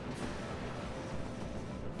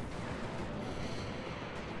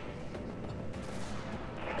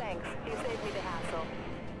 Thanks. You saved me the hassle.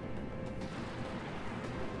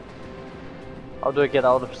 How do I get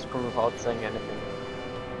out of screen without saying anything?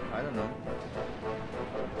 I don't know.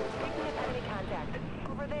 Picking up enemy contact.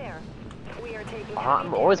 Over there. We are taking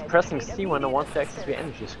I'm always pressing C when I want to access the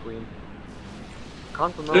energy screen.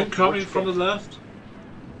 Can't remember. Incoming which from the game. left.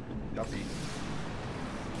 Copy.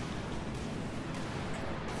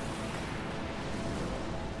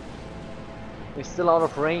 He's still out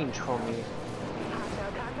of range for me.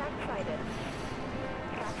 Hostile contact sighted.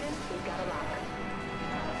 Captain, we've got a lock.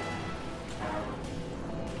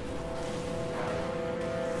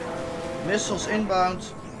 Missiles inbound.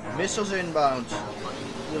 Missiles inbound.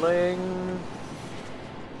 Healing.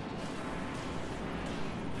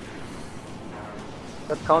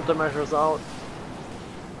 Got countermeasures out.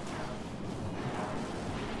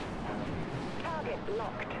 Target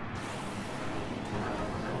locked.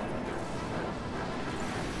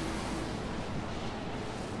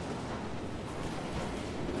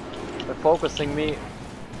 They're focusing me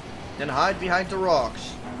Then hide behind the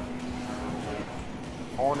rocks.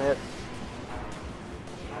 on it.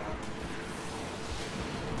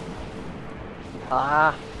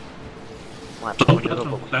 Ah! My Don't point let is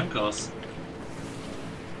them over. flank us.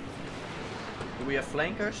 Do we have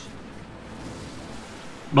flankers?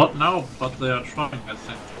 Not now, but they are trying, I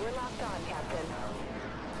think. We're locked on, Captain.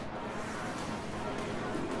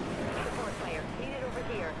 Support fire. Needed over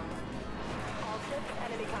here. All ships,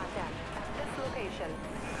 enemy contact. At this location.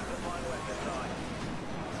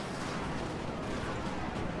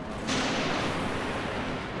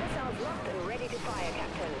 Missiles locked and ready to fire,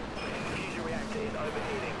 Captain. Fusion reactor is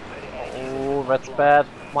overheating. Letting Oh, that's bad.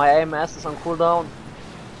 My AMS is on cooldown.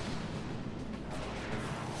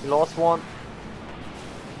 We lost one.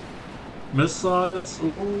 Missiles.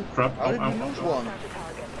 Ooh, crap. How did we Ow, lose ow, ow. one? Start the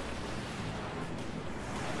target.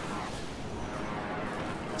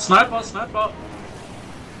 Sniper, sniper.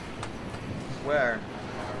 Where?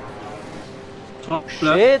 Top left.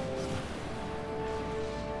 Shit!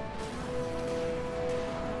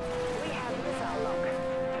 We have missile lock.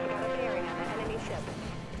 Got a bearing on the enemy ship.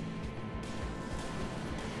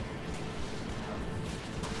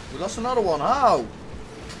 We lost another one. How?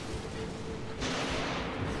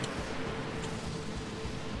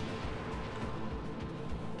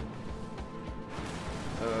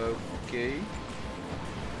 Okay.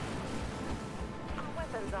 Our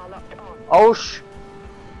weapons are locked on. Oh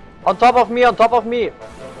On top of me, on top of me!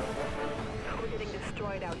 We're getting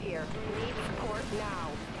destroyed out here. Need support now.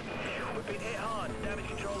 We've been hit hard. Damage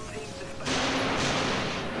control teams dispatched.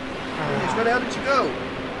 Phoenix, where the hell did you go?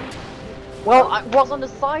 Well, I was on the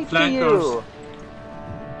side to you! Flankers.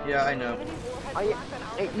 Yeah, I know. Enemy warheads I- locked on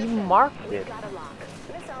our I position. even marked We've it. got a lock.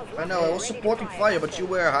 Missiles I know, locked I and was ready to supporting fire, but you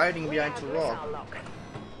were hiding behind the We rock. have missile lock.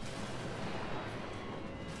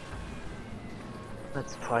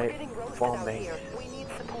 Let's We're try getting roasted out bombing. here. We need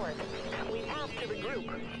support. We have to regroup.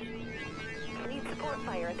 Need support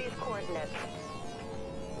fire at these coordinates.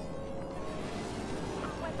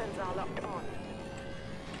 Our weapons are locked on.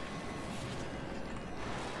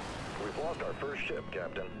 We've lost our first ship,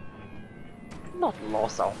 Captain. Not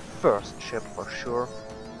lost our first ship for sure.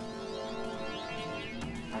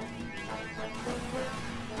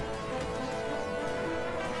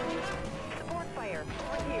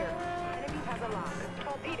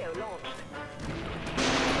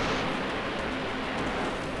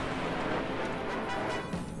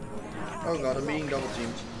 Oh god, I'm being double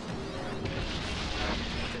teamed.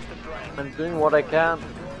 I'm doing what I can.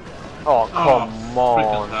 Oh, Oh, come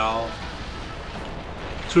freaking on. hell.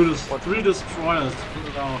 3 destroyers.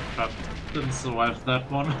 Oh crap. Didn't survive that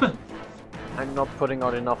one. I'm not putting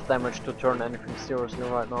out enough damage to turn anything seriously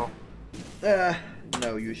right now.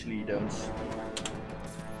 No, usually you don't.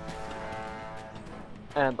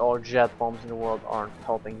 And all jet bombs in the world aren't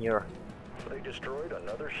helping here. They destroyed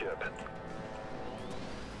another ship.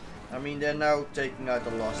 I mean, they're now taking out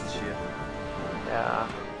the last ship. Yeah.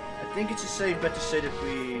 I think it's a safe bet to say that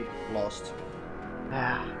we lost.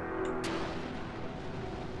 Yeah.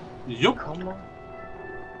 Yup. Come on.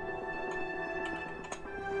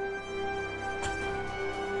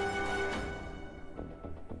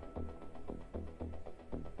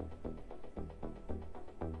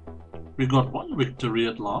 We got one victory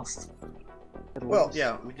at last. Well,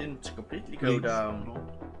 yeah, we didn't completely go down.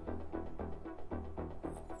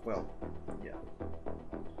 Well, yeah.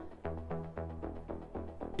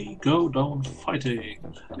 We go down fighting.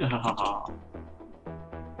 Yeah.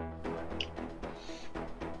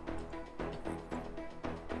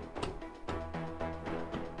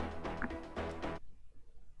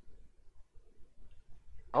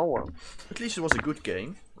 Oh well. At least it was a good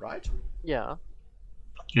game, right? Yeah.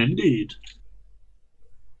 Indeed.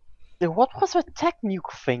 What was that tech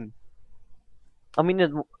nuke thing? I mean,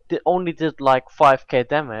 it only did like 5k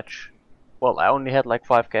damage. Well, I only had like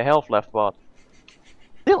 5k health left, but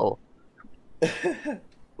still.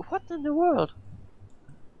 What in the world?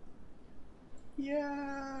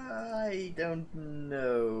 Yeah, I don't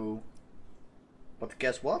know. But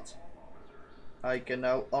guess what? I can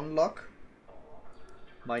now unlock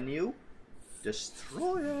my new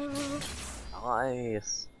destroyer.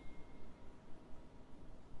 Nice.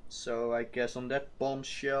 So I guess on that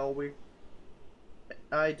bombshell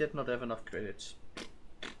I did not have enough credits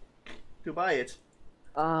to buy it.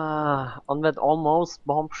 On that almost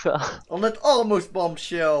bombshell. On that almost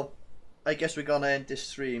bombshell, I guess we're gonna end this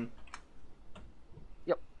stream.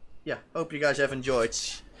 Yep. Yeah, hope you guys have enjoyed.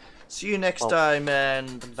 See you next time,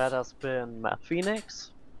 and that has been Matt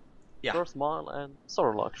Phoenix, yeah, First Mile, and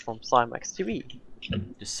Sorolux from SciMAX TV.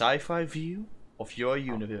 the sci-fi view of your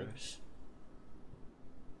universe.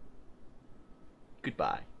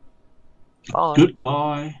 Goodbye. Bye.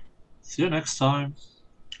 Goodbye. See you next time.